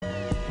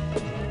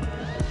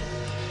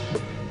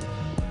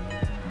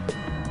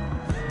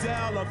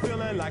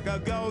feeling like a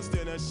ghost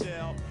in a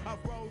shell. I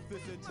rose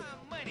this into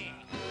money.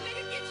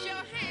 Nigga, get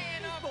your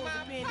hand off my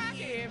pocket.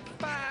 Here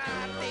 5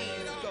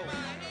 days ago.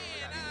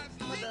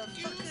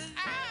 Motherfucker.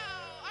 Ow,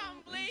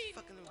 I'm bleeding.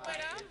 But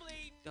I'm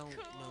bleeding. Don't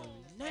know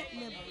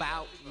nothing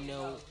about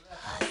no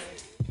hustle.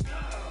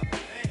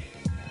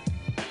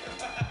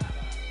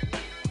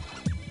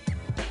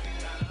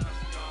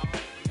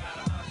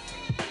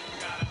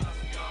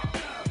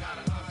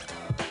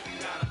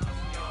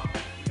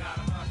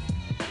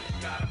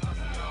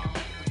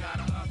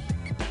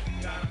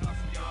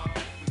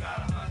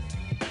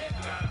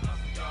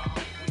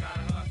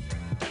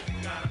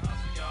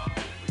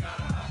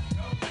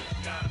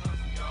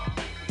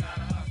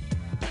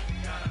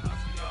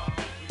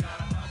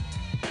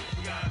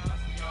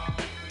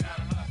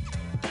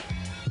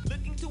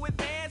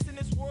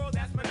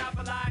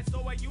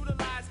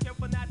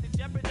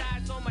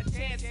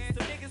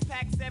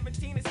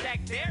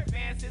 Their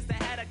advances.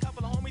 I had a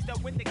couple of homies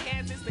that went to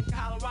Kansas and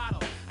Colorado.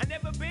 I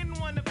never been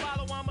one to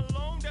follow. I'm a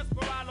lone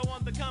desperado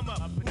on the come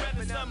up.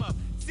 Rather sum up.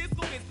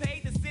 Cisco gets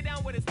paid to sit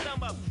down with his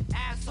thumb up.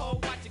 Asshole,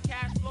 watch your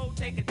cash flow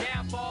take a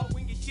downfall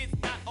when your shit's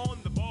not on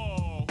the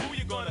ball. Who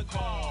you gonna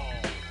call?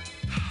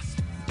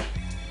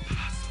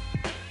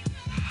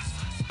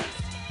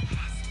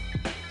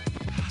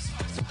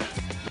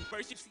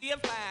 First you see a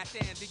flash,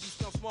 and then you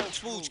still smoke.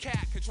 Smooth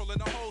cat controlling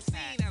the whole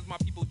scene as my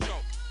people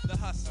choke. The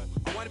hustle.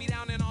 I wanna be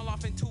down and all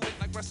off into it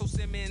like Russell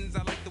Simmons.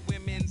 I like the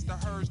women's, the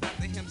hers, not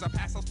the hymns. I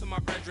pass those to my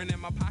brethren and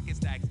my pocket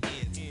stacks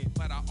in.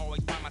 But I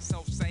always find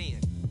myself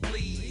saying,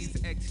 please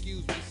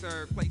excuse me,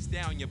 sir, place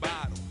down your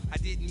bottle. I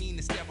didn't mean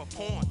to step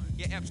upon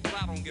your F's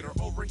throttle. Get her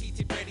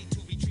overheated, ready to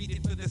be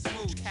treated for the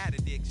smooth cat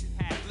addiction.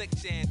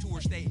 Affliction to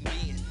her state and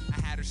being.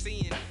 I had her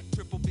seeing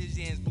triple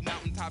visions, blue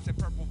mountaintops and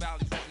purple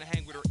valleys, wanting to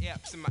hang with her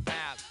F's in my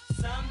alley.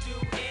 Some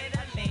do it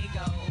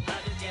illegal,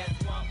 others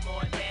just want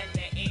more than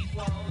the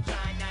equal.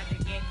 Try not to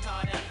get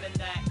caught up in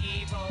the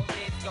evil.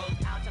 This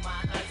goes out to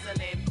my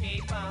hustling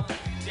people.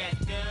 Just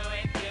do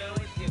it,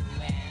 do it, do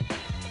it.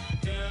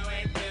 Do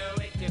it,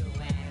 do it, do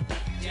it.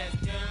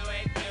 Just do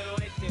it,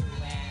 do it, do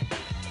it.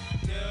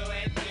 Do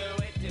it,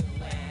 do it, do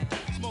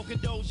it. Smoking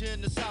Doja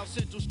in the South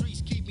Central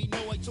streets keep me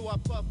annoyed, so I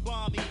puff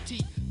bomb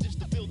ET just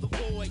to fill the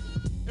void.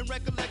 And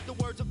recollect the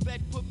words of Beck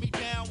put me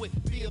down with.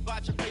 Be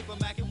about your paper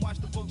Mac and watch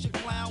the books you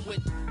clown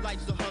with.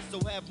 Life's a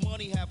hustle, have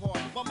money, have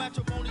heart. My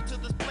matrimony to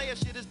this player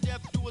shit is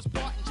death do his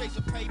part and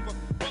chasing paper.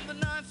 From the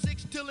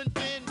 9-6 till in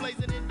fin,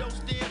 blazing in those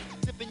stems.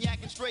 Sipping yak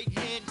and straight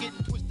hand,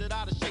 getting twisted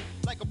out of shape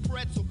like a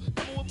pretzel.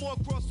 Coming with more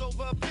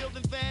crossover appeal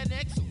than Van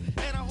Exel.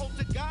 And I hope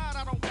to God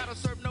I don't gotta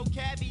serve no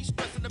cabbie.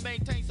 Stressing to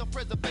maintain some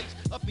preservation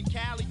up in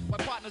Cali. My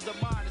partners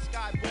of mine is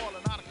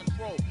skyballing out of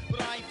control.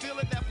 But I ain't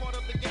feeling that part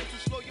of the game,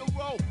 so slow your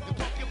roll and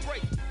pump your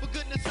brakes. For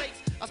goodness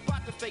sakes, I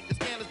spot the fake. The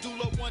scandals do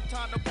low one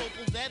time, the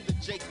Popals and the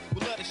Jakes.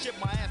 Will let her ship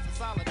my ass to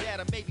solid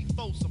data, maybe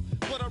foursome.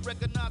 But I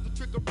recognize the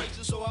trick of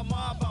races, so I'm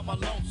all by my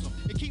lonesome.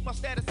 And keep my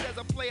status as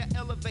a player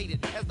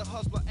elevated. As the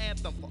hustler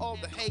anthem for all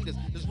the haters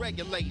is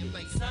regulated.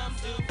 Some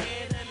do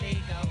it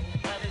illegal,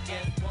 others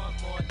just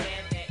want more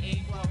than their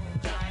equal.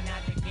 Try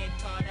not to get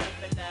caught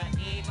up in the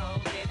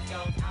evil. This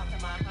goes out to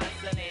my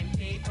hustling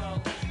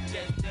people.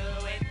 Just do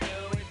it, do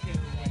it, do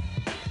it.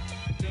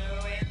 Do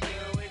it,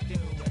 do it, do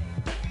it.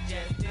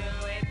 Just do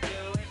it, do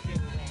it, do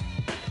it.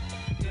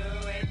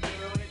 Do it,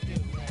 do it, do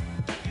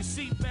it. You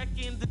see, back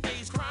in the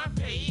days, crime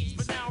pays,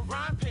 but now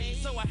rhyme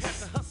pays. So I had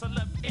to hustle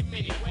up in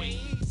many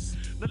ways.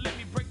 Now let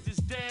me break this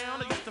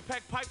down. I used to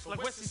pack pipes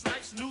like Wesley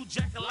Snipes, New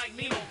Jacket like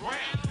Nino Brown.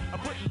 I'm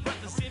putting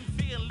brothers in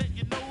fear and let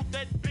you know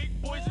that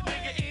big boy's a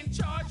nigga in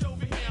charge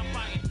over here. I'm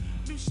buying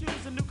new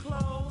shoes and new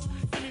clothes.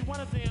 Give me one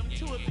of them,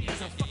 two of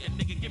these, and fucking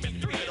nigga, give me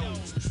three of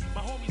those.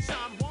 My homie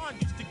Sean Juan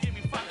used to give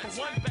me 5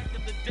 for 1 back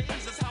in the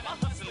days. That's how my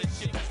hustling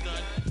shit was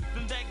done.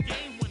 Then that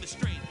game went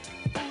astray.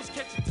 Fools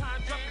catching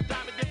time, dropping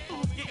diamond, then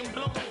fools getting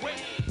blown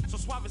away. So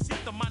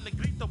Suavecito, my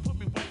negrito, put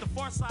me with the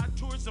far side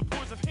tours and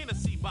pours of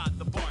Hennessy by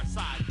the bar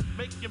side.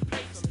 Making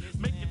papes,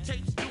 making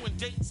tapes, doing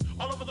dates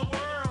all over the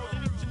world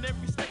in each and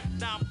every state.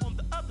 Now I'm on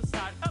the other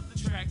side of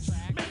the tracks,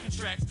 making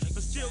tracks,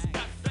 but still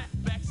got fat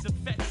backs and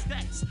fat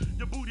stacks.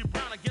 Your booty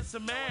brown against a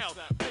male,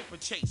 paper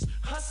chase,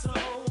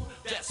 hustle,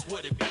 that's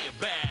what it be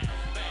about.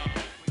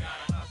 We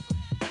gotta hustle.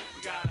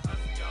 We gotta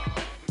hustle,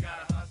 y'all. We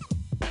gotta hustle.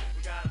 We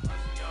gotta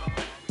hustle, y'all.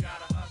 We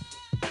gotta hustle.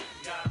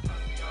 We gotta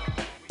hustle, y'all.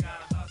 We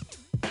gotta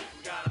hustle.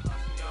 We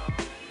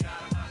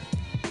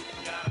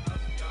gotta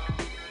hustle, y'all.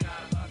 We gotta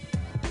hustle.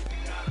 We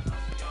gotta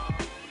hustle, y'all. We gotta hustle. We gotta hustle, y'all.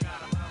 We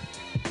gotta hustle.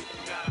 We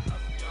gotta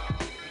hustle, y'all.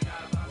 We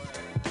gotta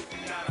hustle. We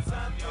gotta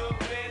hustle, y'all.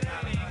 With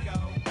a ego,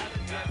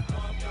 others just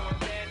want more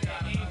than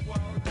their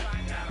equal. Try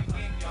not to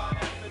get caught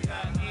up in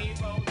the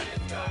evil.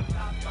 This goes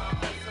out to my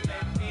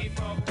hustling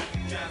people.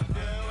 Just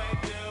do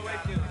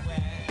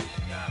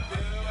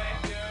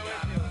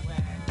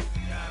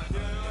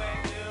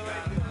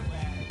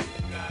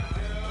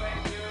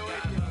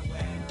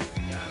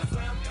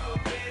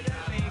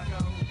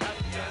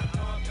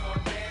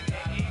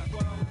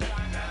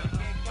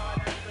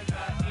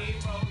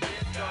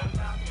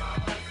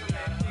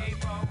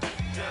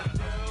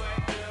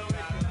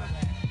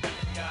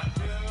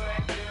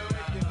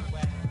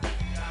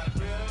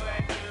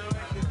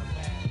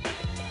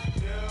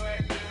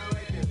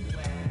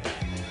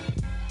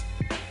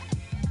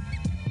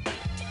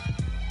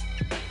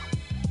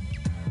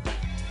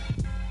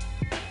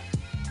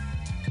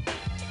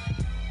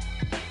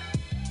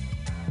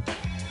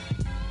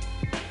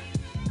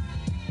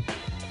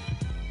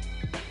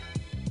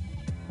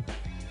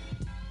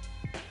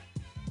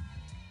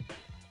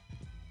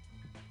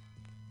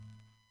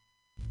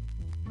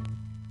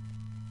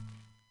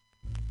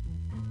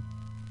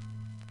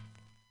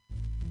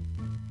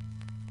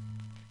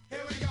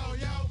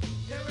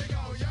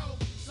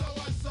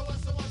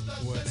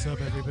What's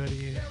up,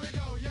 everybody?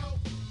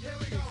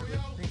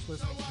 Thanks for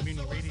listening to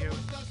Mutiny Radio.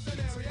 You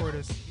can support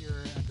us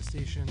here at the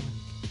station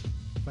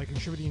by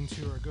contributing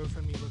to our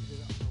GoFundMe located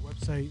on our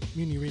website,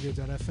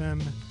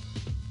 mutinyradio.fm,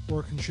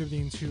 or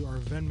contributing to our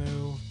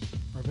Venmo.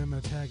 Our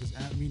Venmo tag is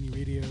at Mutiny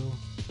Radio.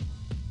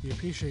 We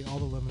appreciate all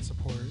the love and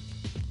support.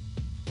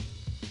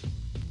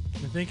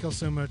 And thank you all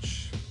so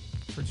much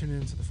for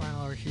tuning in to the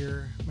final hour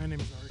here. My name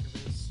is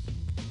Archivist.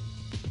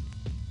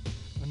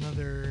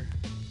 Another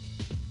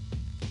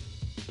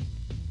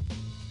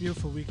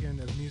beautiful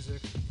weekend of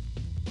music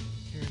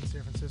here in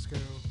San Francisco.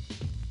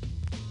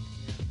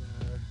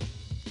 And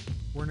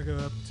we're going to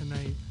go up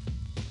tonight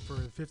for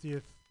the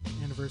 50th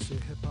anniversary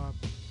of hip-hop.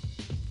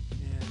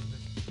 And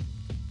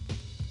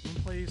I'm going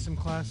to play some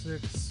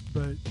classics,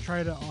 but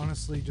try to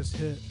honestly just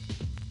hit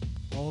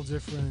all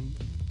different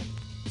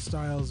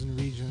styles and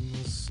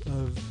regions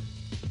of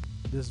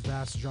this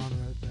vast genre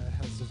that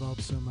has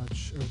developed so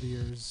much over the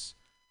years,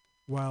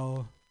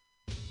 while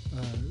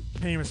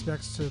paying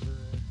respects to the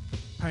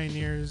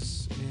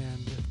pioneers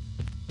and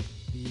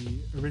the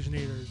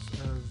originators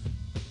of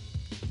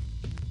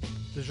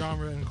the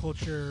genre and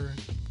culture,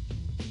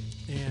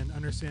 and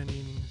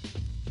understanding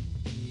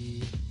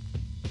the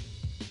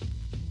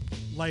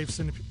lives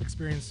and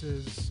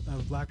experiences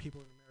of black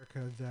people in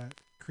America that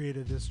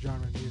created this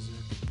genre of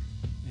music.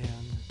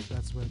 And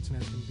that's what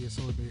tonight's going to be, a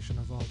celebration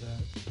of all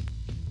that.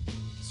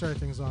 Started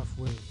things off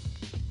with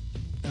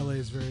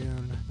LA's very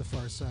own The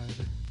Far Side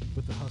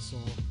with The Hustle.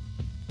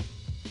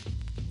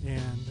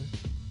 And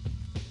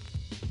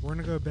we're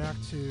going to go back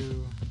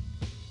to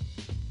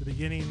the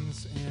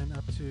beginnings and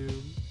up to,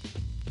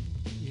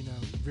 you know,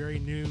 very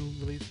new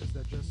releases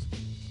that just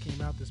came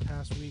out this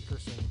past week or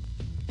so.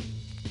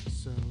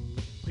 So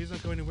please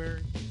don't go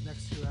anywhere. These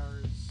next 2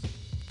 hours,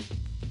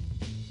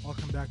 I'll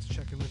come back to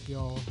check in with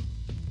y'all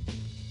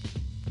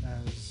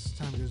as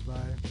time goes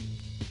by.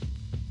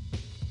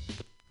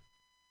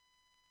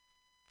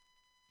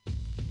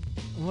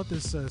 I'll let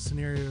this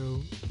scenario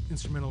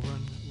instrumental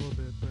run a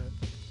little bit, but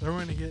I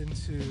want to get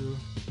into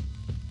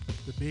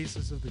the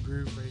basis of the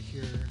groove right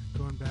here,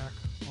 going back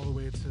all the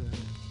way to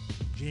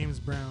James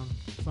Brown,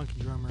 funky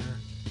drummer,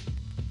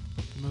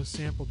 the most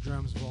sampled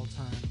drums of all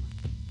time,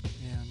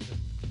 and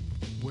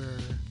where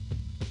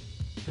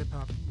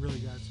hip-hop really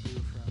got its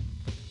groove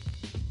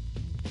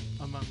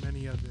from, among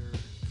many other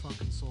funk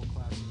and soul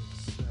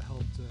classics that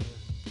helped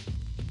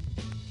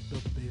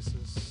build the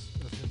basis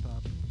of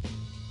hip-hop.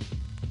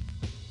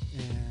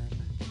 And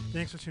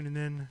thanks for tuning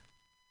in.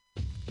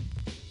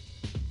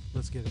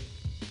 Let's get it.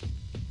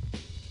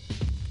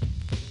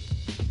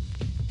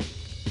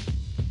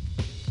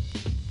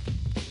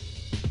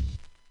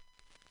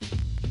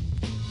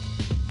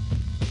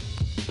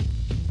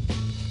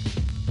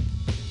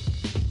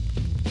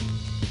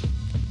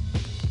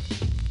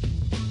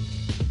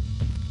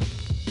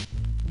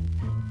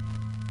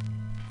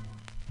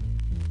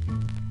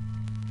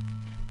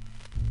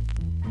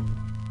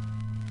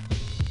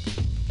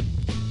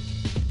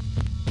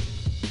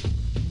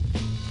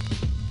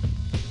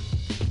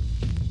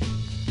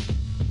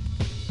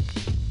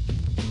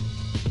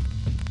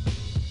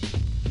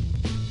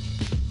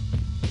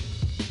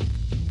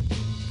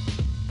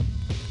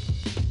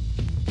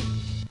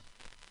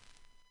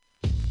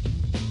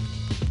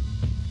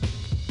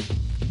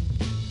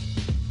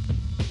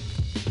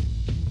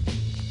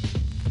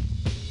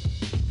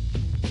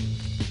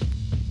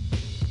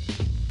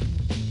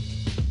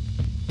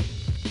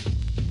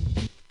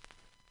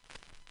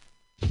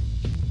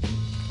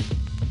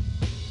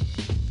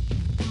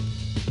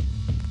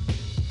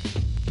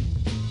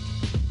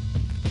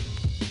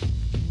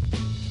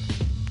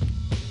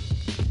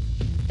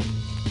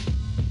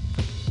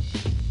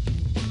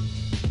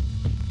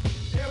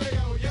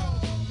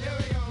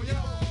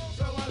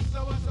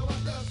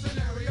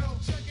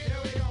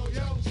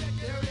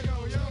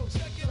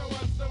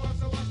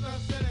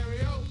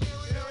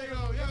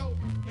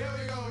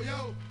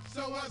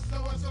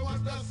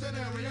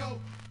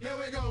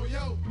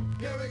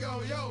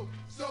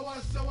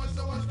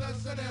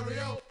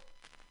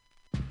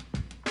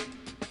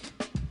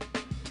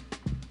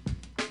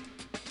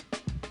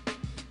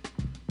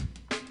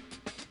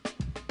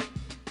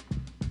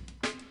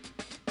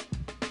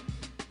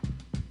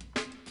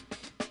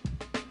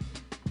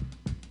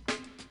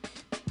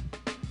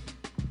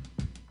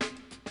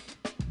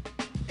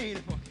 Ain't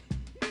it funky?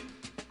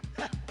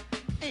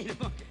 Ain't it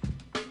funky?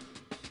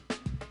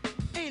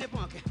 Ain't it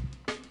funky?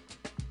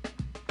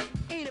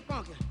 Ain't it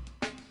funky?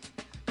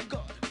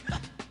 God.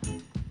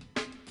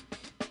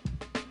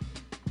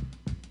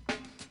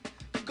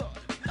 God.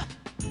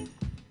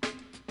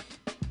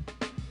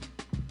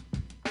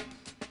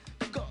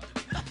 God.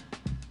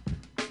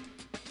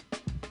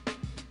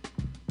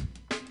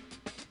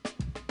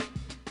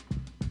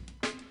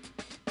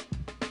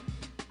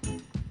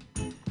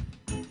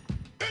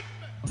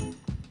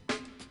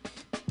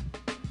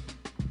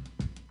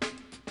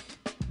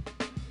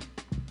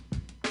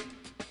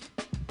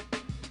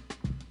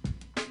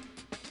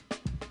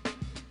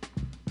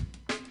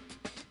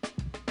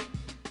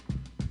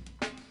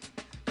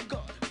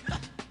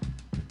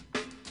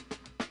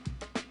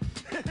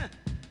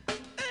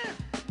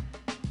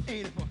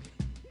 Ain't it funky?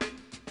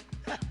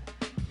 Ha,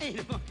 ain't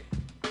it funky?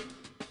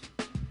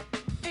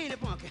 Ain't it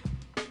funky?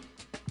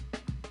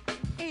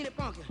 Ain't it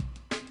funky?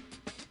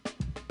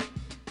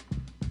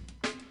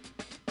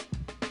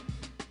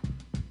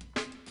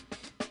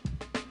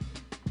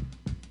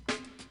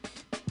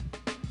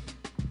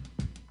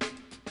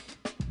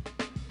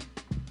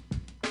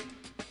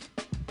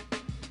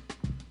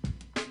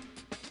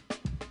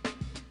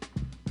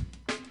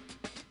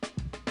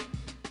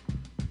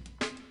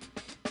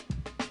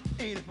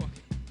 Ain't it funky?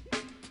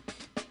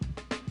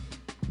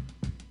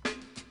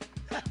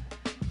 Ha,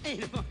 ain't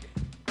it funky?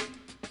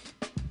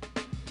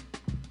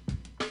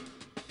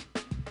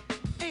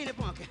 Ain't it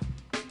funky?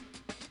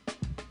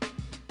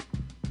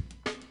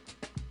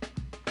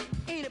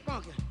 Ain't it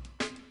funky?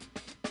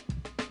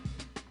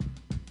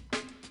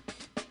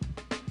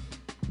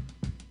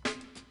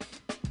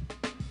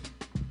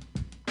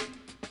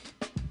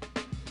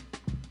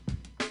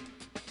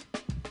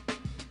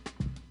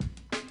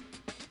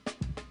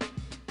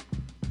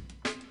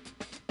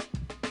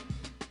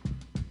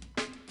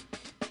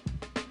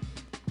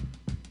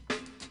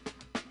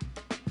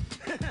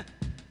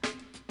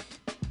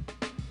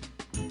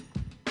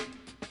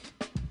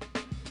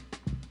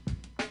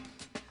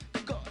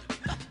 God.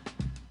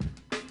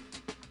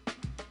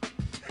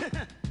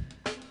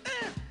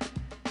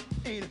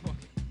 Ain't it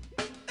funky?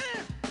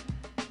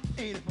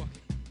 Ain't it funky?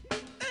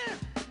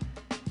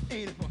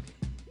 Ain't it funky?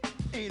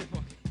 Ain't it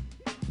funky?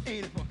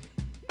 Ain't it funky?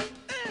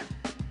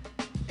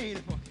 Ain't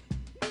it funky?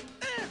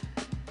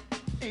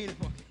 Ain't it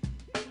funky?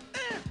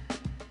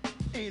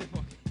 Ain't it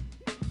funky?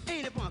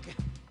 Ain't it funky?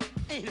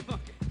 Ain't it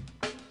funky?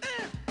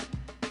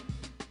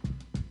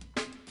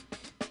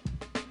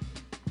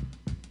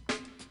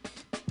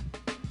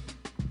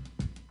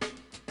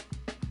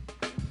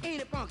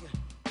 Ain't it funky?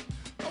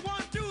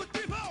 1, 2,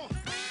 3, 4.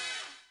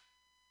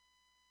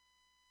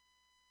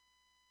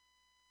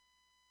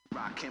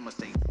 Rock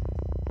chemistry.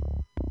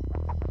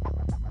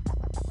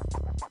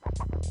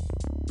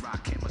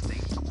 Rock chemistry.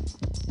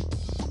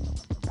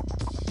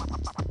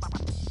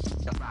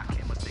 Rock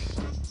chemistry.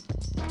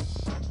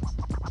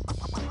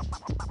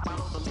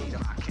 Follow the leader.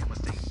 Rock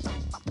chemistry.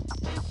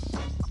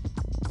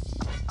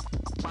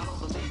 Follow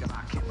the leader.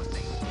 Rock chemistry.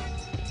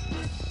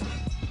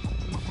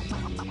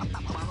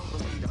 Follow the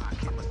leader. Rock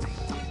chemistry.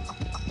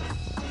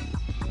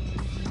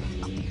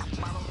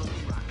 Follow the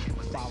leader. Rock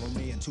chemistry. Follow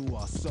me into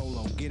a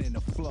solo, get in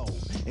the flow,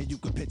 and you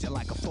can picture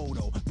like a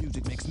photo.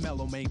 Music makes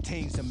mellow,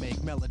 maintains to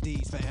make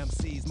melodies for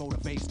MCs,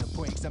 motivates to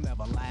break some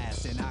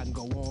everlasting. I can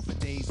go on for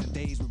days and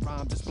days with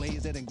rhyme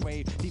displays that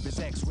engrave deep as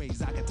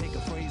X-rays. I can take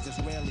a phrase that's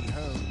rarely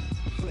heard,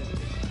 flip it,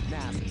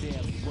 now it's a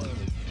daily word.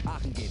 I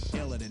can get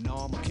iller than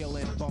arm, a killer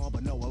and bomb,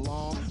 but no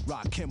alarm.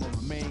 Rock him or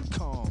remain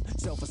calm.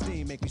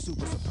 Self-esteem make me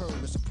super superb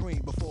and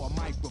supreme. Before a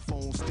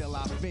microphone, still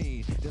I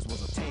fiend. This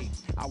was a tape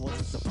I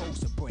wasn't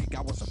supposed to break.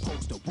 I was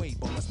supposed to wait,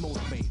 but let's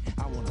motivate.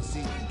 I wanna see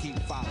and keep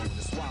following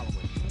and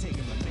swallowing, taking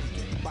and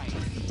making, biting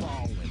and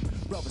following.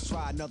 Brothers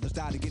try and others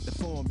die to get the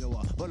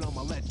formula, but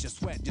I'ma let you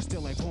sweat, you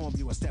still ain't warm.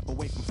 You a step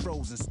away from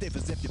frozen, stiff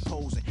as if you're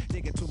posing.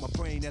 Dig into my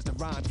brain as the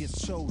rhyme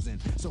gets chosen.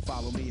 So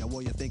follow me, or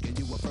what you're thinking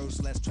you were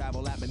first. Let's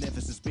travel at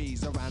magnificent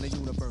speeds around the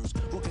universe.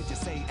 What could you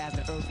say as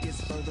the earth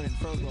gets further and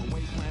further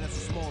away? Planets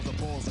as small as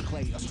balls of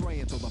clay, astray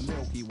into the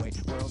Milky Way.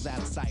 World's out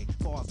of sight,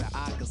 far as the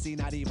eye can see,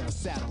 not even a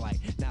satellite.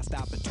 Now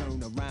stop and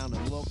turn around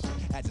and look.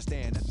 As you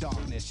stare in the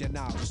darkness, your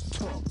knowledge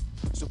took.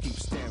 So keep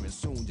staring,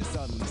 soon you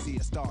suddenly see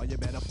a star. You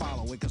better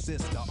follow it, cause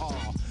it's the all.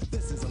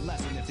 This is a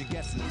lesson if you're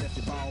guessing, if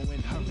you're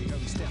borrowing. Hurry,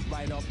 hurry, step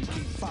right up and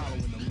keep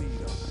following the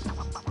leader.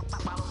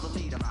 Follow the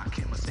leader, rock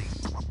chemistry.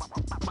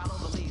 Follow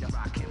the leader,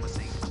 rock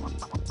chemistry.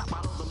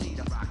 Follow the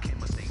leader, rock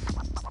chemistry.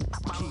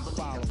 Follow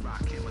the leader,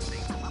 rock chemistry.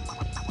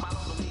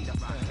 Follow the leader,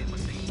 rock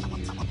chemistry.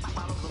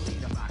 Follow the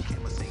leader, rock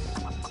chemistry.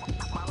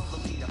 Follow the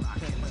leader, rock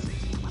chemistry.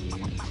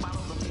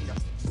 Follow the leader.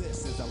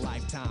 This is a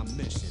lifetime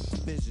mission,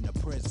 vision of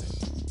prison.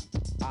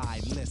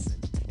 I listen.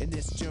 In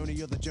this journey,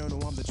 you're the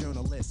journal, I'm the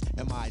journalist.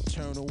 Am I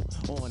eternal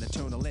or an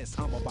eternalist?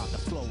 I'm about to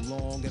flow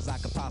long as I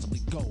could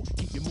possibly go.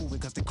 Keep you moving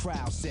cause the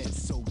crowd says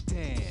so.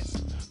 Dance.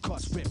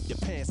 Cuss, rip your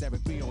pants,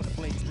 Eric B on the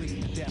blades,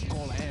 bleeding to death,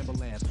 call an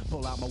ambulance.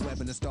 Pull out my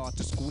weapon and start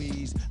to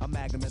squeeze. A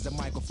magnum as a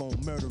microphone,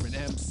 murdering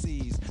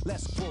MCs.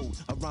 Let's quote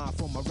a rhyme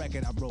from a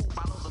record I wrote.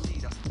 Follow the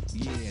leader.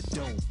 Yeah,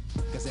 don't.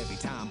 Cause every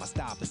time I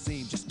stop, it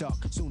seems you're stuck.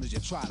 Soon as you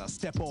try to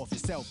step off, you're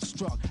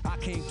self-destruct. I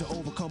came to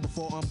overcome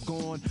before I'm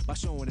gone by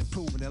showing and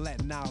proving and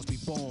letting ours be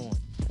born.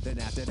 Then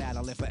after that,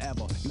 I'll live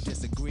forever. You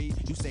disagree?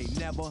 You say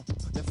never?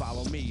 Then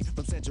follow me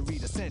from century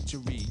to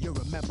century. You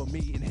remember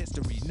me in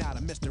history, not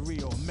a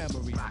mystery or a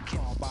memory. I'm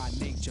called by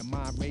nature,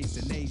 mind raised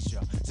in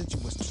Asia. Since you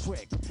was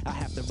tricked, I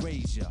have to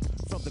raise you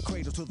from the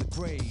cradle to the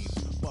grave.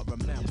 But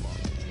remember,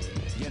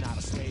 you're not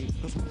a slave,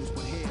 cause we was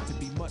put here to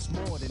be much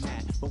more than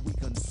that. But we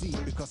couldn't see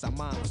because our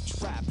mind was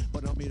trapped.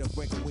 But I'm here to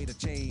break away the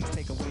chains,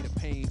 take away the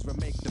pains,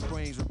 remake the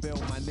brains,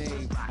 rebuild my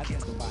name. I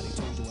guess nobody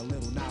told you a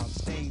little knowledge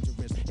is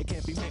dangerous. It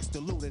can't be mixed,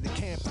 diluted, it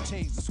can't be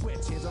changed the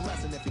switch. Here's a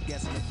lesson if you're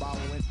guessing and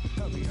following.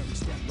 Hurry, hurry,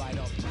 step right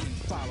up and keep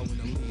following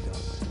the leader.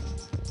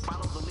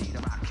 Follow the leader,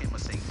 rock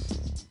chemistry.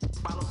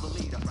 Follow the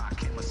leader, rock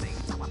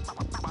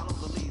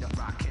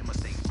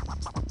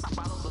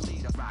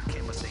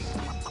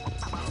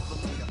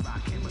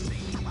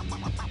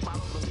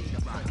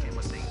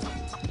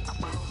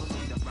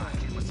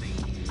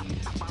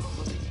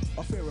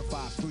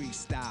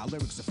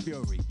lyrics are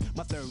fury.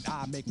 My third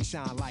eye make me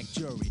shine like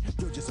jury.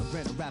 You're just a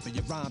renter rapper,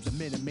 your rhymes a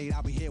minute made.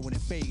 I'll be here when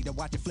it fade, to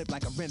watch it flip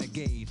like a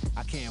renegade.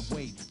 I can't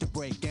wait to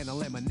break and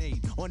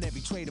eliminate on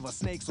every trade of a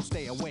snake, so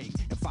stay awake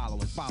and follow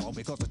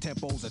because the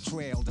tempo's a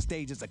trail. The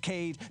stage is a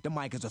cage, the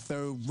mic is a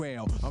third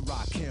rail. I'm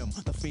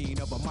Rakim, the fiend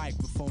of a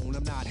microphone.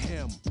 I'm not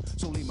him,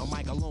 so leave my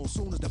mic alone.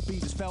 Soon as the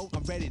beat is felt,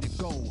 I'm ready to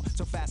go.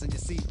 So fasten your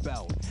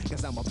seatbelt,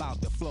 cause I'm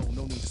about to flow.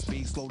 No need to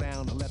speed, slow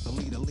down and let the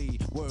leader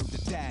lead. Word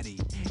to daddy,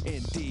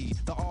 indeed.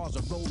 The R's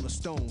are rolling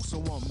stones, so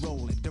I'm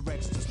rolling.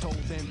 Directions told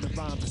them the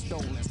rhymes are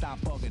stolen. Stop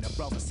bugging, the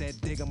brother said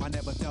dig him. I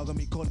never dug him,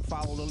 he couldn't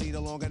follow the leader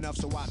long enough,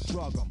 so I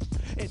drug him.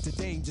 It's a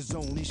danger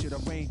zone, he should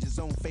arrange his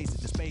own. Face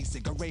it, it's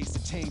basic, erase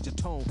it, change the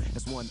tone.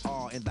 It's one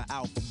R in the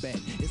alphabet.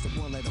 It's a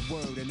one-letter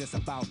word and it's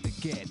about to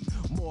get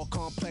more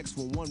complex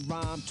from one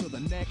rhyme to the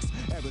next.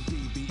 Eric B,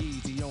 be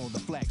easy on the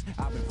flex.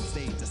 I've been from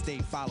state to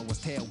state, followers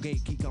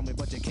tailgate. Keep coming,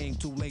 but you came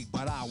too late,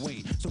 but I'll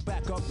wait. So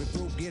back up,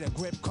 regroup, get a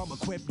grip, come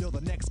equipped. You're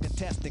the next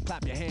contestant,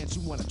 clap your hands,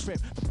 you want a trip.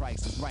 The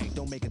price is right,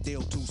 don't make a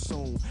deal too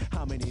soon.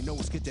 How many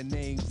notes get your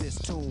name this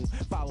tune?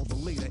 Follow the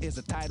leader is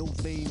a title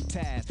theme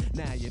task.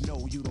 Now you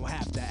know you don't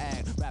have to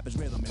act. Rappers,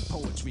 rhythm, and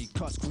poetry,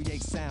 cuts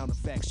create sound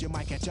effects. You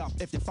might catch up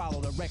if you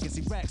follow the records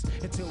he wrecks.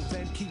 Until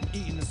then, keep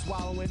eating and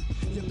swallowing.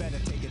 You better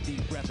take a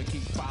deep breath and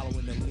keep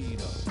following the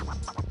leader.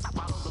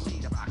 Follow the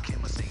leader, rock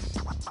him a sing.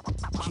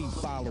 Keep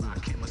following.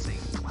 Rock him a sing.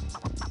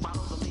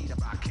 Follow the leader,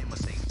 rock him a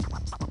sing.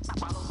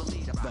 Follow the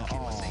leader, rock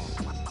him a sing.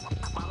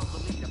 Follow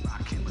the leader,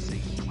 rock him a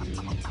sing.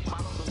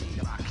 Follow the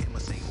leader, rock him a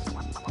sing.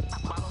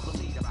 Follow the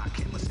leader, rock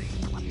him a sing.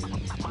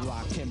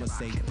 Rock him a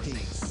say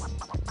peace.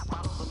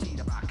 Follow the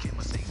leader, rock him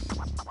a sing.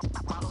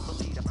 Follow the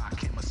leader, rock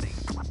him a sing.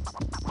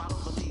 Follow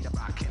the leader,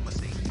 rock him a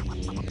sing.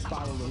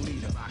 Follow the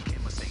leader. Rock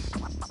him a sing.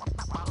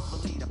 Follow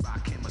the leader,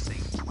 rock him a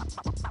sing.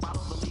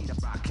 Follow the leader,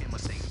 rock him a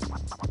sing.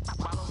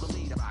 Follow the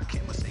leader, rock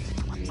him a sing.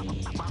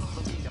 Follow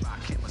the leader,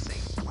 rock him a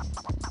sing.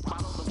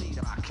 Follow the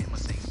leader, rock him a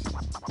sing.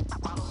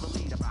 Follow the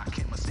leader, rock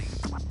him a sing.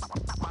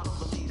 Follow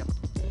the leader.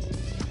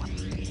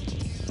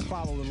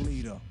 Follow the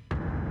leader.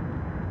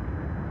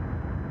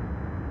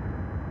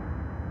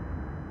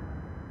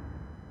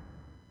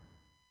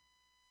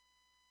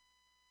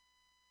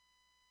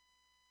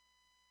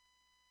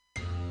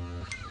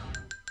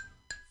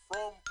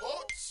 From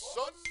parts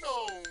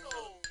unknown.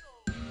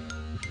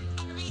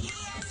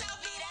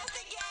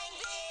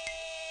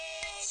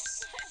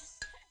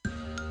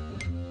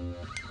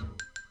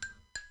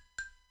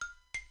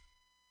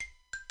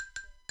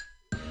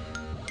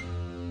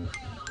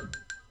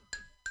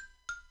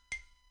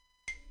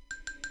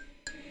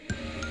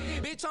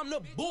 Bitch, I'm the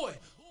boy.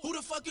 Who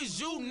the fuck is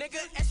you, nigga?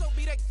 SOB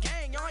the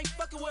gang, y'all ain't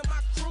fucking with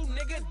my crew,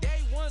 nigga.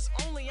 Day ones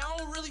only, I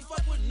don't really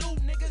fuck with new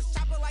niggas.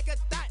 Chop it like a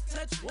dot,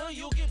 touch one,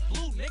 you'll get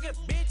blue, nigga,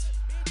 bitch.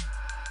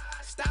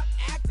 Stop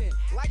acting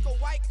like a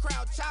white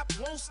crowd. Chop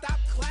won't stop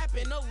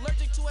clapping.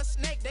 Allergic to a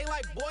snake, they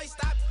like, boy,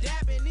 stop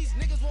dabbing. These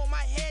niggas want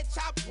my head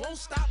chopped, won't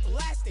stop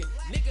blasting.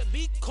 Nigga,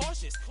 be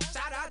cautious.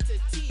 Shout out to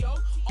T.O.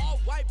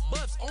 All white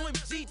buffs,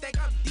 OMG, think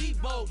I'm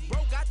Debo.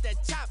 Bro got the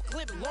chop,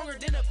 clip longer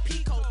than a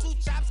Pico. Two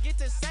chops get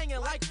to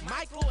singing like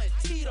Michael and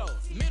Tito.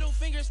 Middle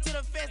fingers to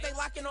the feds, they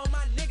locking on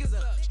my niggas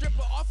up.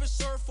 Stripper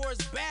officer for his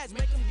badge,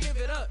 make him give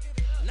it up.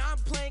 Now I'm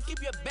playing,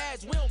 keep your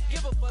badge, we don't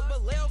give a fuck.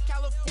 But Leo,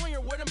 California,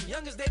 where them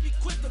youngers, they be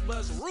quick to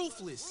buzz.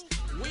 Ruthless,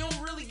 we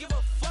don't really give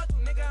a fuck,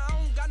 nigga. I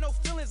don't got no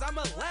feelings,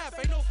 I'ma laugh,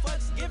 ain't no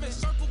fucks given.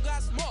 Circle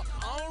got small,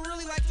 I don't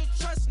really like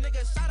to trust,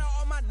 nigga. Shout out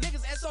all my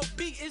niggas, SOB,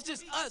 it's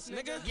just us,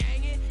 nigga.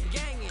 Gangin',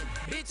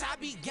 bitch, I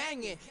be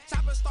gangin'.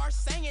 Chopper start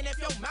singing if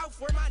your mouth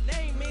where my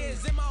name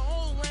is. In my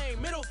own lane,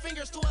 middle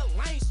fingers to a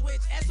lane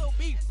switch. SOB,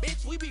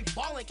 bitch, we be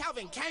ballin',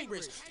 Calvin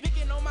Cambridge.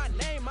 Speaking on my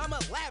name, I'ma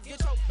laugh, get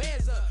your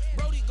bands up.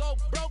 Brody go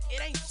broke,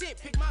 it ain't shit,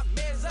 pick my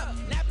meds up.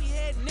 Nappy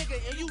head nigga,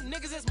 and you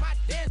niggas is my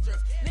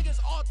dandruff. Niggas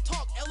all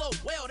talk,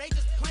 LOL, they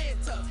just playin'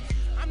 tough.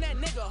 I'm that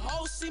nigga,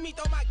 hoes see me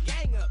throw my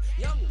gang up.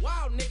 Young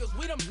wild niggas,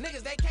 we them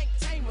niggas, they can't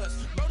tame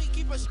us. Brody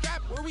keep a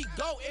strap, where we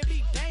go, it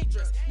be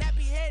dangerous.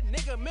 Nappy head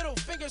nigga, middle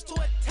fingers to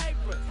a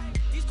taper.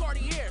 These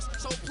Cartiers,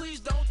 so please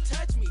don't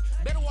touch me.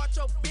 Better watch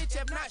your bitch,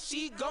 if not,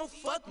 she gon'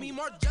 fuck me.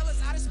 More jealous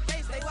out of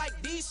space, they like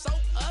these so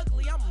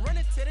ugly. I'm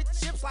running to the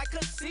chips like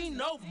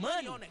casino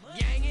money.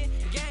 Gangin',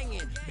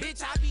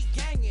 bitch, I be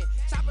gangin'.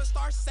 Chopper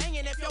start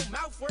singing if your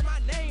mouth where my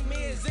name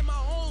is. In my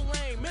own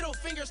lane, middle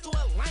fingers to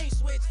a lane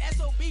switch.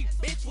 SOB,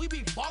 bitch, we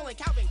be ballin',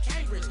 Calvin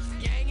Cambridge.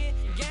 Gangin',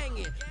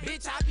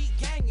 bitch, I be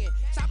gangin'.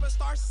 Chopper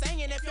start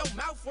singing if your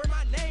mouth where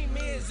my name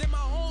is. In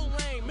my own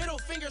lane, middle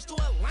fingers to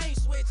a lane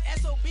switch.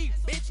 SOB,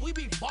 bitch, we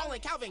be ballin',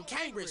 Calvin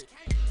Cambridge.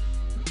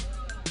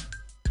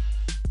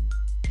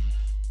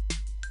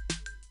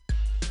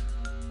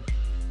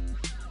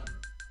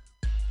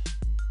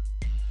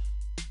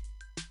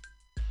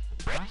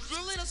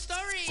 A little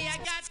story I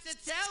got to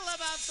tell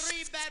about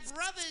three bad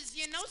brothers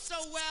you know so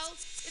well.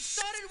 It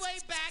started way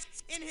back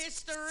in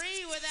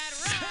history with that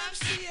Rob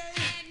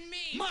and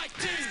me. My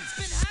team.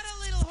 Been had a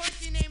little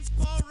horsey named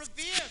Paul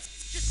Revere.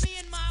 Just me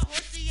and my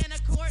horsey and a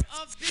quart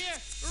of beer.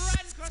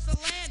 Riding across the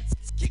land,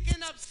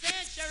 kicking up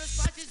sand. Sheriff's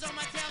parties on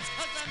my tail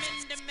 'cause I'm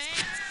in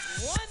demand.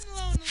 One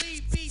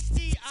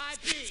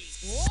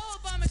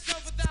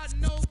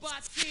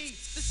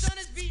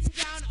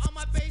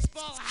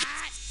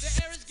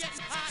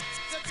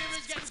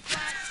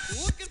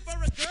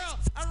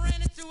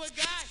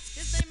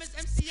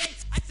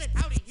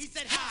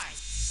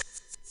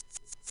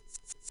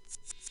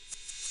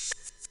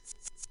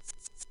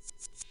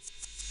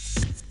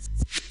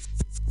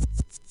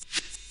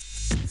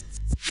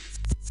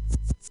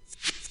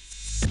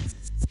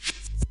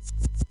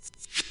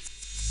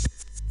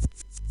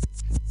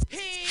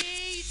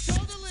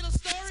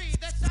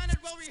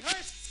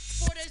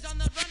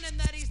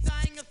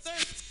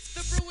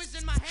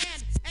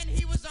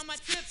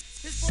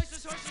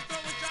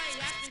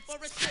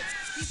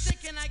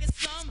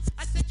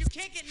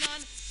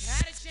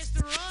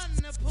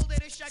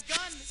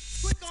shotgun.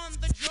 Quick on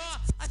the draw,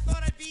 I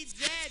thought I'd be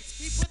dead.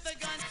 He put the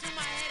gun to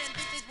my head and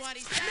this is what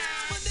he said.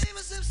 Now my name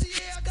is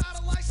MCA, I got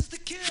a license to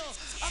kill.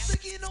 I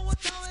think you know what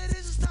time it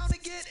is, it's time to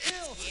get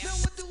ill. Now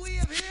what do we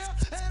have here?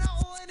 And I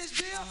owe in this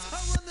beer. I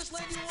run this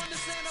lane, you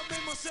understand, I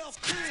made myself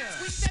clear.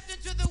 We stepped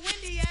into the wind,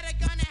 he had a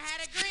gun and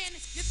had a grin.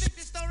 You think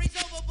the story's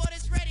over, but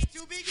it's ready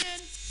to begin.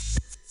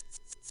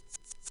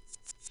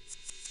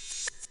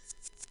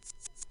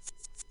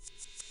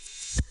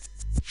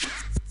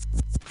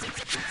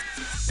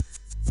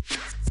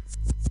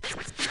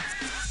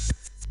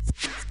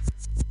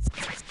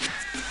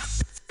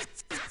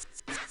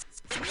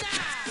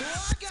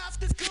 Well, I got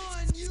the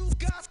gun, you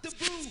got the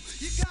boo.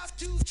 You got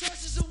two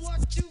choices of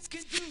what you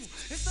can do.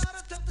 It's not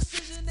a tough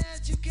decision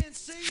as you can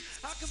see.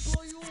 I can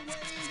blow you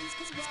away and you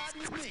can ride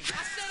with me.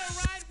 I said I'll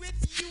ride with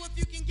you if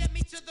you can get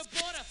me to the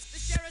border. The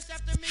sheriff's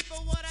after me for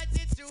what I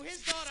did to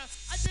his daughter.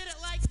 I did it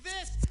like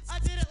this, I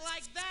did it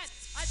like that.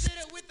 I did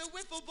it with a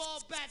wiffle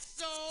ball bat.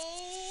 So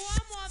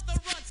I'm on the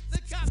run,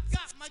 the cop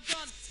got my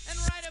gun. And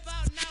right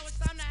about now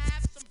it's time to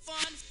have some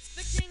fun.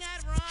 The king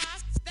had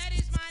rock, that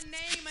is my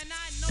name. And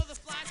I know the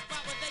fly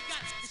spot where they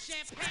got the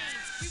champagne.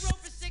 We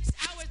rode for 6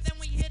 hours, then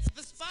we hit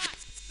the spot.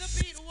 The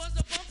beat was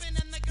a bumping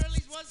and the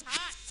girlies was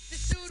hot.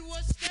 This dude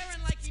was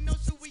staring like he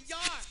knows who we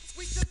are.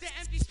 We took the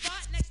empty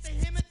spot next to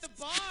him at the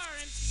bar.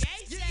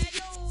 MCA said,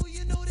 yo,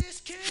 you know this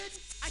kid?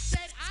 I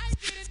said I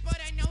didn't, but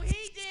I know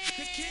he did.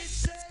 The kid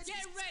said,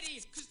 Get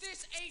ready, cause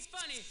this ain't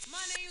funny. My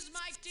name's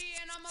Mike D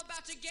and I'm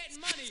about to get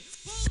money.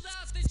 Pulled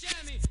out the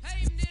jammy,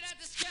 aimed it at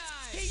the sky.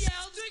 He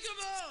yelled, "Dig him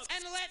up!"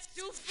 and let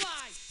two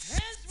fly.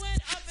 Hands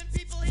went up and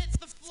people hit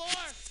the floor.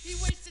 He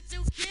wasted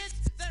 2 kids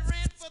that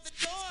ran for the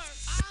door.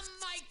 I'm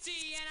Mike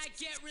D and I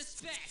get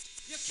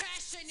respect. Your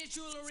cash and your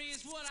jewelry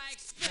is what I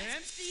expect.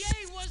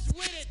 MCA was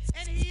with it,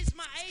 and he's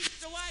my ace.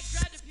 So I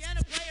grabbed a piano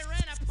player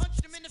and I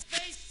punched him in the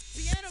face.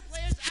 Piano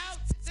player's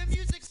out, the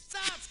music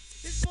stopped.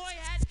 His boy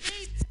had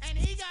beef and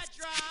he got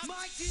dropped.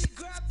 Mike D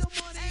grabbed the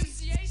money.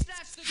 MCA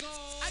snaps the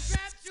gold. I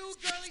grabbed 2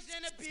 girlies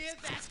and a beer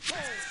that's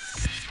cold.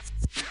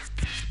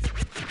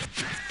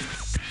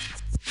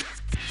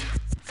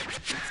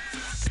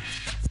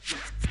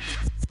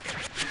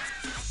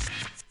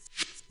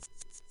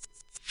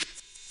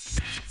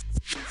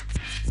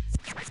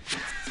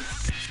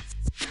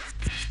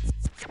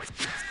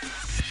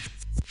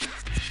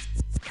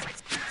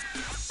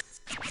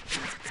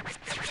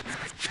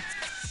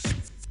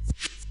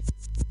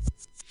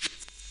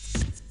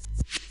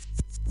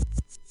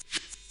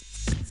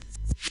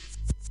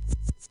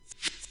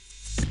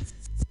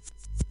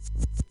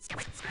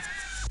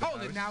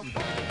 Hold it now.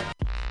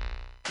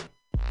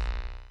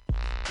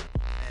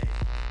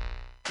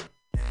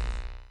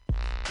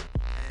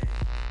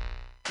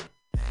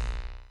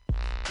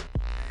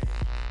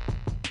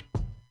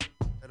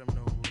 Let them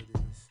know who it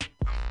is.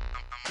 I'm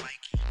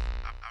Mikey.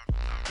 I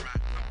rock.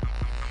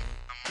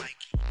 I'm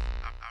Mikey.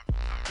 I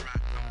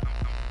rock.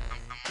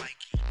 I'm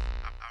Mikey.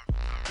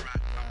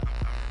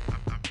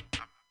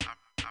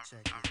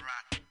 I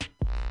rock.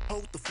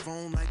 Hold the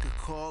phone like a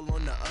call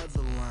on the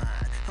other line.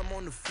 I'm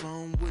on the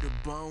phone with a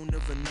bone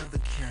of another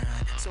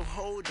kind. So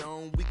hold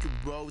on, we could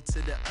roll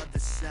to the other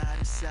side.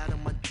 Inside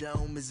of my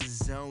dome is a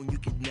zone you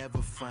could never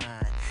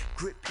find.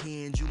 Grip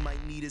hands, you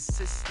might need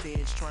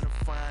assistance trying to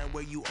find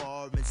where you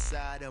are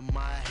inside of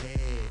my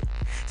head.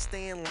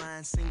 Stay in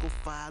line, single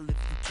file if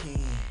you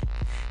can.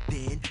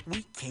 Then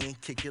we can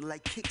kick it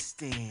like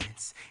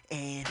kickstands.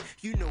 And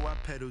you know I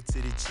pedal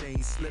to the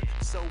chain slip.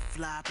 So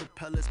fly,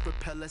 propellers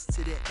propel us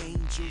to the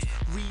angels.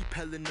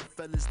 Repelling the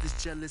fellas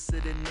that's jealous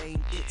of the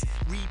name. It's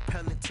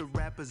repellent to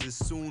rappers as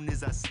soon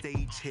as I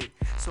stage hit.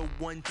 So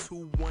 1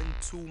 2 1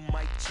 2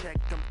 mic check.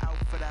 I'm out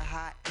for the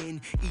high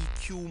end.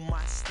 EQ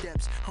my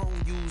steps. I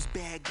don't use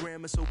bad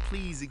grammar, so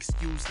please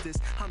excuse this.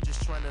 I'm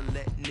just trying to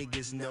let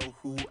niggas know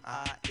who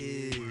I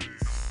is.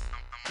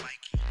 I'm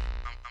Mikey.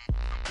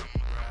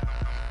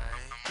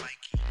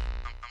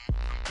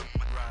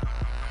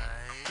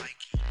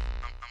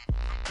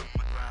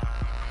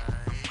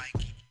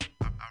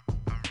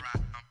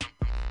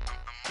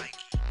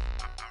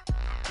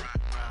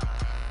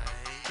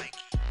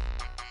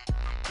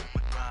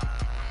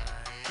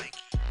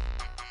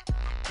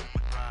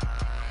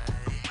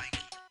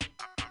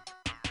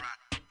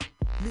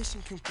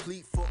 Mission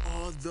complete for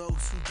all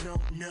those who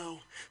don't know.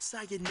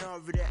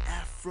 Sayonara to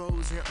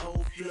afros and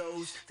old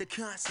flows. The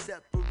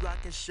concept of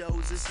rockin'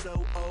 shows is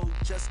so old.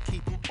 Just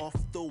keep them off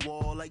the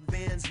wall like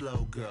Vans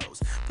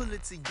logos. Pull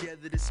it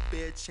together to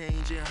spare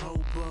change and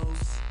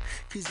hobos.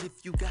 Cause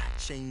if you got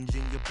change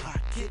in your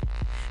pocket,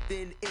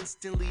 then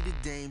instantly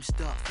the dames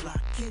start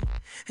flocking.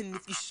 And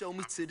if you show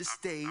me to the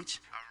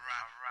stage,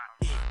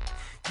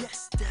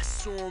 yes,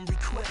 that's on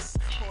request.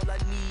 All I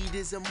need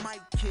is a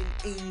mic in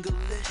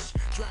English.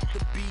 Drop the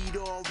beat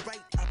all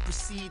right, I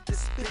proceed to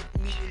spit.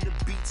 Me and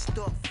the beat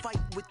start fight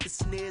with the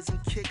snares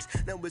and kicks.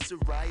 Now it's a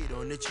riot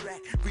on the track.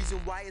 Reason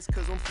why is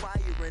cause I'm fire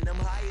and I'm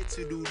hired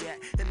to do that.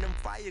 And I'm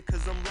fired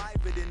cause I'm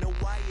liver than a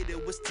wire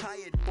that was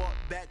tired. Brought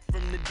back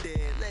from the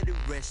dead, let it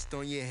rest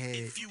on your head.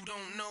 If you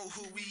don't know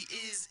who he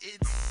is,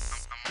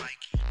 it's I'm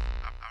Mikey.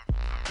 I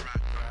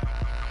rock.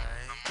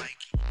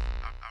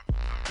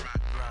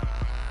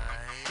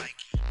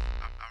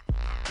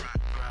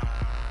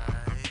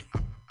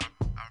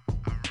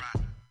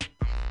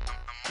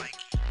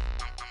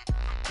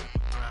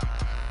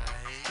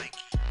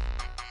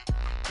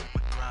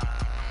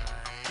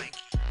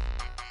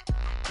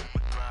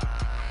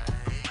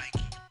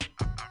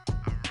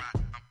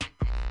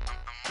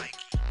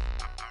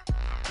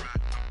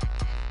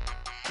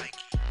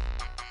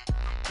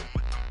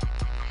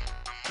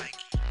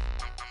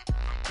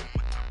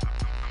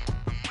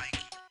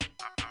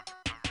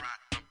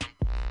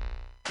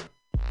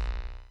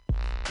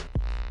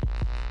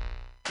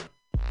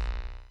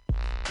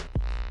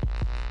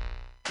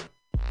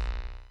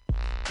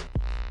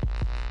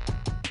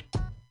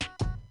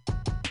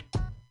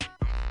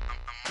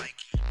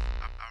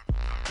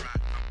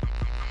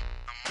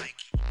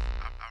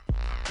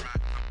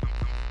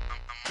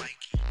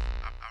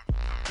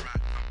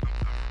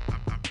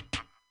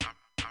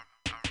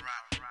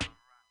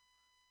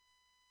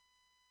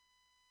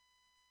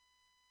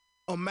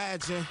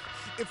 Imagine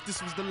if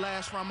this was the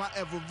last rhyme I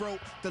ever wrote,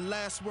 the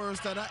last words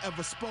that I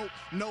ever spoke.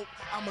 Nope,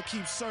 I'ma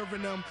keep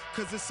serving them,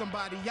 cause there's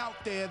somebody out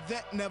there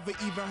that never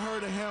even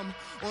heard of him,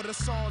 or the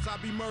songs I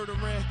be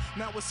murdering.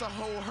 Now it's a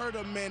whole herd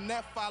of men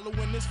that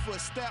following this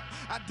footstep.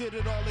 I did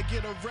it all to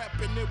get a rep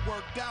and it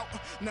worked out.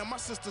 Now my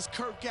sisters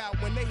kirk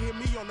out when they hear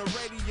me on the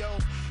radio.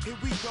 Here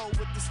we go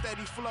with the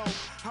steady flow.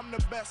 I'm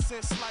the best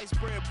since sliced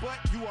bread, but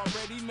you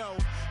already know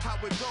how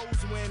it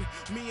goes when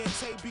me and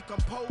Tay be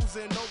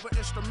composing over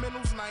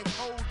instrumentals and I ain't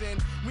holding.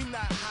 We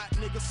not hot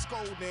niggas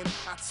scolding.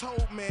 I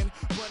told men,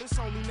 but it's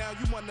only now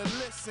you wanna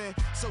listen.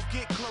 So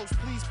get close,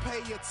 please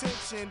pay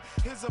attention.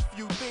 Here's a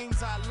few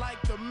things I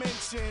like to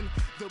mention.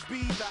 The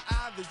B, the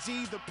I, the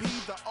G, the P,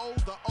 the O,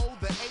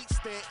 the H,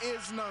 there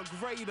is none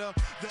greater.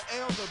 The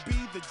L, the B,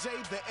 the J,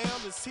 the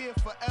L is here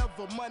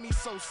forever. Money,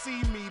 so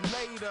see me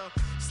later.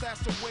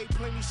 Stashed away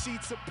plenty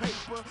sheets of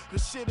paper. The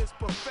shit is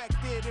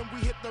perfected and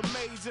we hit the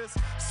majors.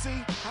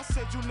 See, I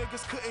said you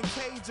niggas couldn't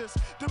cage us.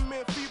 The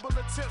mere feeble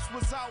attempts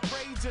was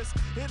outrageous.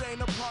 It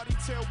ain't a party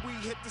till we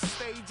hit the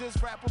stages.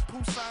 Rapper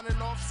Pooh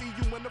signing off, see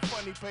you in the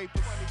funny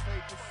papers.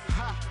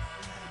 Ha!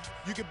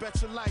 You can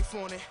bet your life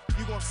on it.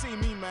 You gon' see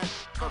me, man.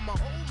 Come on.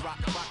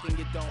 Rockin'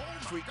 you don't,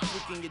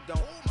 freakin' you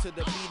don't, to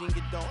the beating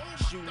you don't,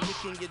 shoot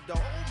licking you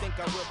don't. Think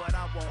I will, but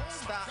I won't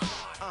stop.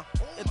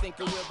 You think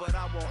I will, but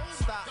I won't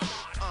stop.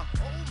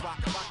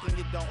 Rockin'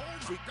 you don't,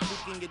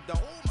 freakin' you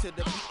don't, to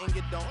the beating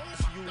you don't,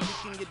 you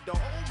licking you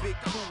don't. Big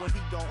Pooh when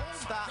he don't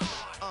stop.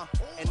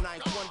 And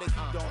Ninth Wonder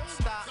he don't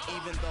stop.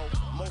 Even though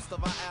most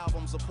of our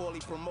albums are poorly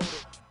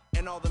promoted,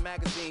 and all the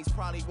magazines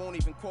probably won't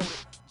even quote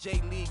it.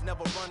 J-League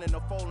never running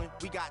or folding.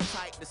 We got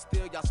tight to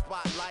steal y'all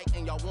spotlight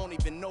and y'all won't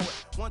even know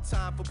it. One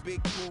time for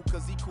Big Pooh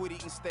cause he quit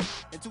eating steak,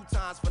 and 2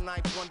 times for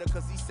Ninth Wonder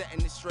cause he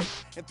setting it straight,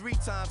 and 3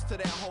 times to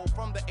that hoe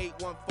from the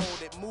 814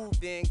 that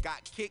moved in,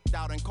 got kicked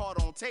out and caught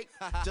on tape.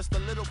 Just a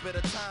little bit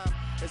of time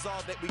is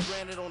all that we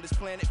granted on this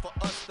planet for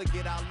us to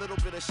get our little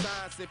bit of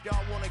shine. So if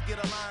y'all wanna get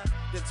a line,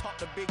 then talk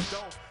to Big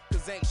Doe,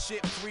 cause ain't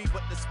shit free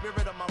but the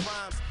spirit of my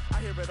rhymes. I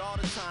hear it all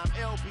the time,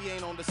 LB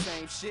ain't on the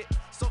same shit.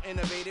 So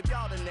innovative,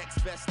 y'all the next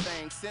best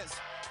thing since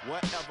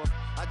whatever.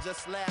 I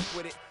just laugh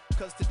with it,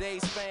 cause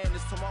today's fan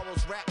is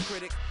tomorrow's rap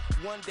critic.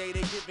 One day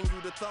they giving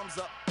you the thumbs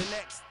up, the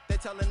next they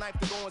telling Knife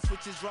to go and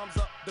switch his drums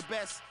up. The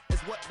best is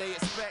what they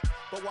expect,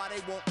 but why they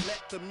won't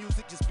let the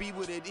music just be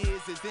what it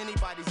is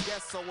anybody's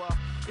guess. So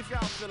if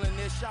y'all feeling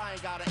this, y'all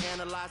ain't gotta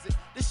analyze it.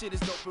 This shit is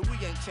dope and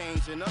we ain't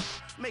changing up.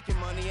 Making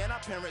money and our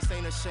parents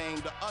ain't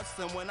ashamed of us.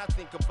 And when I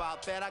think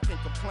about that, I can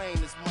complain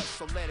as much,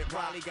 so let it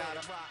rock. Raleigh got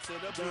her, to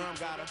the Durham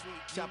got her,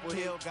 Chapel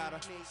Hill got her,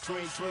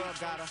 Greensboro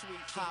got her,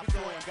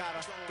 Hawthorne got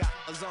her, got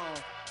a zone.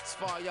 It's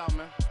for y'all,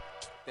 man.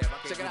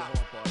 Check it out.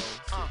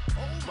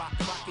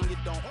 Rockin' you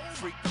don't,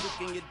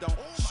 freakin' you don't,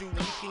 shoot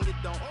licking you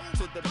don't,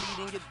 to the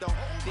beating you don't.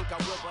 Think I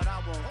will, but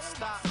I won't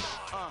stop.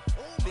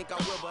 Think I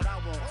will, but I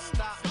won't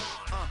stop.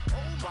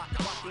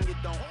 Rockin' you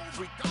don't,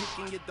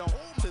 freakin' you don't,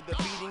 to the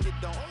beating you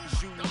don't,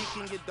 shoot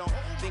licking you don't.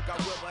 Think I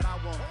will, but I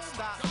won't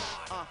stop.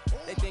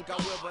 They think I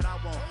will, but I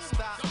won't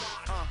stop.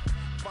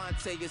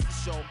 Fonte is the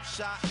show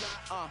shot.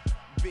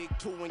 Big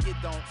Pooh and you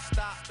don't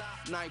stop.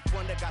 Ninth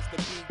Wonder got the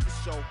beat the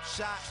show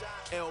shot.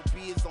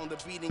 LB is on the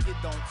beat and you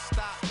don't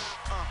stop.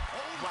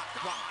 Rock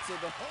to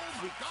the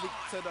freak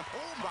to the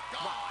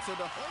rock to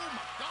the.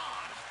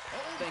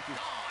 Thank you.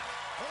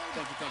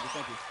 Thank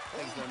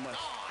you very much.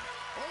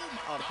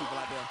 All the people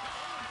out there.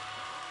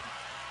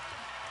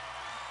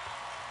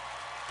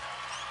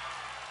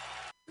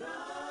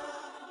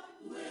 God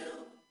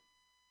will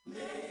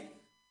make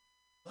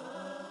a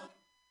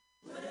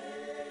way.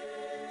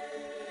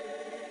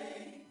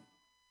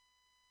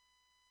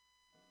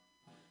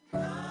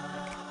 God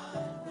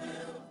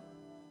will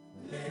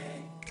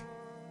make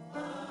a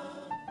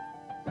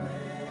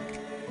way.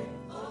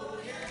 Oh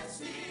yes,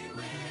 He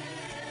will.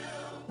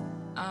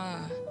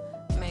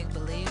 Make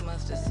believe,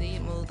 mustard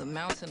seed, move the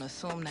mountain,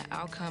 assume the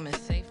outcome is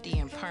safety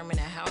and permanent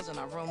housing.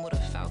 I roam with a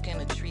falcon,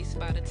 a tree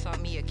spotted, taught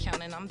me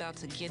accounting. I'm about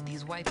to get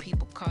these white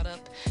people caught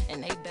up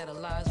in they better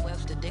lies.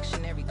 Webster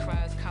dictionary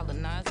cries,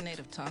 colonized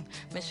native tongue,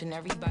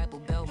 missionary Bible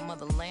belt,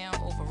 motherland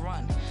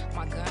overrun.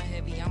 My gun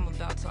heavy, I'm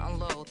about to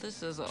unload.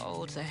 This is an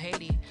ode to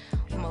Haiti,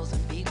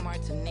 Mozambique,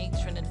 Martinique,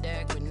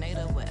 Trinidad,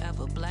 Grenada,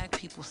 wherever black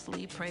people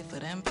sleep. Pray for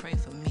them, pray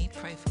for me,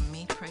 pray for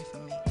me, pray for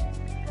me.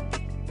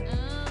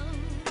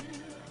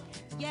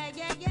 Yeah.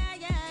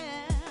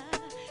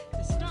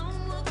 The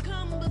storm will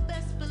come, but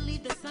best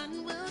believe the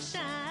sun will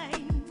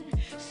shine.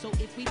 So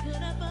if we put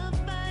up a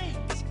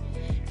fight,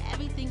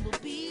 everything will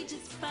be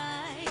just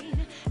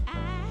fine.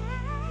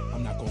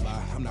 I'm not gonna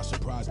lie, I'm not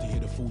surprised to hear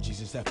the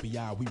Fugees is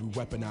FBI. We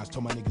weaponized,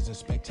 told my niggas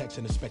inspect text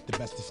and inspect the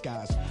best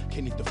disguise.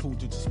 Can't eat the food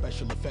due to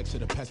special effects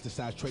of the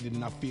pesticides, traded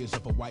in our fears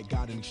of a white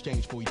god in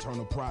exchange for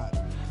eternal pride.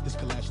 This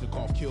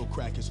Kalashnikov kill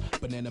crackers,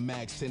 Banana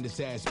Mag send his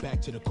ass back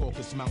to the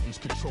Caucasus Mountains.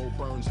 Control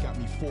burns got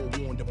me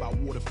forewarned about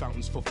water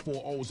fountains. For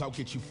 4 O's, I'll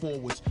get you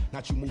forwards.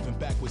 not you moving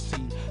backwards.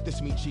 See,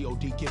 this me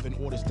G.O.D. giving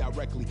orders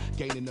directly,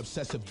 gaining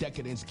obsessive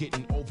decadence,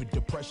 getting over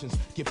depressions,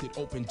 gifted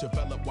open,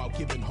 develop while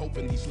giving hope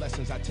in these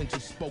lessons. I tend to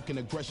spoken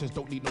aggressions,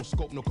 don't need no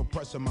scope, no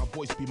compressor, my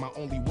voice be my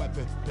only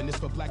weapon. And this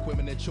for black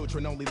women and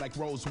children only like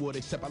Rosewood,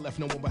 except I left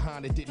no one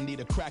behind and didn't need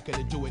a cracker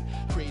to do it.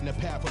 Creating a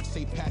path of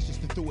safe passions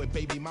to through it,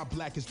 baby, my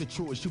black is the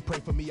truest. You pray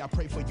for me, I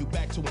pray for you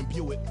back to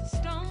imbue it.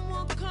 Storm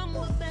will come,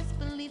 but best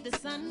believe the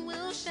sun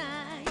will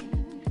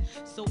shine.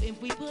 So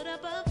if we put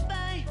up a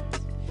fight,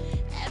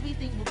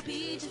 everything will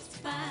be just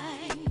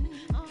fine.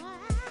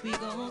 We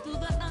go through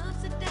the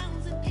ups and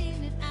downs and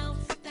in and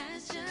outs,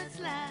 that's just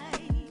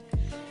life.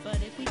 But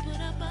if we put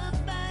up a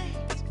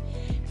fight,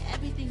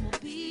 everything will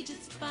be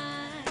just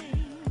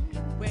fine.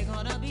 We're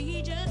gonna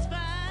be just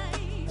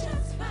fine.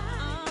 Just fine.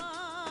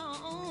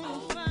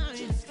 Oh, fine.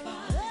 Just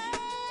fine.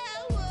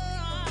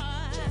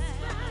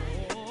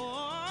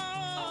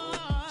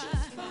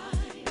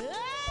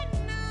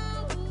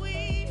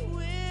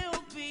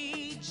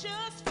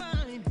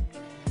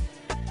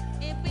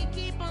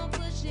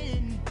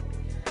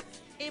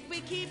 If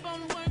we keep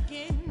on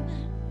working.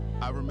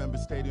 I remember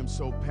stadiums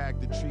so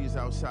packed, the trees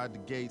outside the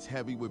gates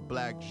heavy with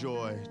black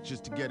joy.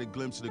 Just to get a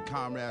glimpse of the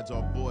comrades,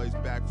 our boys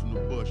back from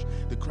the bush.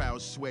 The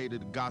crowd swayed to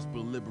the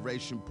gospel of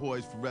liberation,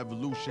 poised for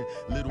revolution.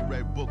 Little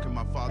red book in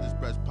my father's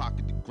breast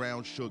pocket, the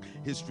ground shook.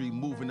 History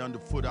moving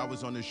underfoot, I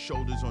was on his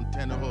shoulders on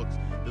tenterhooks.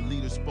 The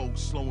leader spoke,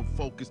 slow and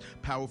focused.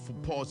 Powerful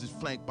pauses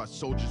flanked by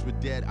soldiers with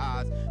dead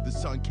eyes. The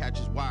sun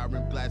catches wire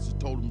rim glasses,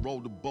 told him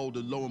roll the boulder.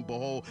 Lo and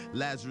behold,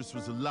 Lazarus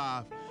was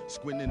alive.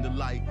 Squinting the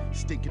light,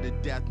 stinking to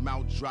death,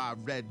 mouth dry,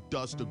 red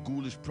dust, a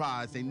ghoulish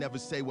prize. They never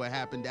say what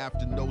happened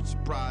after, no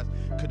surprise.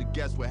 Could've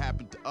guessed what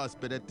happened to us,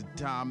 but at the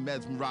time,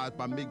 mesmerized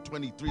by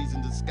MiG-23s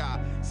in the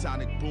sky,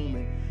 sonic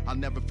booming. I'll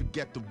never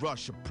forget the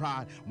rush of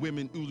pride.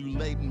 Women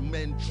ululating,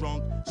 men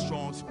drunk,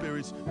 strong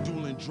spirits,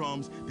 dueling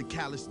drums. The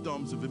callous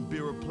thumbs of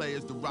Imbira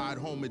players, the ride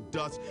home at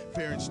dusk,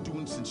 faring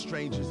students and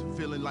strangers,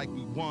 feeling like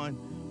we won.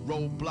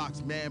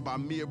 Roadblocks manned by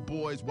mere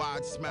boys,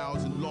 wide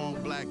smiles and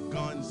long black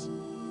guns.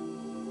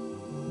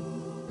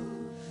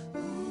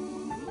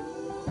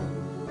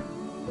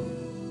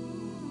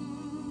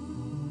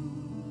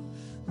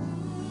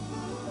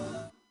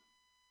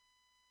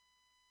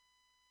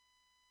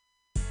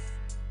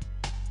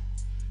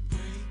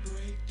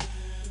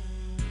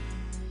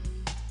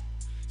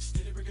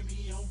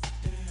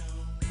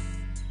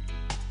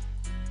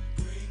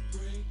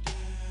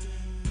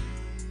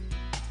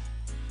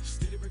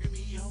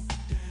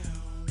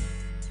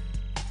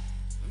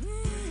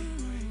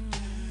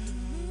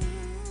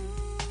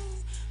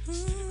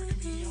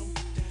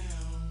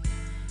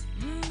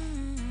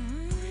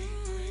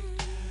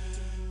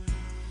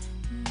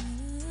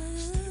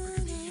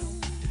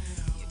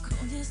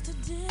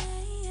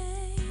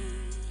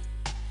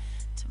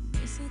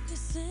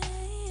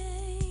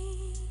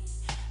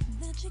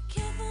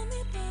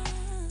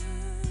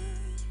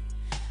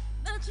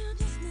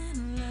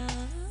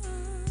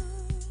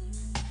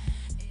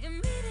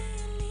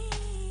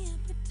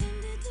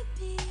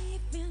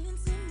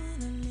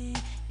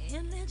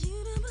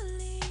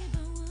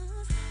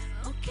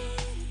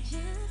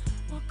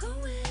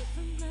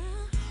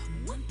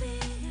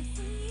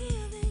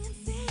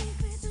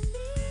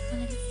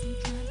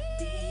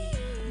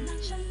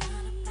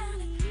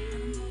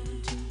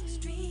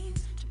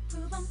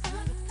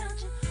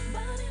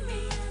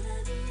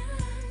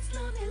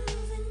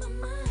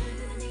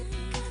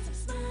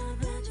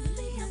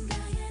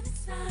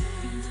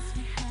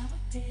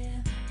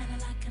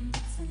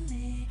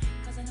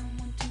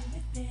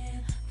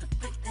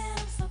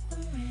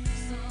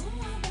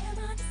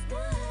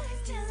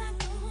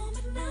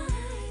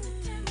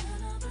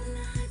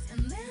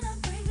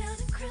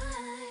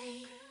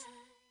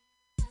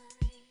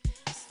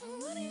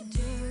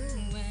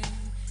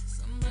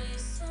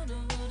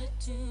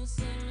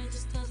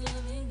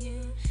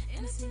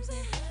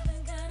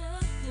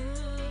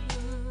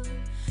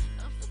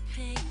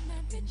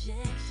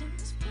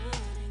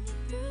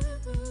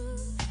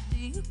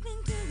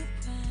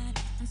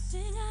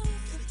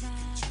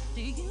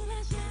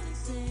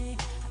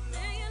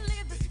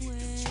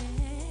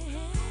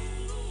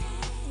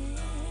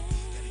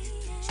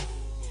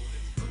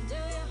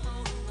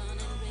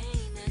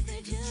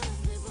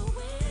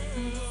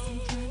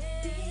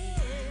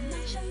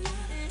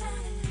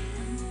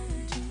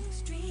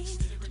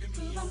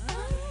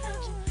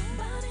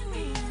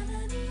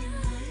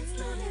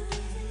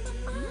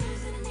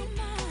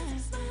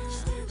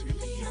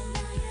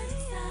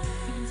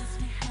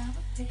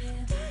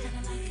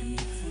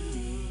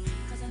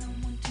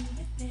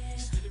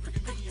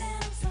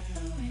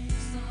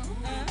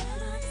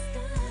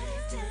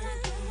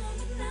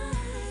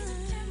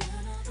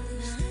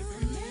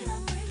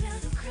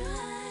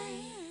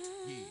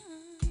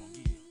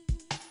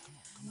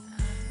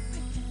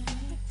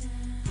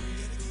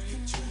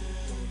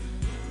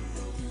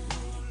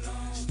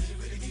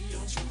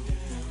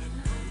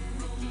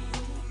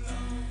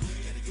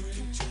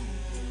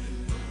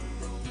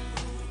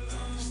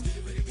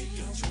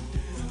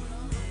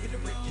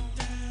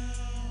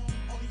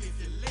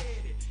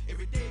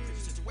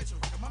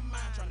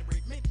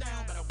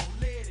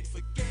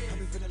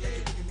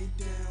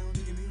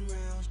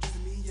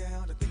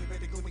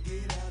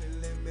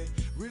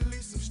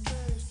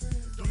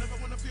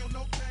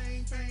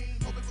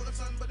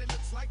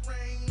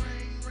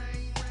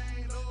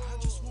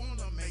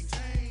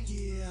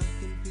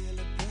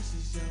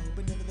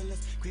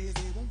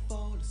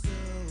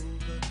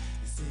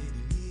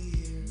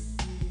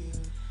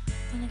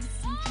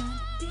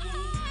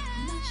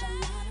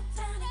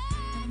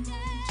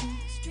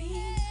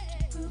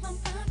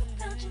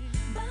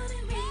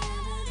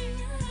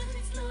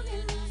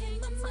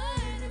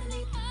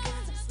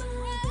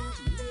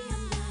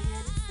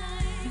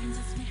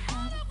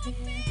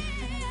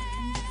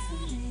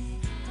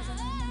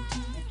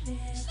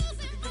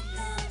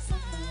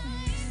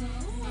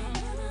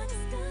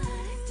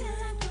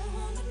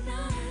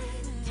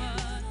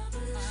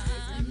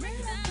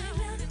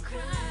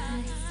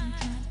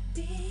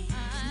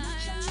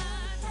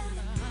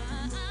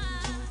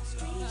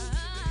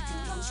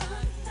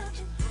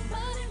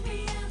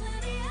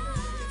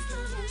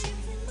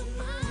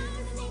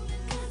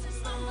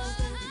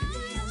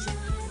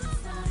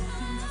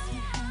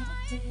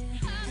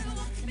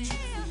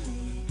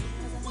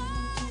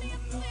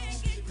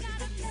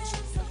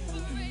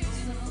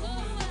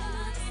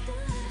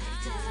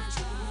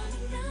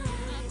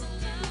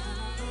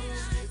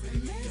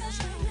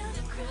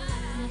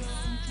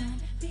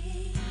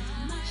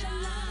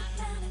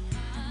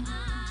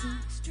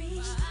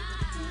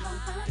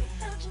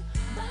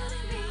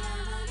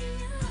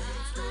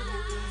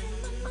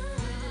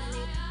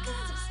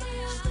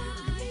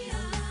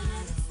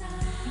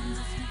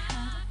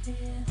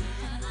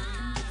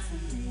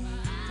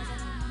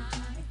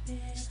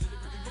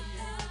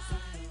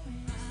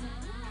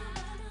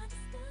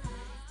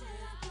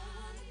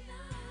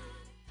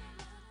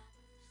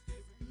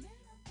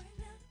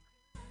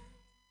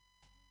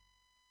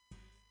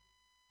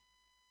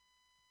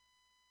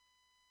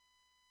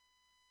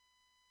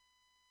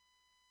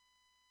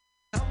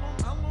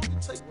 How long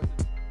it take with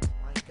it?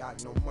 I ain't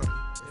got no money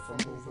if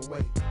I move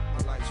away.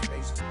 My life's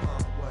based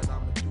upon what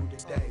I'ma do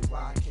today.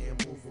 Why I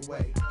can't move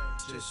away?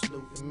 Just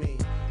looting me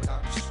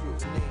without the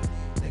scrutiny.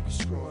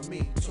 Niggas screwing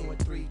me, 2 and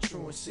 3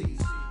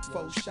 truancies.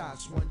 4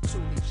 shots, 1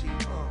 Toolie G,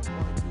 1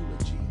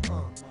 eulogy,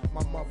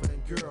 My mother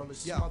and girl is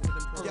smothered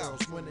in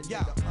pearls. When a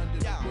nigga under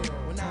the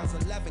world. When I was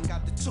 11,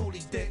 got the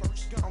Toolie dick.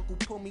 Uncle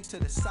pulled me to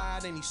the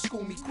side and he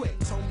schooled me quick.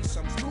 Told me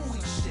some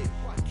gooey shit.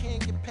 I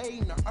can't get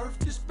paid in the earth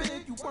this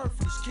big. You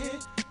worthless,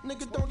 kid.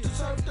 Nigga don't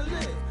deserve to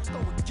live. Go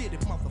and get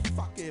it,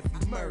 motherfucker, if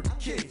you murder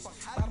kids.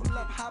 Bottle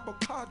up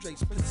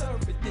hypochondriacs,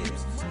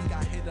 preservatives. We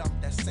got hit up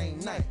that same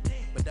night.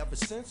 But ever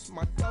since,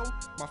 my dough,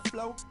 my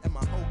flow, and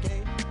my whole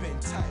game been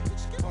tight.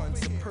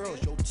 Buns and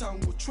pearls, your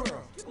tongue will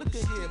twirl. Look at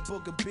here,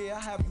 booger beer, I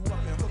have you up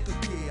in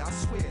hooker gear. I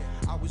swear,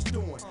 I was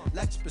doing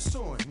Lex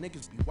pursuing.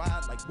 Niggas be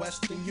wild like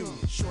Western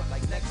Union, short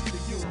like next to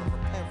you.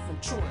 Repent from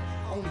truant,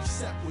 only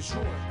set was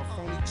ruined. My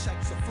phony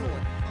checks are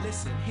fluent.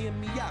 Listen, hear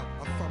me out.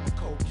 I'm from a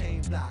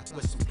cocaine block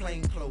with some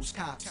plainclothes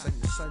cops. And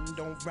the sun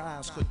don't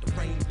rise, cause the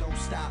rain don't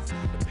stop.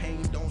 The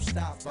pain don't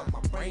stop, but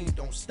my brain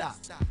don't stop.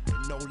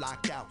 With no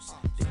lockouts,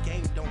 the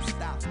game don't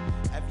stop.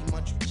 Every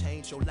month you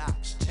change your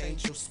locks,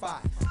 change your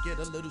spot. Get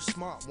a little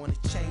smart, wanna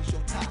change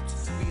your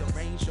tops.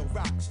 Rearrange your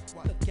rocks.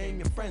 Look, game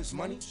your friends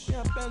money.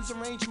 Yeah, Benz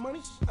arrange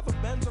money. Have a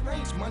Benz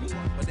arrange money.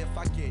 But if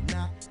I get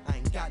knocked, I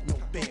ain't got no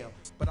bail.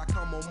 But I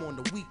come home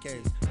on the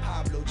weekends,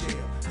 Pablo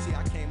jail. See,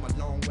 I came a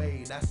long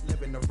way. That's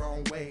living the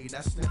wrong way.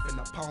 That's sniffing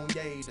a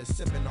Ponye, that's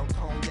sipping on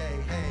Cognac.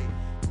 Hey,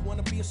 you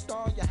wanna be a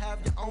star, you have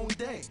your own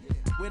day.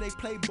 Where they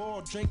play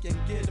ball, drink, and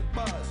get a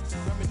buzz.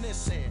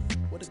 Reminiscing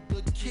what a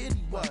good kid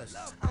he was.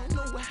 I don't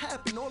know what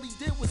happened, all he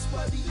did was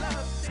what he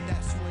loved.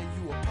 That's when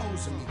you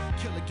opposing me.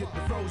 Killer, get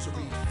the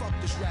rosary. Fuck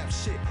this rap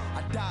shit,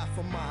 I die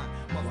for mine,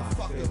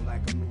 motherfucker. I feel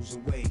like I'm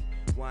losing weight.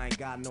 Why I ain't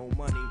got no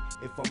money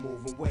if I'm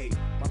moving weight?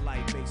 My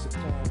life based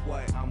upon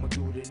what I'ma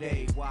do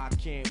today. Why I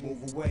can't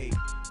move away?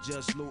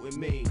 Just looting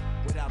me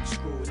without the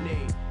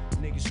scrutiny.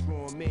 Niggas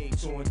screwing me,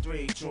 2 and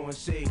 3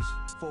 truancies.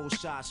 4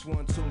 shots,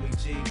 1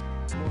 Toolie G,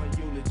 1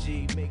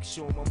 eulogy. Make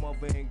sure my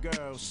mother and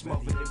girl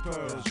smothered in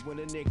pearls. When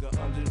a nigga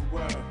under the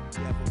world,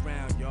 gather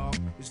around, y'all.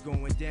 It's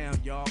going down,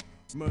 y'all.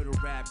 Murder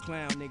rap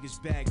clown,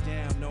 niggas back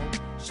down, no.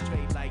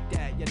 Straight like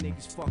that, y'all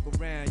niggas fuck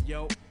around,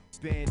 yo.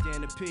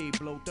 Bandana P,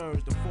 blow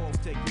thirds, the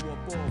 4th, take you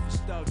up off for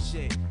stuck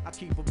shit. I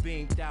keep a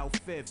beamed out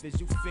 5th,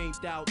 as you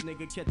fiend out,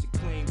 nigga, catch a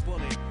clean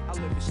bullet. I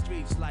live the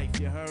streets life,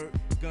 you heard?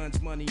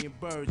 Guns, money, and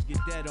birds, get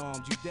dead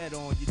armed, you dead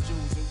on your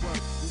jewels and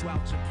work. You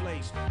out your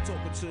place,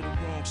 talking to the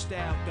wrong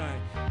style gun.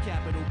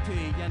 Capital P,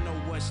 y'all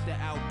know what's the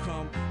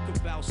outcome.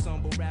 Could bout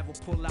some, but rather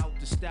pull out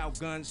the stout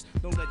guns.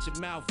 Don't let your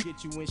mouth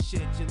get you in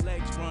shit your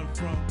legs run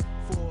from.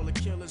 For all the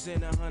killers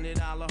in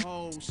 $100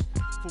 hoes.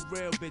 For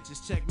real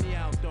bitches, check me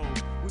out though.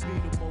 We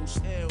be the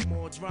most ill,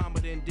 more drama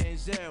than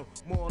Denzel.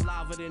 More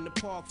lava than the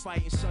park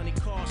fighting Sonny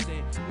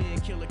Carson. Me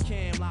and Killer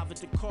Cam live at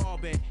the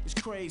Carbon. It's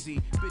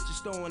crazy,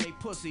 bitches throwing they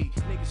pussy.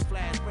 Niggas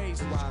flash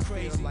razors, why I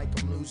crazy. feel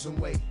like I'm losing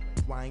weight.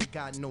 Why I ain't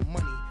got no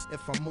money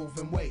if I'm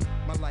moving weight.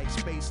 My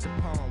life's based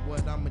upon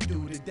what I'ma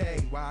do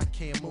today. Why I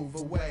can't move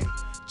away.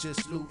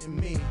 Just looting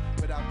me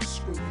without the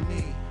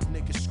scrutiny.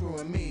 Niggas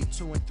screwing me,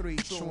 2 and 3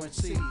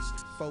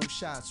 truancies. 4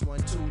 shots, 1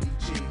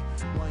 Toolie G,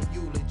 1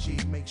 eulogy.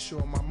 Make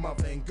sure my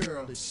mother and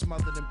girl is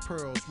smothered in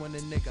pearls when a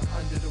nigga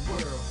under the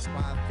world.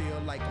 Why I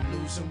feel like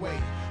I'm losing weight,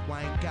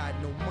 why I ain't got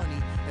no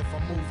money if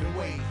I'm moving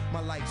weight.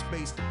 My life's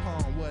based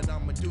upon what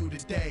I'ma do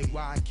today.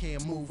 Why I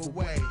can't move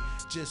away,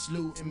 just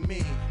looting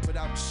me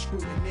without the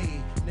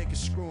scrutiny. Niggas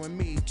screwing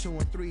me, 2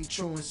 and 3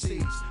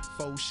 truancies.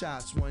 4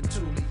 shots, 1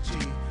 Thule G,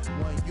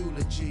 1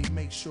 eulogy.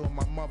 Make sure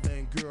my mother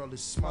and girl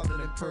is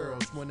smothered in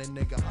pearls when a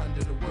nigga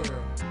under the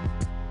world.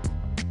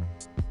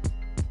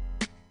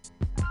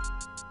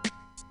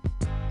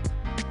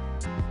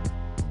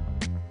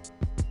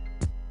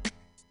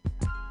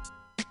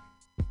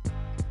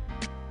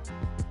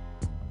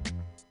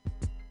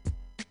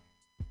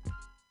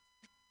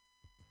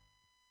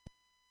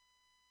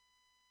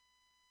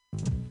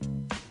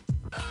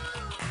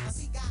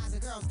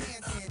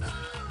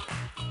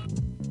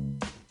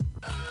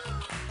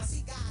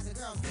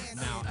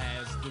 Now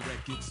as the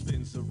record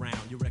spins around,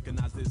 you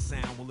recognize this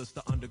sound, well it's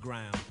the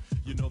underground.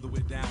 You know that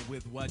we're down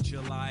with what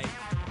you like,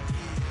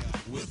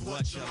 with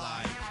what you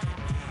like.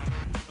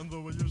 And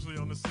though we're usually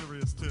on a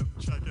serious tip,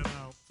 check it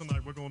out.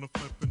 Tonight we're gonna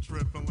flip and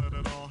trip and let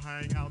it all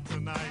hang out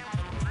tonight.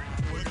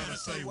 We're gonna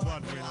say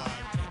what we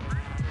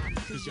like.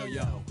 Cause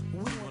yo,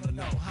 we wanna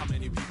know how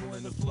many people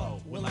in the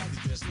flow would like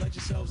to just let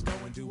yourselves go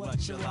and do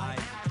what you like.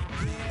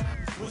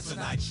 Yeah, what's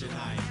tonight's your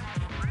night?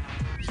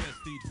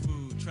 Just eat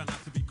food, try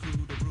not to be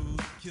crude or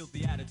rude. Kill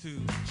the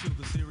attitude, chill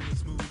the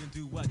serious mood and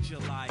do what you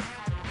like.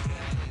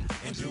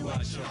 And do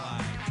what you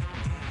like.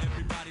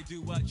 Everybody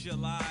do what you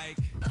like.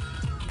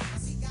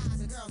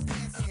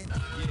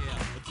 Yeah,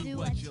 do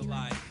what you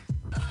like.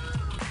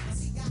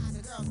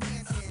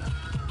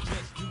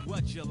 Just do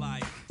what you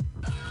like.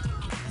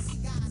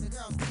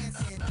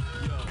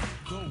 Yo,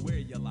 go where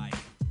you like.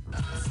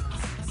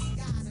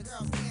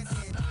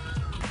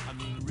 I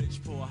mean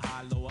rich, poor,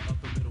 high, lower,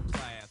 upper, middle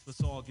class.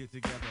 Let's all get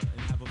together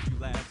and have a few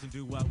laughs and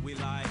do what we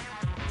like.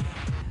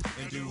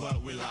 And do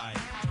what we like.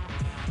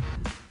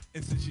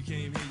 And since you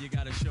came here, you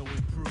gotta show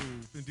and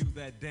prove and do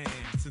that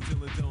dance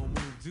until it don't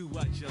move. Do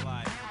what you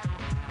like.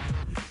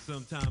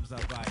 Sometimes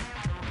I bite.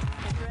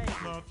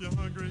 Now if you're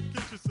hungry,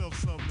 get yourself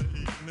something to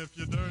eat. And if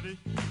you're dirty,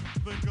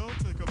 then go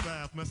take a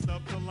bath. Messed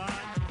up the line?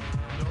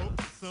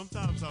 Nope,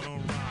 sometimes I don't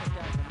rhyme.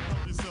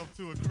 Help yourself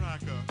to a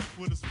cracker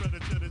with a spread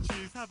of cheddar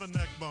cheese. Have a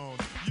neck bone.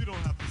 You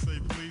don't have to say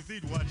please,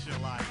 eat what you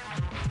like.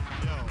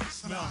 Yo,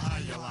 smell how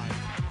you like.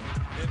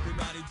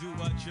 Everybody do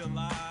what you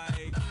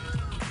like.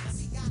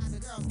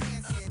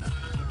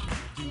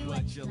 Do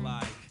what you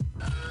like.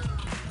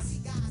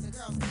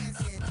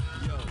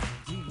 Yo,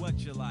 do what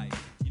you like.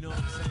 You know what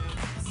I'm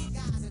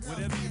saying?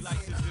 Whatever you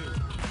like to do,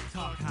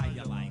 talk how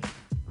you like.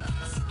 Now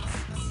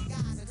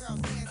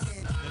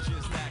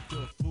just act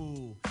a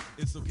fool.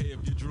 It's okay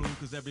if you drool,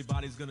 cause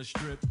everybody's gonna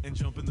strip and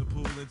jump in the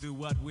pool and do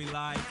what we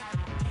like.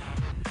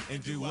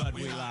 And do what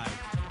we like.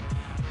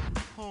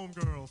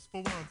 Homegirls,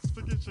 for once,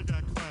 forget you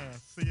got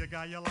class. See a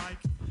guy you like?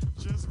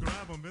 Just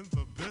grab him in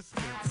the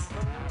biscuits.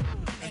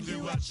 And do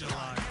what you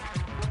like.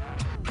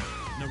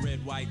 Now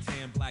red, white,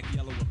 tan, black,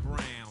 yellow, or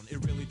brown.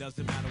 It really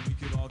doesn't matter, we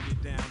could all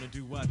get down and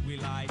do what we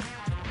like.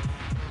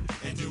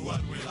 And do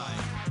what we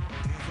like.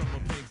 From a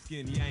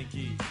pink-skinned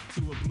Yankee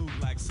to a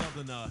blue-black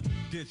southerner,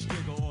 ditch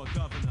digger or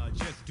governor,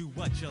 just do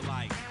what you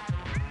like.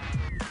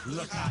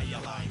 Look how you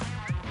like.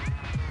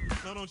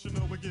 Now don't you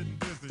know we're getting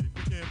busy?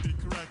 We can't be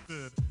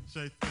corrected.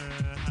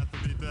 Shaitan have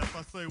to be deaf.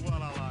 I say what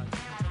I like.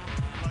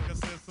 Like I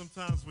said,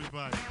 sometimes we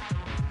bite,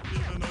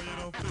 even though you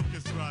don't think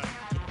it's right.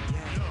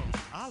 Yo,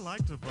 I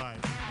like to bite.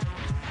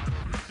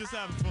 Just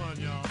having fun,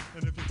 y'all.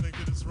 And if you think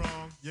it is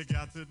wrong, you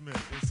got to admit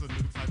it's a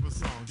new type of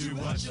song. Do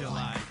what you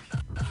like.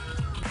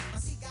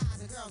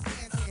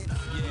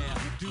 Yeah,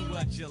 do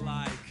what you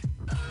like.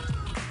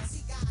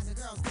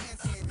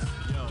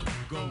 Yo,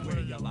 go where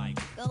you like.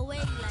 Go where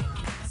you like.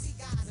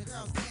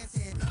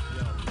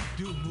 Yo,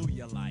 do who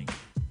you like.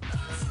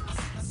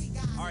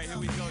 Alright, here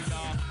we go,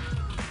 y'all.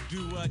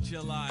 Do what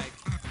you like.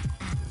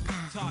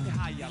 Talk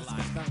how you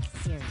like.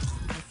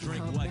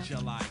 Drink what you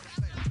like.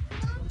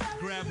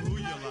 Grab who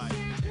you like.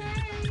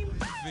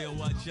 Feel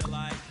what you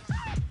like.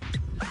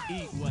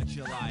 Eat what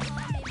you like.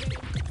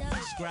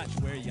 Scratch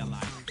where you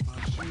like.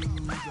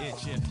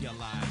 Itch if you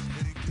like.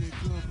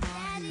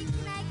 Daddy,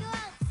 can I go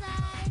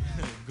outside?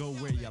 Go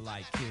where you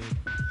like, kid.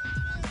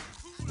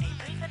 A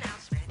brief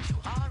announcement to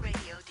all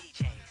radio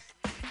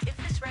DJs. If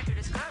this record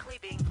is currently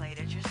being played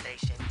at your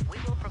station, we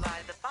will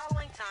provide the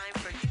following time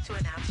for you to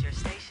announce your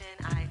station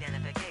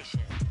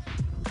identification.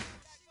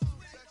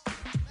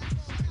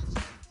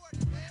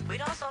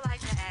 We'd also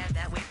like to add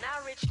that we've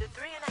now reached the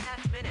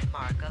 3.5-minute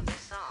mark of this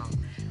song.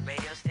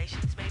 Radio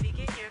stations may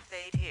begin your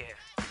fade here.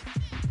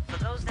 For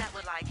those that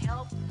would like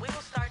help, we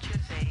will start your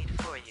fade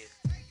for you.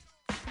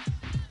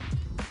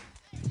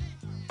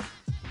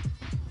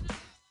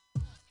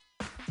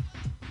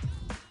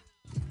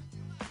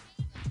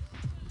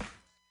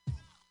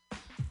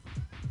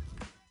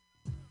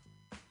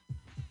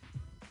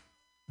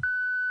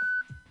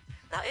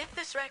 Now, if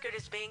this record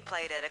is being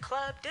played at a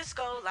club,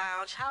 disco,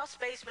 lounge, house,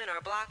 basement,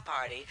 or block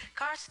party,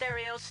 car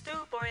stereo,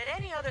 stoop, or at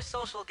any other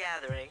social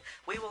gathering,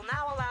 we will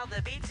now allow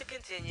the beat to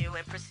continue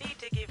and proceed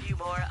to give you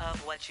more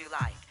of what you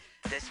like.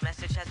 This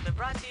message has been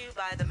brought to you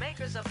by the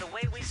makers of The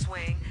Way We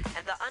Swing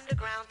and the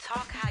underground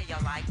Talk How You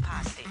Like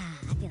posse.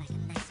 I feel like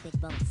a nice big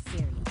bowl of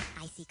cereal.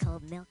 Icy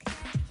cold milk.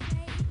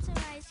 Some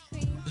ice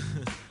cream.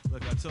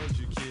 Look, I told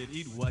you, kid,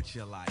 eat what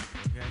you like,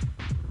 okay?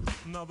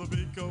 Now the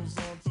beat goes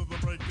on to the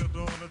break of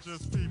dawn. I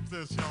just peep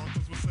this, y'all,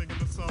 cause we're singing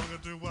the song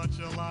of Do What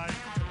You Like.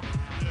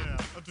 Yeah,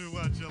 do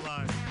what you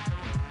like.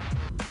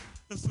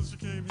 And since you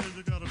came here,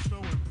 you gotta show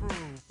and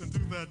prove. And do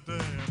that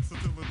dance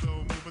until the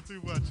dough move, but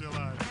do what you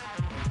like.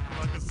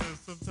 Like I said,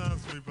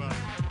 sometimes we bite.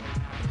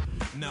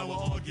 Now we're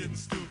all getting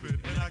stupid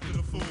and acting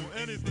a fool.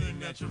 Anything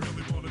that you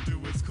really wanna do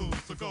is cool,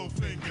 so go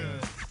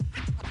fingers.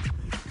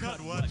 Cut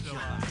what you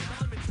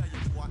like. Let me tell you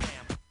who I am.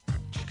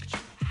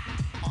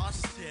 Oh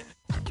shit.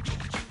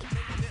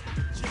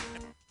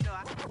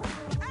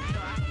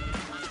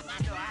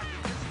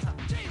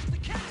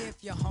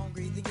 If you're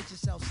hungry, then get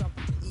yourself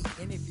something to eat.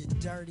 And if you're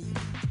dirty,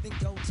 then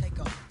go take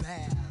a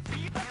bath.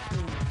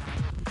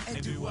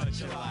 And do what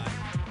you like.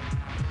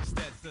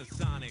 That's the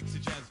Sonics,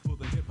 your jazz for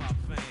the hip-hop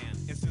fan.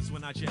 And since we're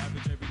not your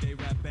average everyday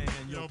rap band,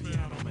 yo,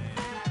 piano man,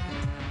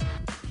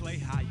 play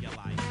how you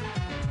like.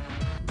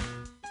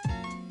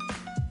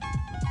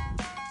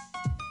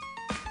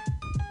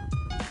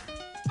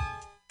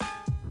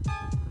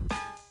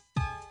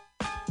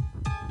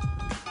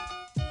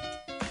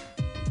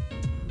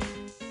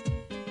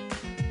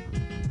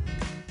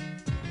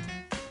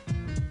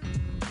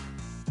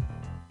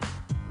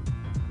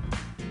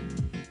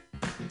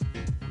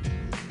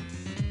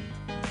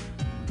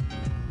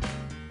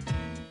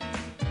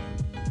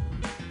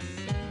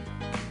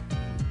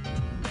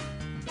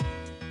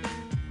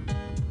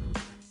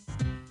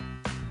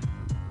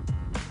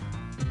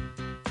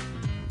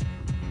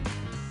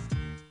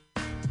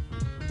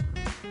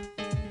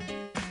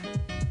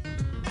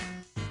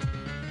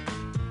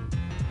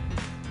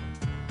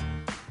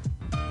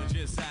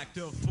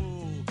 A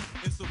fool.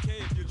 It's okay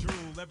if you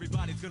drool.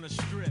 Everybody's gonna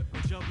strip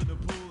and jump in the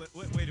pool.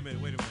 Wait a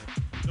minute.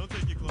 Don't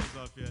take your clothes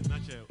off yet.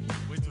 Not yet.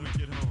 Wait till we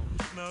get home.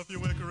 Now if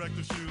you wear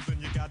corrective shoes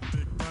and you got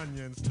big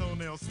bunions,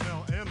 toenails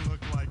smell and look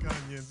like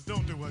onions,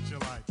 don't do what you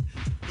like.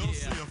 Go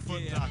see a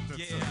foot doctor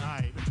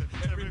tonight.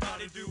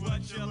 Everybody do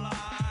what you like.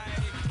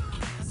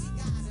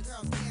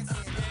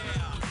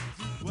 Yeah,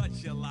 do what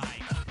you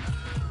like.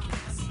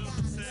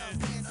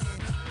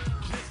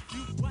 Just do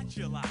what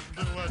you like.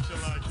 Do what you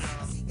like,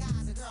 y'all.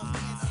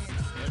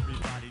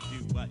 Everybody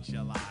do what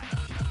you like.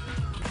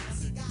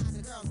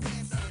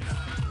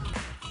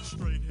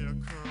 Straight hair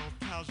curl,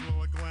 casual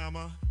or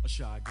glamour. A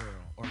shy girl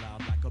or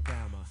loud like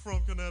Obama.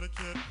 From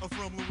Connecticut or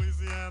from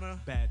Louisiana.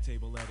 Bad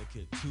table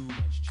etiquette, too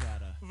much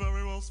chatter.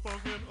 Very well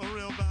spoken, a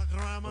real bad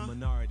grammar. A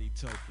minority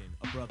token,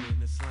 a brother in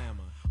the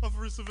slammer. A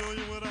free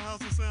civilian with a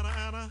house in Santa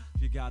Ana.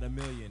 If you got $1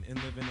 million and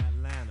live in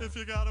Atlanta. If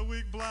you got a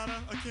weak bladder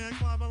or can't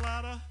climb a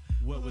ladder.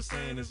 What we're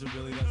saying is it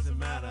really doesn't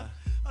matter.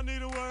 I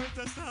need a word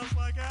that sounds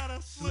like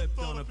Ada. Slipped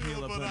on a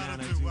peel of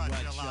banana, do what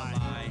you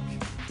like.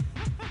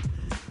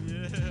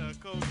 Yeah,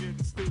 cold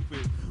getting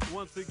stupid.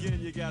 Once again,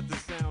 you got the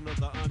sound of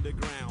the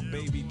underground. Yeah,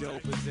 Baby boy.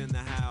 Dope is in the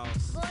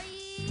house. Boy.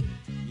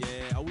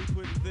 Yeah, are we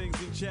putting things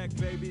in check,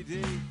 Baby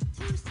D?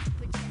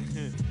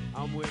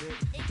 I'm with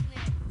it.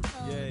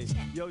 Yeah.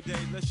 Yo,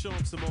 Dave, let's show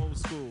them some old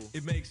school.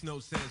 It makes no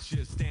sense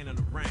just standing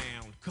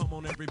around. Come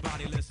on,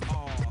 everybody, let's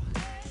all.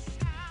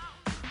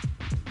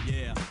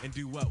 Yeah, and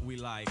do what we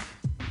like.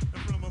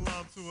 And from a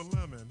lime to a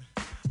lemon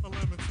to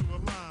a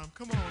lime.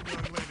 Come on,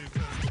 young ladies,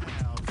 let's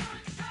have.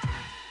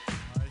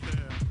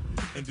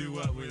 And do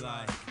what we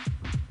like.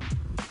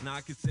 Now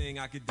I could sing,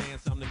 I could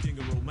dance, I'm the king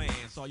of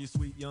romance. All you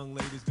sweet young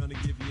ladies gonna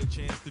give you a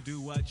chance to do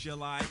what you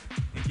like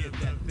and get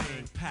that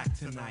thing packed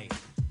tonight.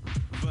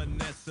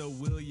 Vanessa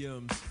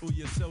Williams, ooh,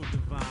 you're so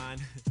divine.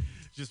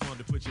 Just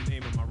wanted to put your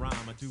name in my rhyme.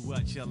 I do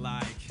what you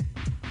like.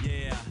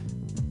 Yeah.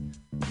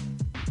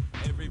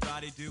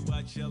 Everybody do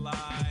what you like.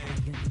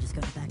 You just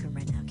go to the back room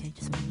right now, okay?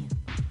 Just me and you.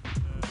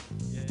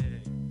 Yeah.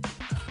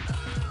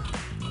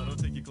 No, don't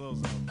take your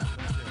clothes off.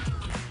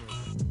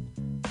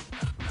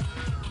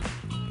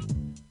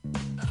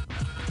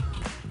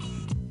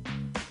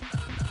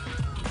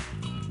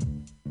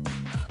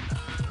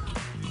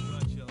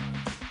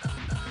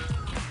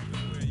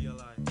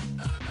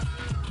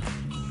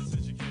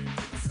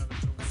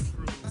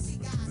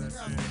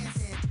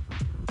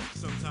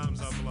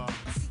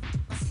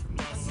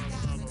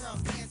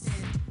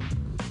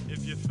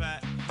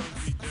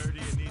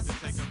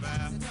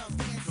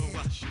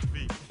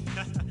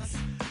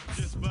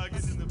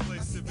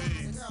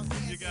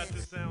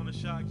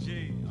 Shock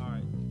G. All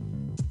right.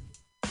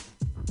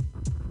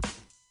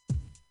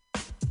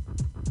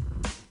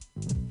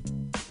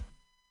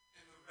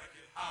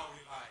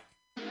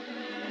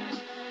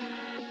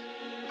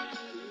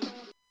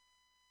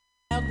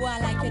 I go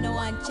on like you don't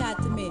want to chat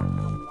to me.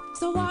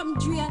 So what I'm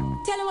Drea?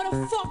 Tell me what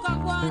the fuck I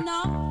go on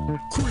now.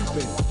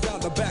 Creeping down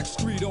the back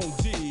street on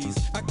D's.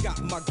 I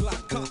got my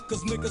Glock cock,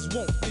 cause niggas niggas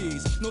won't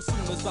ease. No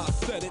sooner as I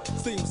said it,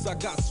 seems I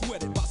got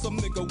sweated by some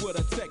nigga with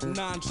a Tech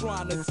 9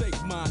 trying to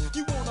take mine.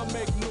 You wanna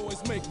make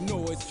noise, make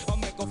noise. I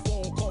make a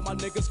phone call, my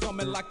niggas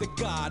coming like the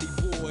Gotti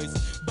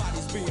boys.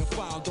 Bodies being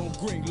found on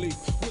Greenleaf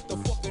with the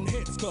fucking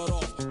heads cut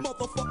off.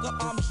 Motherfucker,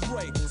 I'm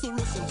Dre, so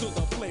listen to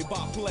the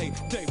play-by-play,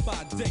 day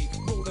by day.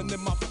 Rolling in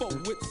my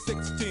phone with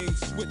 16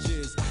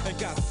 switches and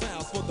got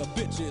sounds for the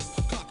bitches,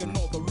 clocking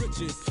all the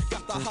riches.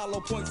 Got the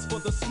hollow points for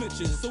the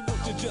snitches, so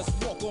won't you just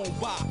walk on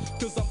by?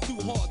 Cause I'm too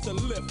hard to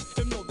lift.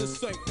 And no,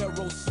 this ain't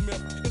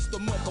Aerosmith, it's the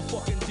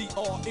motherfucking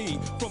DRE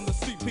from the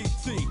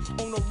CPT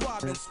on a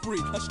riding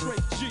spree, a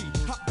straight G.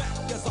 Hop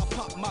back as I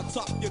pop my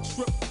top, you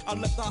trip. I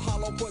let the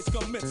hollow points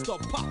commence to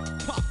pop,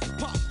 pop,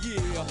 pop,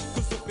 yeah.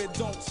 Cause if it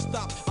don't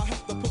stop, I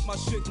have to put my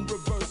shit in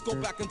reverse, go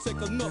back and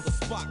take another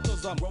spot.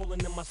 Cause I'm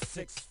rolling in my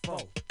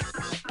 6-4.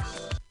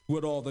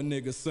 With all the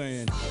niggas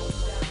saying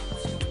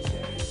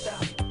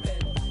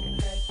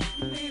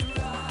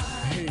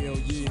hell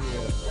yeah.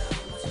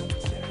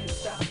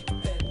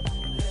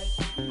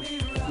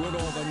 With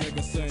all the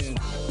niggas saying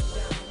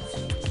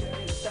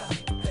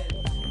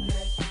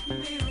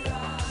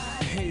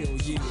hell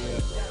yeah.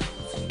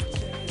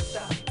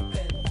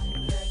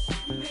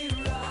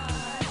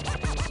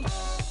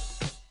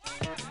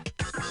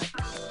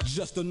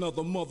 Just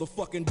another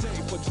motherfucking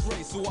day for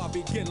Dre, so I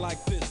begin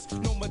like this.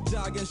 No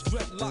medallions,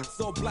 dreadlocks,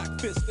 or black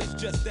fists. It's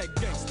just that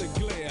gangster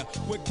glare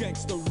with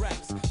gangster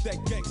raps.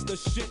 That gangster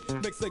shit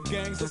makes the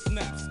gangs of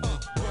snaps.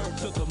 Word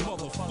to the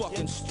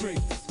motherfucking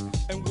streets.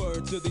 And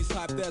word to these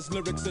hype ass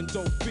lyrics and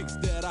dope beats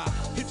that I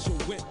hit you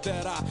with,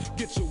 that I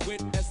get you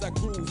with as I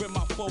groove in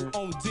my 4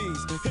 on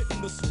D's.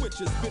 Hitting the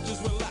switches,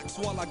 bitches relax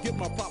while I get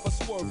my proper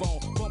swerve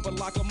on. Bumping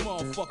like a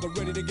motherfucker,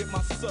 ready to get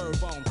my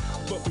serve on.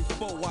 But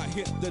before I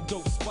hit the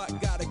dope spot,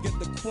 gotta get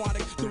the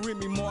chronic, the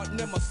Remy Martin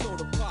and my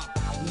soda pop.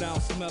 Now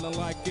smelling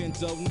like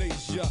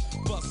Indonesia.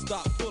 Bus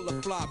stop full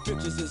of fly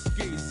bitches and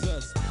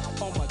skeezers.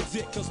 On my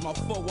dick cause my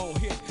 4 on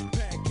hit.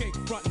 Pancake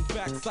front and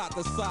back, side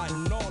to side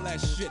and all that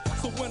shit.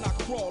 So when I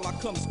crawl, I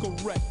comes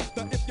correct.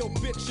 Now if your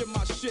bitch in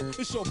my shit,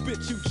 it's your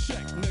bitch you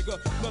check, nigga.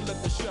 Now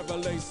let the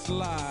Chevrolet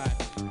slide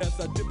as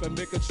I dip and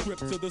make a trip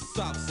to the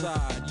south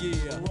side,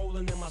 yeah.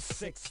 Rolling in my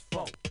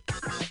 6-4.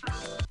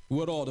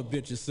 What all the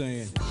bitches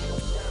saying?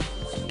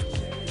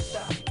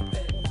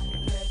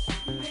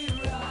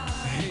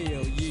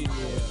 Hell yeah.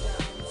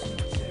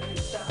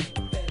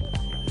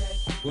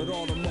 What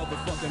all the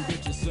motherfucking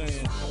bitches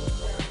saying?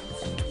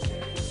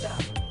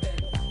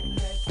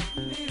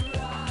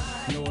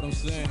 Know what I'm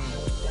saying?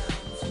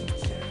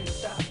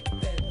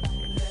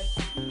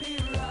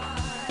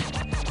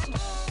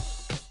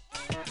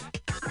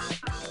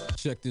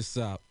 Check this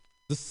out.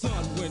 The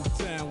sun went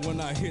down when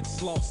I hit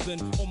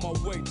Slauson. On my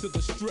way to the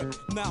strip,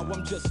 now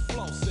I'm just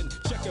flossing.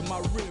 Checking my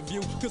rear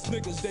view, cause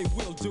niggas they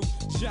will do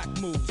jack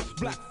moves.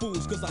 Black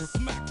fools, cause I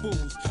smack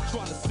fools.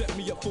 Trying to set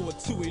me up for a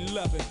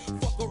 211.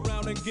 Fuck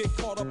around and get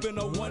caught up in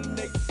a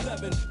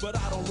 187. But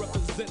I don't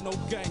represent no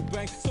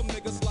gangbang. Some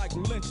niggas like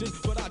lynching,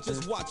 but I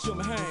just watch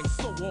them hang.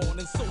 So on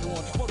and so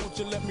on, why don't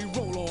you let me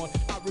roll on?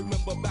 I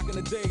remember back in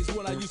the days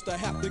when I used to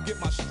have to get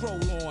my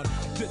stroll on.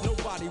 Did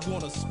nobody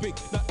wanna speak?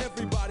 Now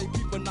everybody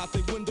peeping out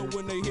their window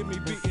when they hear me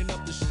beating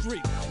up the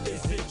street.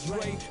 Is it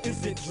Dre?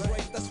 Is it Dre?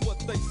 That's what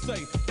they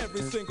say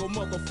every single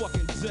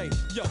motherfucking day.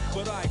 Yo,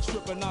 but I ain't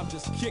tripping, I'm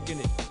just kicking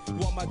it.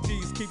 While my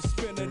D's keep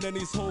spinning and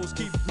these hoes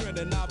keep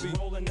grinning, I'll be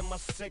rolling in my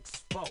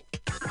 6-4.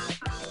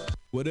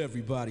 What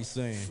everybody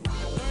saying?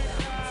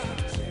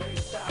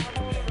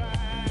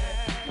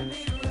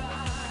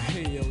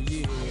 Hell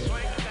yeah.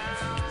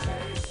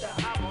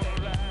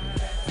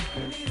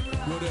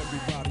 What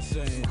everybody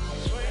saying?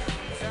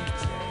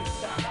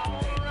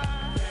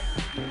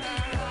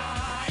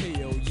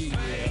 Hell yeah.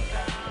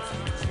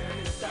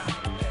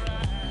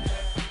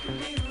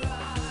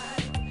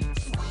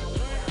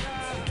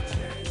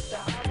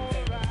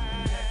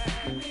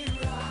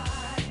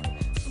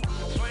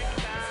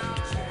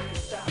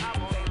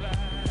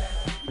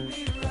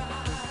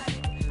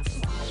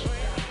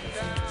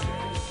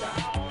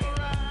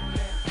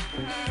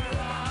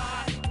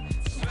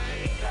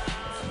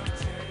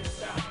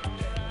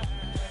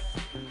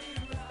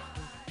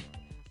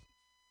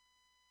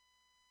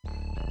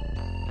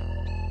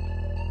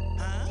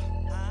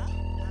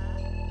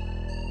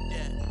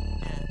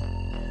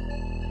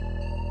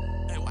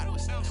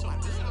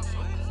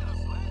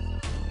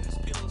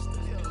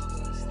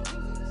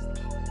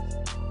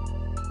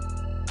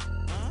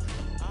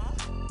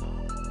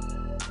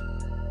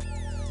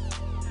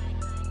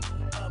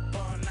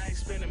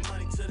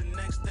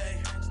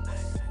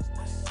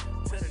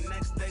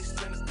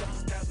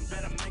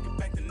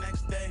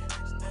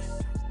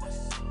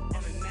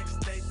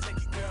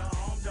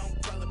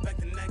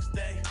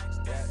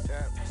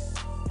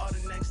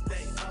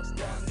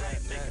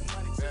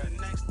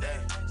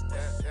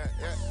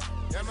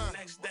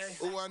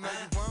 I know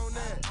you want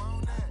that,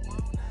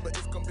 but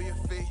it's gonna be a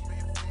fee.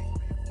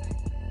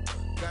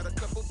 Got a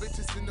couple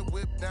bitches in the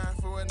whip down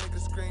for a nigga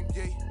scream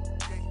yay.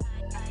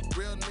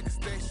 Real niggas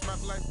stay my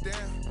life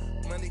down.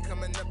 Money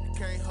coming up, you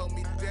can't hold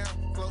me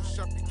down. Flow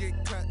sharp, you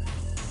get cut.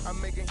 I'm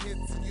making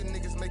hits and you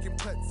niggas making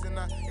putts. And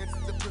I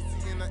enter the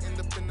pussy and I end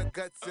up in the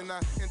guts. And I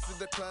enter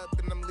the club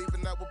and I'm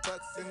leaving out with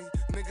bucks. And these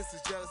niggas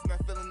is jealous,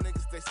 not feeling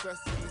niggas, they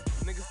sussing.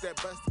 Niggas that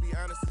bust, to be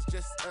honest, it's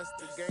just us.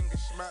 The gang of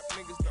schmop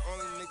niggas, the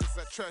only niggas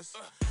I trust.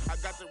 I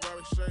got the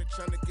Rory shirt,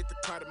 trying to get the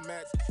car to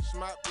match.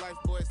 Schmop life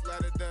boys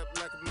lighted up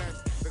like a match.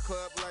 The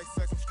club like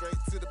sex, I'm straight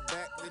to the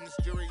back. Then this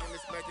jury and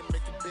this Mac and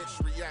make a bitch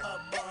react.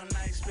 Up all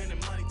night, spending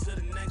money to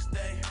the next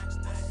day.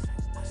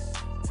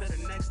 To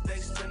the next day,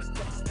 spend a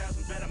couple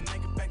thousand, bet I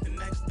make it back the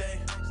next day.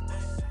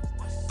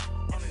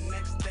 On the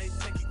next day,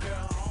 take your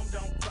girl home,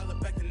 don't call her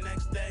back the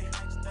next day.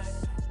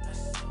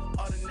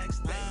 Or the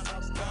next day,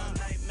 up all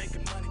night,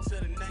 making money to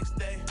the next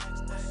day.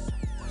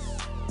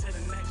 To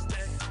the next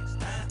day.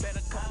 Bet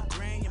a couple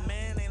grand, your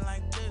man ain't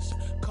like this.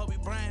 Kobe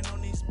Bryant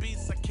on these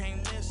beats, I can't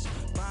miss.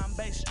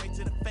 Bombay straight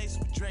to the face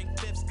with Drake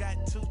Fifths.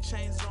 Got 2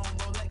 chains on,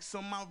 Rolex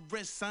on my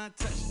wrist. Son,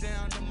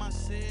 touchdown in my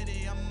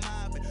city, I'm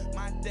mobbing.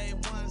 My day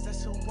ones,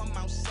 that's who I'm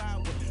outside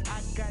with.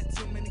 I got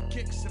too many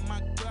kicks in my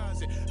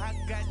closet. I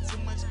got too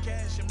much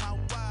cash in my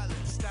wallet.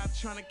 Stop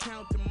trying to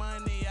count the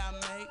money I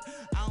make.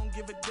 I don't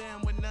give a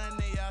damn what none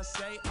of y'all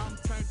say. I'm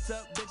turned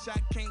up, bitch, I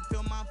can't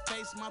feel my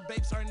face. My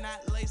babes are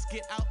not lace,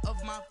 get out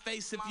of my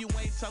face. If you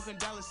ain't talking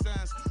dollar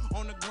signs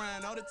on the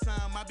grind all the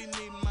time, I be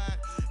needing mine.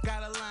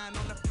 Got a line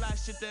on the fly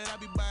shit that I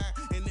be buying.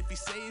 And if he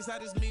says I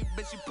just me,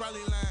 bitch, you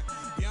probably lying.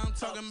 Yeah, I'm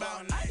talking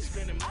about night,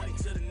 spending money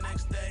to the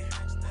next day.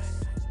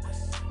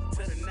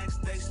 To the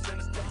next day,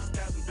 spend a couple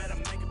thousand, bet I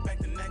make it back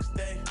the next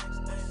day.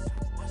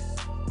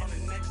 On the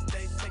next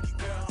day, take your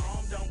girl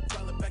home, don't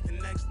call her back the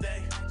next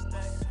day.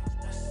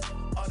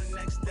 Or the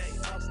next day,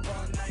 up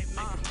all night,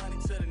 making money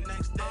to the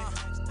next day.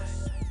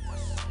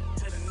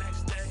 To the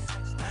next day.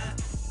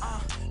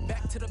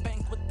 Back to the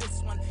bank with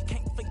this one.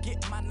 Can't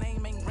forget my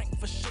name ain't ranked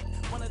for shit.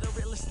 One of the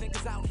realest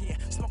niggas out here.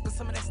 Smoking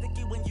some of that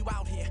sticky when you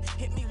out here.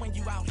 Hit me when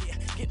you out here.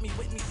 Get me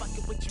with me,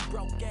 fucking with you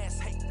broke ass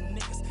hating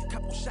niggas.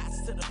 Couple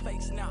shots to the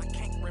face, now I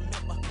can't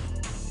remember.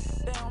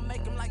 They don't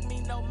make them like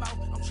me no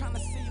more. I'm trying to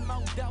see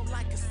more dough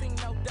like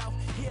casino dough.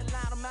 Hear a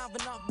lot of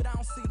mouthing up, but I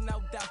don't see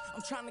no dough.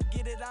 I'm trying to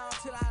get it on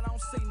till I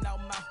don't see no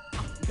more.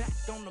 Back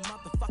on the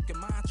motherfucking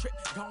mind trip.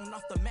 Going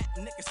off the map,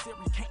 nigga Siri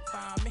can't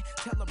find me.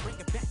 Tell her bring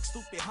it back,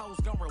 stupid hoes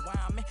gon'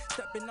 rewind me.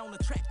 Stepping on the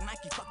track,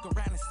 Nike fuck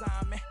around and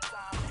sign me.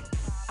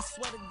 I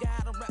swear to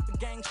God, I rap the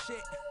gang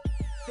shit.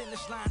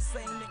 Finish line,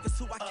 same niggas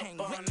who I can't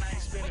Up all win.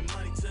 night, spending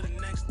money to the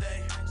next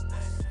day.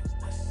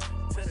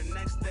 To the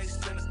next day,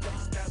 spend a couple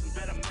thousand,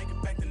 bet I make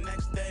it back the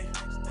next day.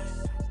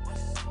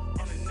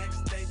 On the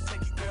next day,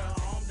 take your girl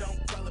home,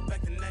 don't call her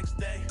back the next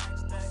day.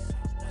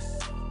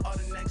 Or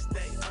the next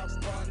day, up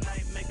all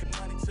night, making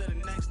money to the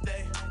next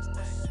day.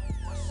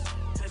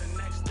 To the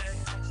next day.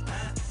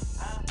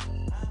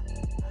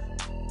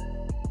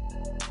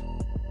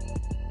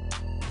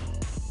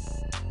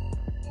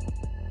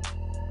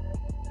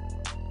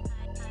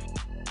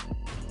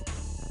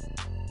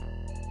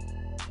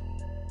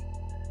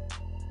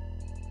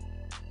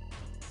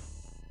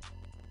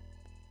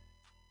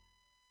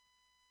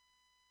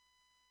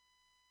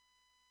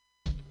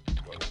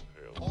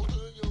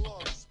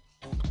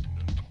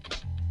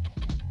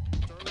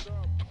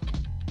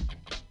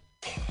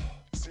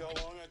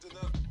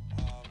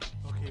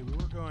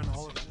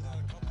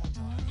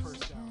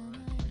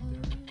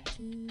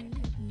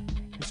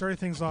 Started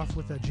things off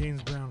with that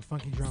James Brown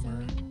funky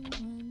drummer,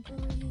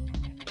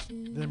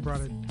 then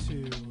brought it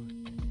to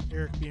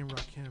Eric B. and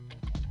Rakim,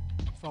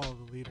 Follow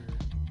the Leader,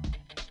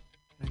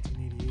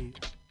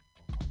 1988.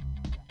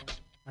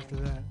 After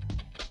that,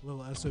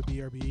 little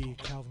SOBRBE,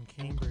 Calvin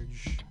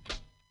Cambridge,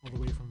 all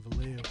the way from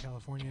Vallejo,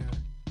 California,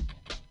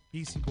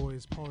 BC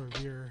Boys, Paul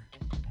Revere,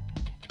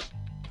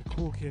 The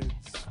Cool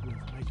Kids with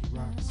Mikey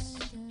Rocks,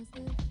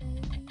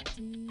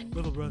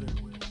 Little Brother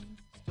with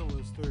Still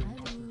Those 30,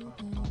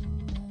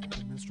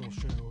 The Minstrel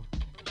Show.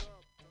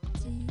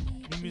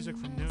 New music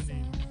from No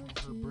Name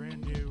from her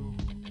brand new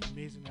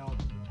amazing album,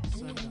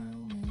 Sundial,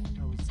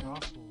 that was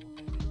gospel,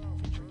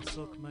 featuring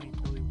Silk Money,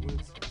 Billy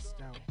Woods, and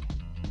Stout.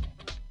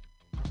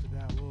 After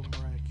that, little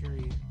Mariah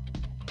Carey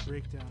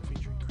breakdown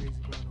featuring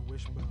Crazy Bone and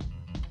Wishbone,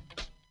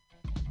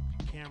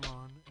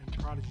 Cameron and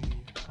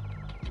Prodigy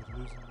with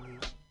Losing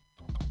Weight.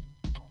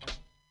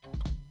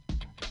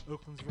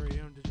 Oakland's very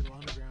own Digital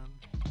Underground,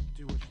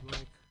 Do What You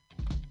Like.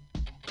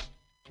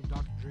 From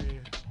Dr.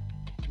 Dre,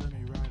 Let Me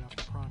Ride off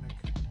the Chronic.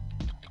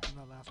 And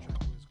that last track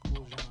was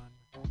Cool John,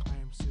 I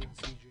Am Sue and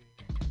CJ,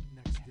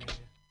 Next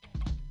Day.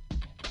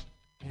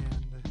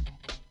 And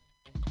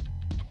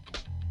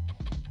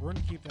we're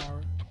gonna keep the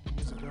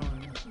music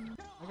going.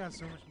 I got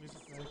so much music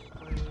that I can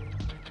play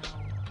right now,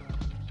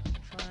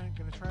 but I'm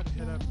gonna try to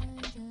hit up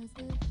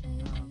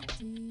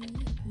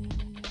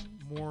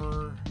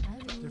more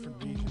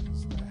different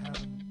regions that I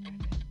haven't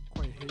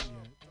quite hit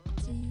yet.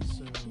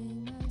 So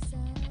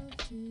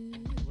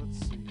let's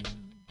see.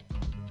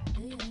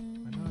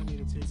 I know I need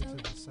to take it to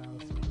the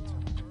south at the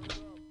time.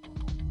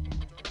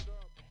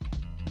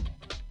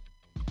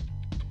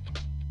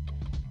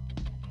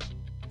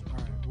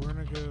 Alright, we're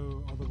gonna go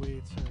all the way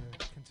to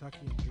Kentucky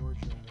and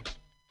Georgia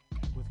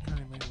with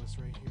Cunning Linguist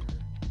right here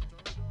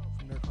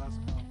from their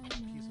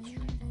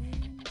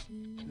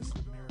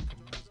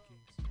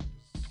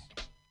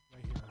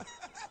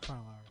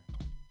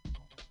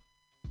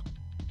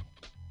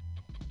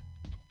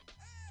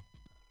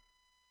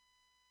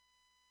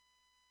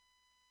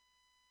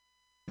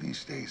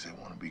these days they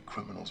want to be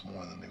criminals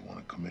more than they want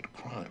to commit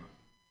crime.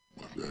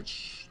 Well,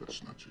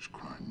 that's not just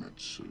crime.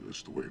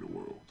 That's the way of the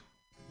world.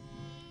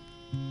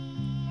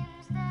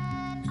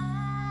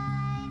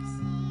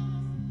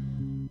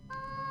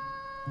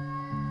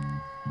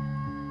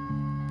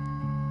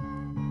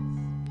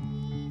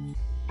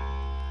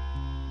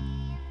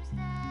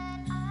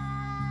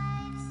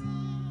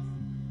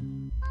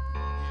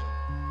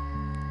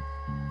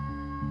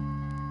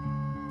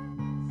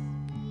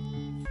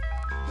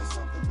 There's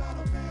something about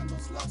a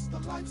vandal's lust, the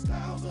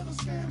lifestyles of the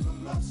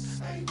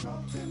scandalous. Ain't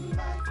nothing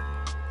like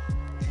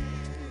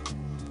it.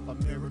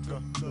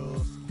 America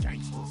loves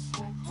gangsters.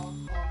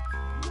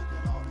 Look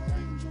at all the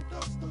angel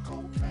dust, the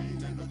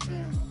cocaine and the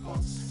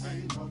cannabis.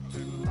 Ain't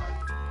nothing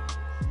like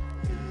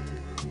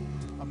it.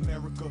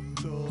 America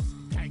loves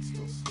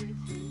gangsters.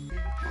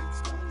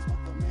 Hates guns, but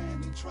the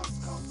man he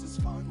trusts, cause it's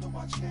fun to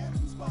watch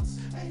cannons bust.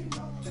 Ain't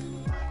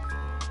nothing like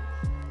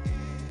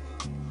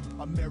it.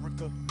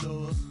 America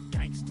loves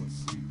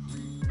gangsters.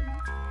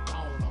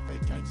 Gone off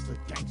that gangster,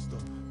 gangster.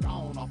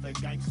 Gone off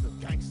that gangster,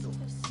 gangster.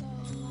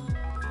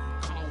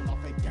 Gone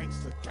off that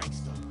gangster,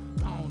 gangster.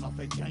 Gone off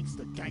that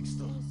gangster,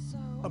 gangster.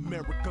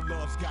 America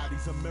loves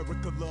Scotties,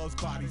 America loves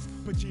bodies.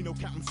 Pacino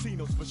counting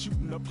Cinos for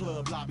shooting up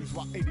club lobbies.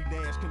 While Eddie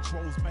Nash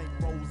controls bank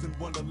rolls in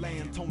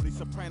Wonderland. Tony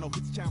Soprano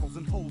hits channels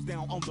and holds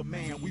down on the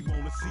man. We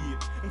wanna see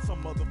it, and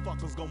some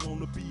motherfuckers gon'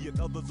 wanna be it.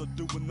 Others are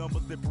doing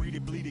numbers that breed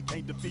it, bleed it,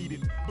 can't defeat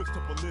it. Push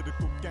the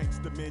political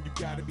gangster, man, you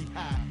gotta be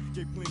high.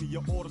 Gave plenty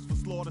of orders for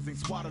slaughters, ain't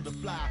swatted to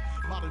fly.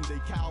 Modern day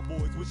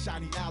cowboys with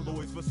shiny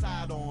alloys for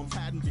sidearms,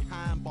 hiding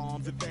behind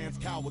bombs, advanced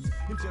cowards.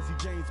 In Jesse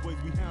James' ways,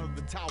 we handle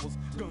the towers.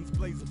 Guns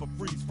blazing for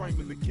freeze,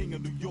 framing the king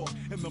of New York.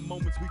 In the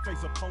moments we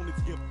face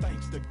opponents, give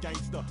thanks to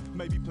gangster.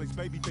 Maybe place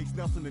babyface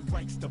Nelson and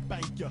ranks to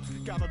bank ya.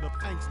 Got enough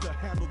angst to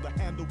handle the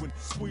handle and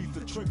squeeze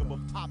the trigger. But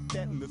pop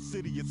that in the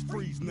city, it's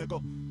freeze, nigga.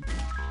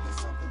 There's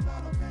something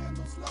about a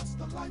vandal's lust,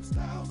 the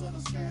lifestyles of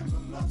the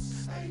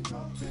scandalous. Ain't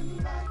nothing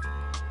like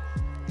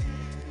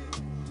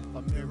it.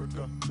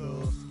 America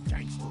loves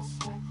gangsters.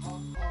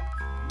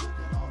 Look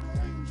at all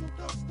the angel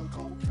dust, the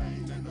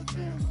cocaine and the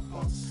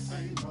cannabis.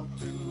 Ain't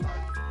nothing like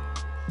it.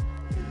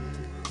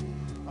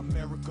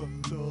 America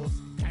loves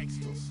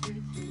gangsters.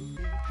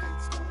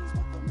 Hates guns,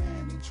 but the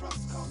man he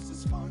trusts, cause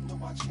it's fun to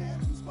watch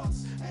cannons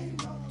bust.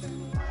 Ain't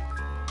nothing like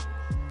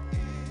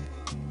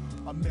it.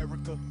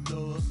 America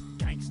loves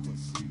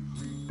gangsters.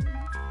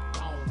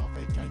 Gone off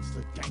that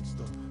gangster,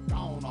 gangster.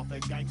 Gone off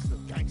that gangster,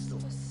 gangster.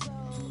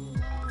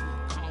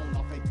 Gone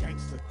off that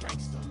gangster,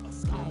 gangster.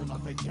 Gone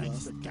off that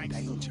gangster, gangster.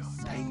 Danger,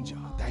 danger,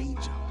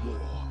 danger,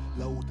 war.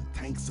 Load the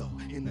tanks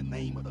up in the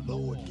name of the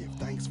Lord. Give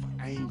thanks for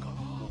anger.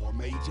 More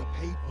major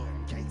paper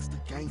and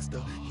gangster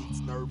hits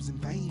nerves and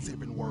veins.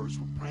 Hearing words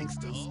from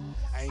pranksters.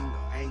 Anger,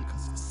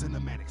 anchors,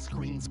 cinematic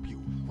screens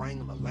spew.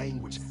 Wrangler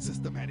language,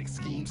 systematic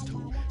schemes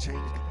to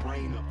change the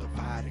brain up,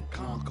 divide and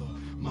conquer.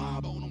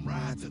 Mob on them,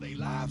 ride till they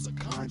lives are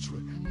contra.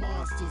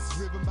 Monsters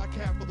driven by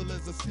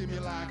capitalism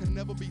stimuli can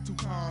never be too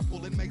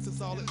powerful. It makes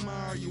us all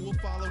admire you. We'll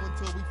follow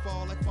until we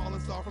fall like falling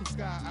star from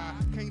sky. I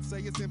can't say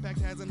its impact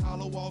hasn't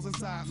hollow walls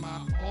inside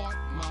my art.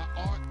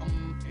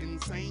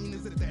 Insane,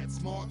 is it that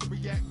smart to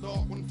react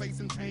dark when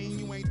facing pain?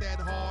 You ain't that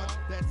hard,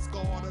 that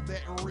scarred or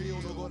that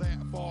real to go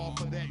that far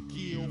for that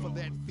kill, for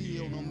that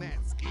feel on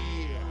that scale.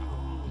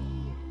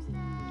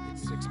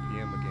 It's 6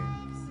 p.m.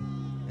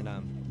 again, and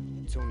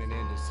I'm tuning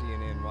in to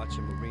CNN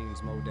watching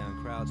Marines mow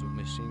down crowds with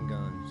machine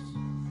guns.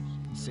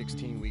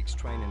 16 weeks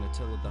training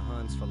Attila the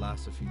Hun's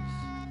philosophies.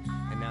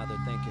 And now they're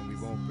thinking we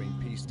won't bring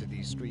peace to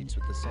these streets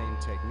with the same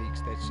techniques.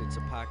 That shit's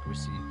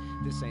hypocrisy.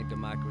 This ain't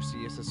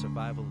democracy, it's a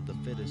survival of the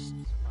fittest.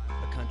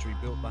 A country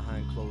built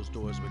behind closed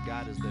doors with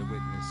God as their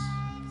witness.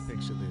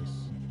 Picture this.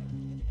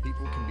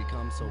 People can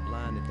become so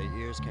blind that their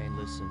ears can't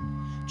listen.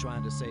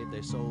 Trying to save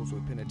their souls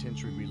with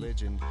penitentiary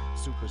religion,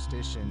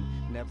 superstition,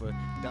 never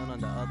done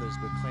unto others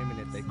but claiming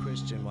that they're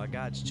Christian, while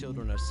God's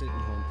children are sitting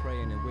home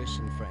praying and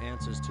wishing for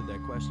answers to their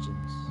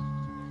questions.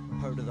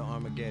 Heard of the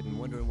Armageddon,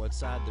 wondering what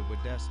side that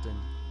we're destined.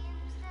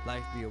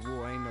 Life be a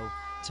war, ain't no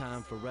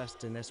time for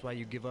resting. That's why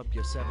you give up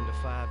your 7 to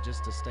 5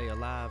 just to stay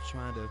alive,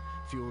 trying to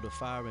fuel the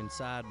fire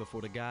inside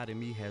before the God in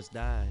me has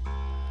died.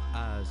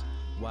 Eyes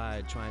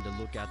wide, trying to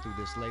look out through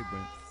this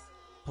labyrinth,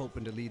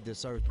 hoping to leave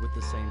this earth with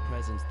the same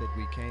presence that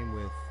we came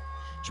with.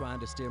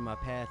 Trying to steer my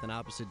path in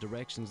opposite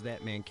directions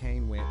that man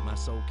Cain went. My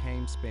soul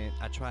came spent,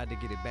 I tried to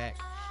get it back,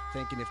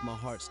 thinking if my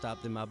heart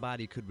stopped then my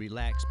body could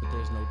relax. But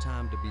there's no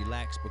time to be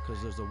lax because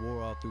there's a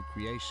war all through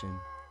creation.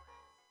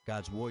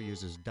 God's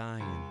warriors is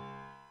dying,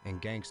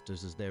 and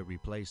gangsters is their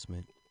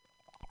replacement.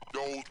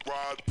 Those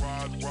ride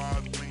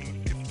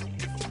clean. If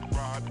you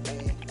ride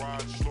on,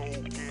 ride slow,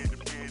 candy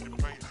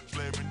paint,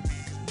 slamming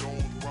these.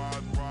 Don't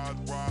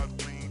ride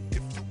clean.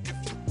 If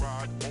you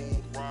ride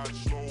on, ride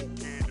slow,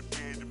 candy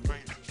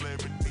paint,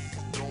 slamming these.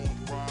 Don't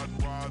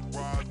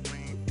ride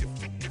clean. If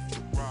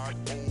you ride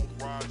on,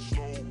 ride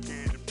slow,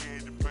 candy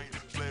paint,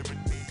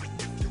 slamming these.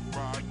 If you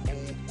ride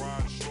on,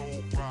 ride slow,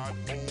 ride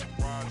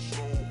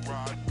slow,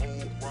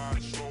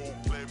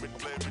 slamming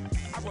these.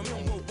 I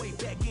remember way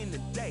back in the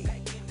day,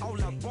 All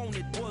I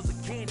wanted was a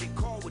candy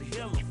car with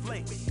hella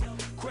flakes.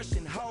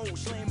 Crushing hoes,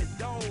 slamming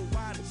doors,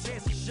 while the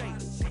chest is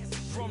shaking.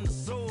 From the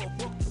sub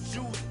up the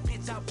juice,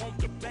 bitch, I want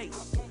the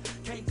bass.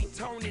 Can't be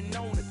turning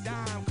on a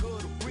dime,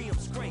 cause the rim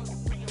scrape.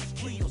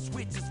 Kill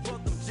switches for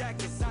them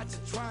jackets, I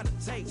just try to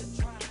take.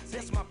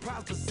 That's my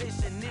prized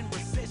possession in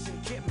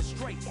recession, kept me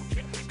straight.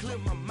 Clear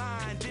my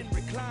mind, then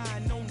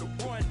recline on the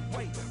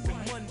runway. From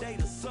Monday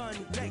to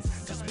Sunday,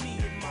 just me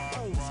and my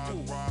old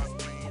school.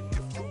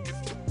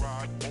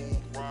 Ride on,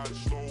 ride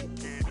slow,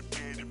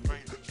 candy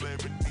paint,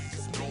 slamming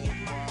these stones.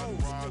 Ride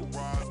on,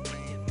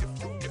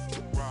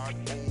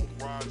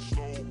 ride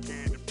slow,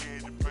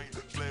 candy paint,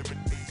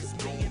 slamming these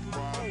stones.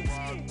 Ride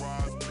on,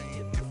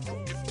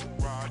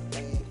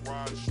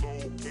 ride slow,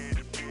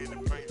 candy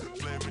paint,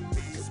 slamming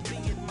these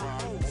stones.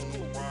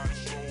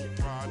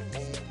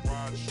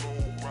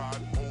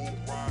 Ride on,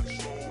 ride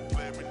slow,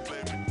 slamming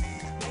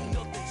these. Ain't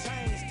nothing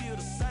changed, still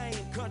the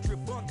same. Country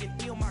bunkin',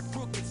 ill my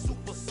crooked,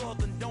 super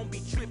southern, don't be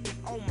tripping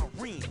on my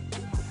rim.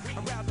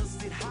 I'd rather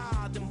sit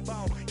high than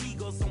fall.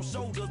 Eagles on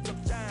shoulders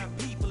of giant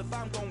people. If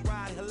I'm gon'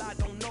 ride, hell, I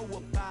don't know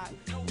about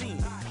me.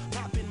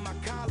 Popping my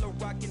collar,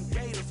 rocking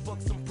gators,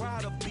 fuck some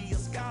pride of be a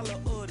scholar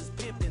of this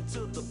pimpin'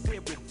 to the very,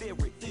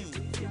 very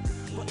end.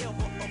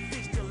 Forever a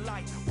fixture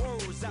like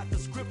words out the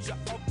scripture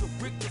of the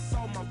Richter.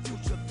 Saw my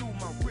future through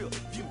my real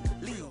view.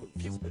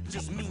 Live,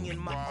 just me and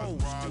my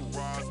old school.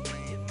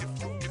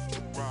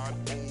 Ride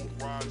on,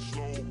 ride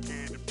slow,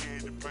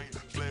 candy paint,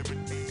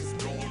 slamming these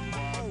stones.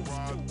 Ride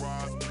on,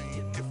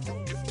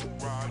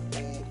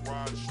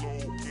 ride slow,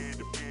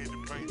 candy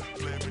paint,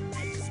 slamming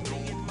these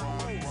stones.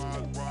 Ride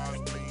on,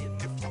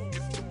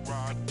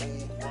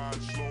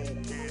 ride slow,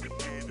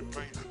 candy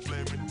paint,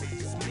 slamming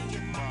these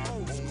stones.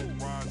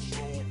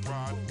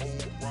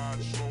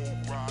 Ride slow,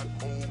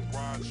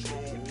 ride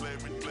slow,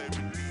 slamming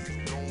these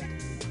stones.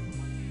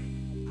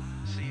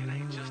 See, it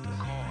ain't just a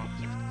car.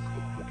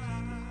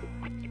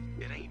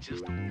 It ain't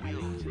just a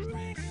wheel.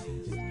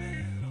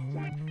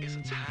 It's a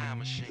time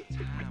machine.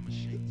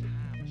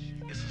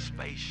 It's a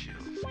spaceship.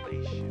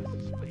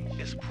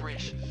 It's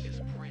precious.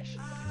 You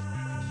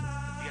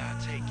gotta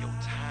take your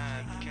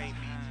time. You can't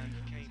be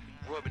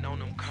rubbing on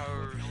them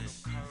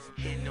curves and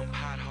hitting them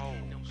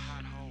potholes.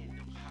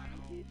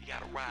 You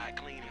gotta ride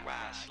clean and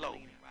ride slow.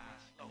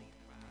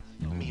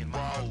 Me and my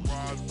hoes.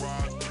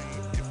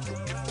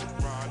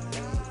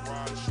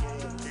 Ride slow,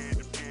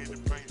 candy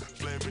paint,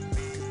 slamming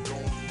these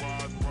stones.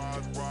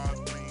 Ride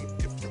clean.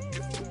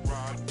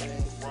 Ride on,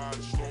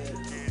 ride slow,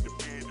 candy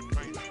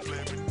paint,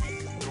 slamming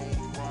these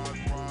stones.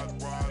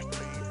 Ride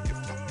clean.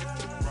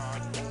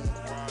 Ride on,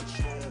 ride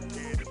slow,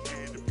 candy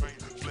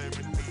paint,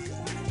 slamming these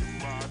stones.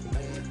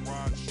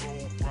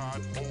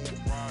 Ride on,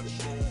 ride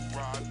slow,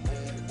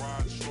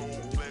 ride slow,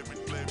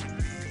 slamming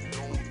these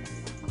stones.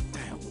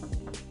 Damn,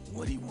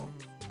 what he want?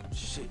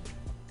 Shit.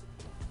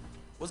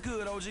 What's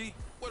good, OG?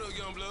 What up,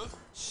 young blood?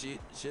 Shit,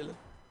 chillin'.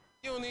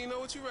 You don't even know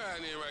what you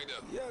riding in right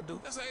there. Yeah, I do.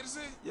 That's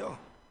 86? Yo.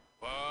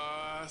 Boy,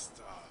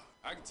 stop.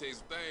 I can tell you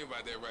some things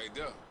about that right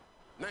there.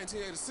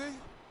 1986?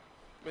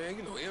 Man,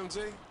 you know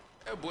MJ?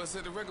 That boy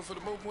set the record for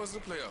the most points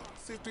in the playoffs.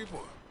 63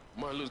 points.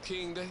 Martin Luther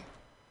King Day?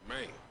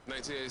 Man,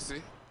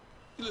 1986.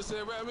 You listen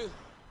to that rap, man?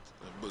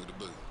 Boogie the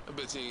Boogie. I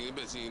bet you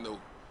ain't know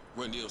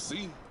Run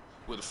DMC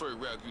was the first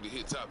rap group to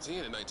hit top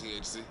 10 in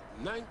 1986.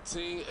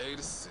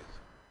 1986.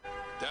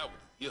 That was,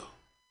 yeah.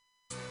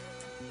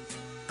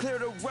 Clear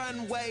the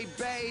runway,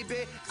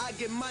 baby. I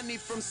get money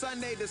from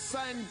Sunday to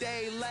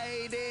Sunday,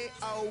 lady.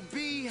 Oh,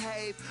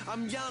 behave.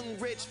 I'm young,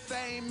 rich,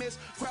 famous.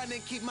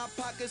 Grinding, keep my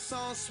pockets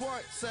on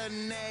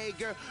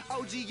Schwarzenegger.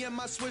 OG in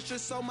my swisher,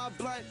 so my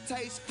blunt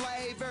tastes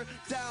flavor.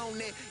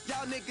 Down it.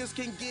 Y'all niggas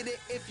can get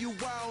it if you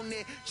want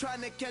it.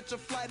 Trying to catch a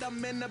flight,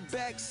 I'm in the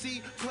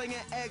backseat. Playing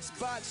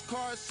Xbox,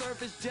 car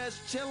service,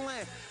 just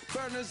chillin'.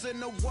 Burners in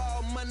the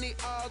wall, money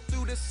all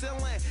through the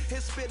ceiling.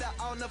 Hit spitter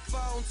on the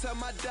phone, tell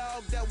my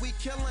dog that we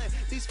killin'.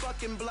 These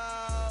fucking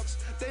blogs,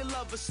 they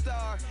love a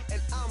star,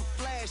 and I'm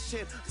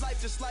flashing. Life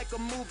just like a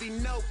movie,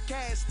 no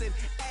casting.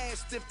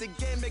 Asked if the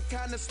game been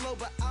kinda slow,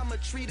 but I'ma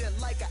treat it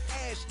like a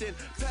Ashton.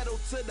 Pedal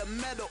to the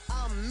metal,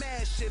 I'm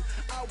mashing.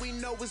 All we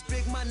know is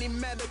big money,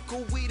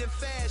 medical, weed, and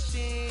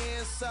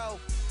fashion. So,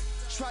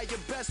 try your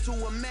best to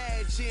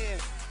imagine,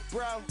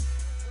 bro.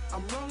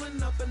 I'm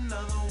rolling up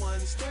another one,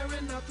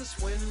 staring out this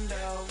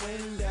window. They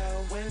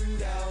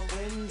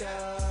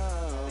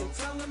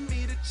telling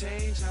me to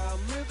change how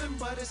I'm living,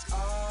 but it's all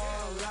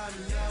I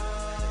know.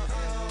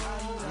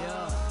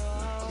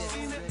 I've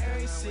seen it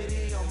every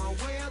city, on my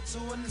way out to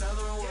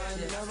another one.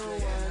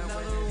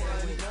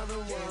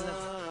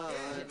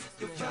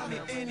 You'll find me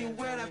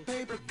anywhere that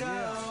paper goes.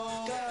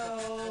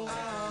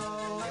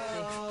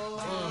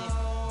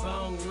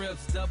 Bone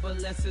rips,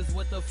 double S's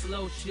with the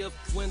flow shift.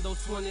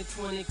 Windows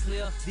 2020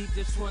 clear, deep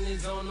dish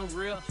 20s on the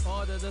rear.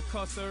 Order the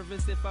car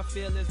service if I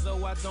feel as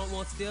though I don't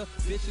want still.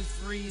 Bitches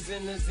freeze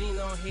in the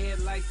xenon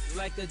headlights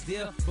like a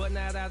deer. But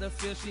not out of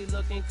fear, she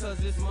looking cause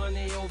it's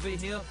money over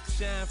here.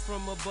 Shine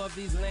from above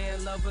these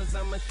land lovers,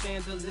 I'm a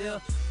chandelier.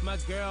 My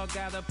girl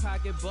got a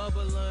pocket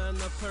bubbler in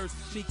her purse.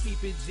 She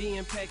keep it G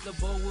and pack the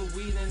bowl with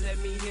weed and let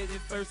me hit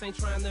it first. Ain't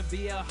trying to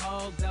be a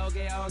hog, dog,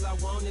 all I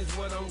want is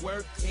what I'm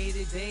worth.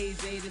 80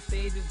 days, 80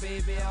 stages,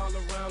 baby, all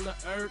around the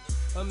earth.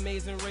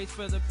 Amazing race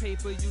for the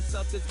paper, you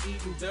suckers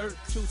eating dirt.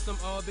 Chew some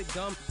orbit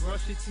gum,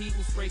 brush your teeth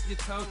and scrape your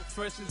tongue.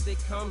 Fresh as they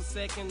come,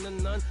 second to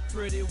none.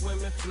 Pretty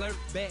women flirt,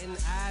 batting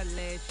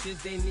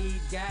eyelashes, they need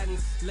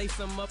guidance. Lace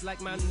them up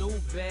like my New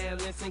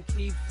Balance and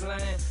keep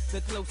flying.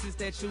 The closest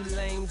that you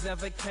lames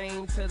ever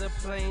came to the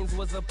plains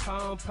was a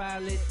Palm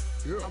Pilot.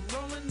 Yeah. I'm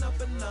rolling up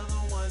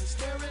another one,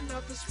 staring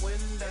out this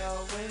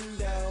window.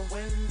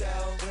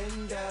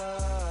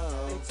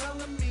 They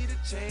telling me to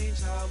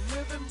change how I'm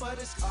living, but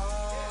it's all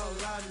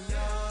I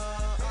know.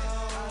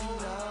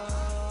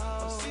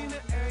 I've seen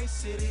every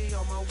city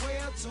on my way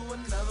out to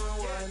another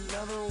one.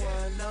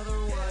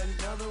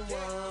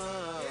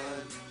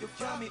 You'll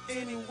find me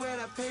anywhere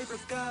that paper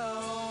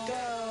goes.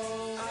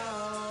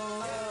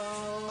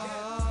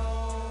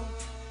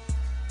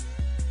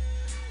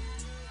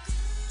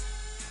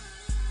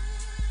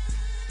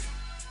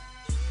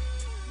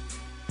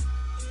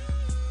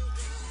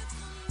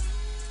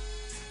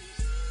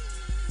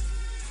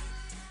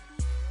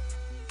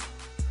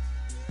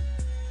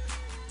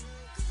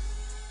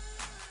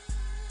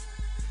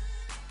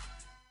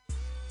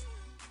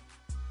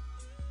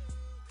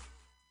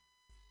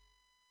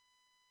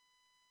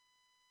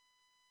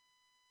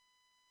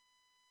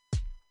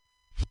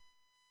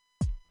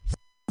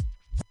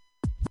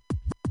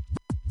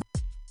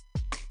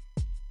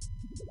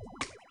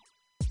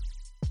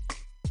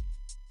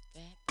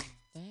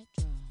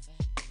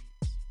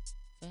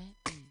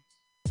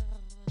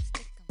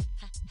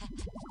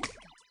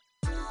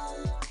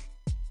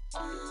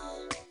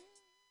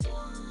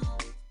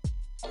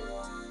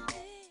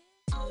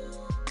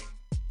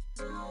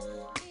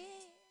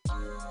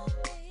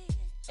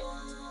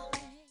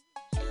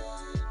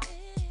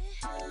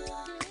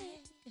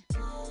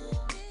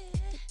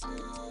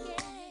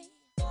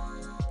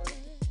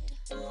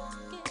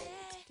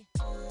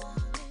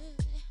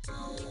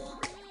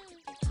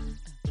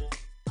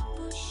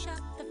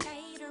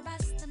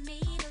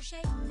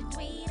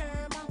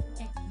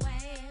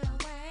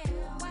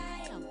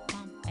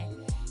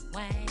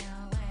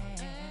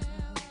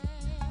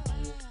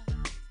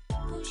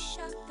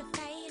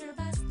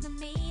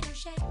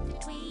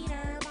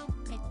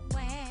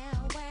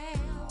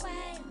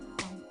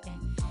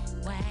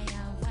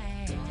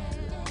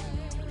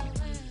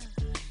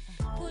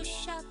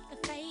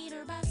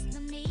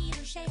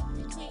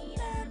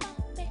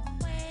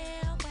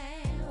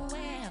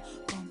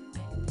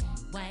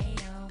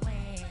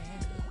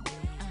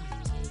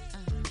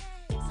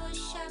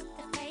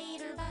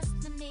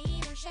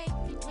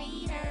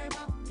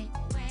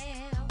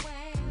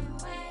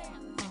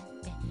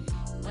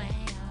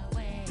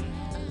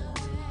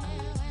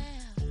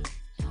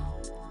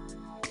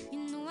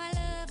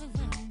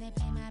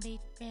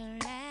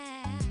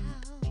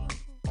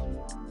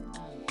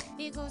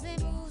 Because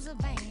it moves the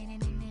band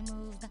and then it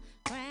moves the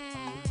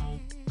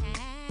crowd.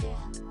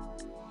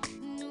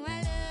 No,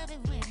 I love it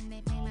when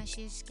they play my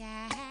shit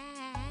sky.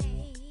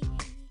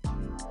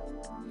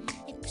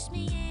 It puts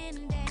me in a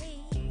day.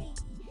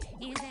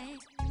 Is that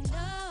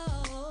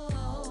low?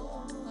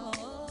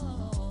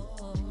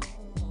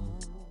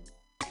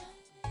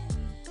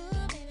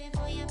 Ooh, baby,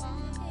 for your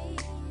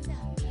bones,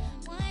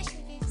 why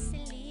should this a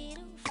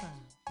little fun?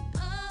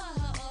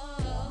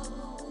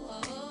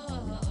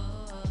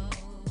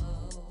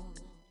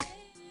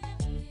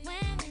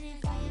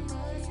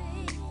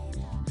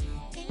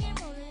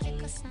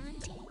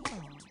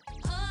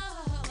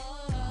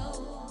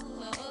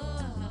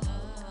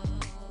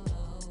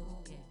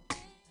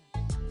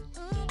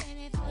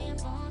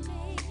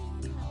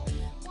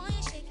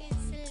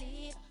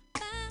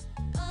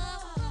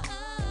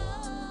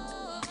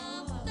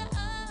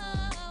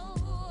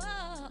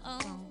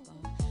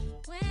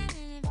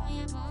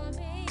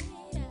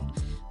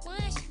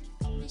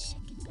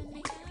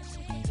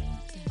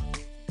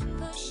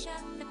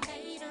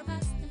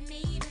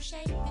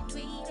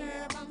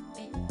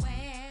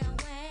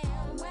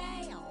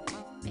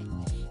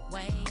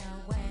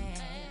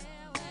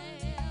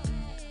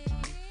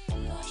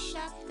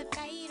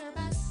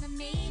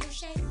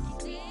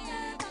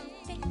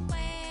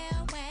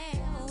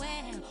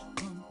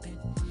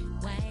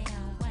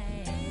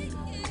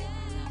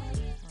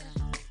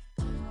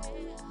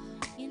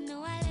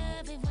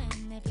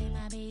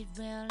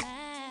 Real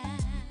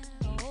loud,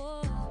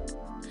 oh,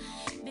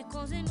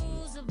 because it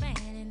moves the band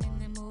and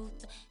then it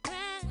moves the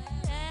crowd.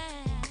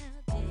 Yeah.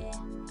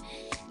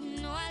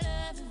 You know I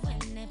love it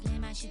when they play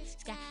my shit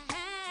sky high.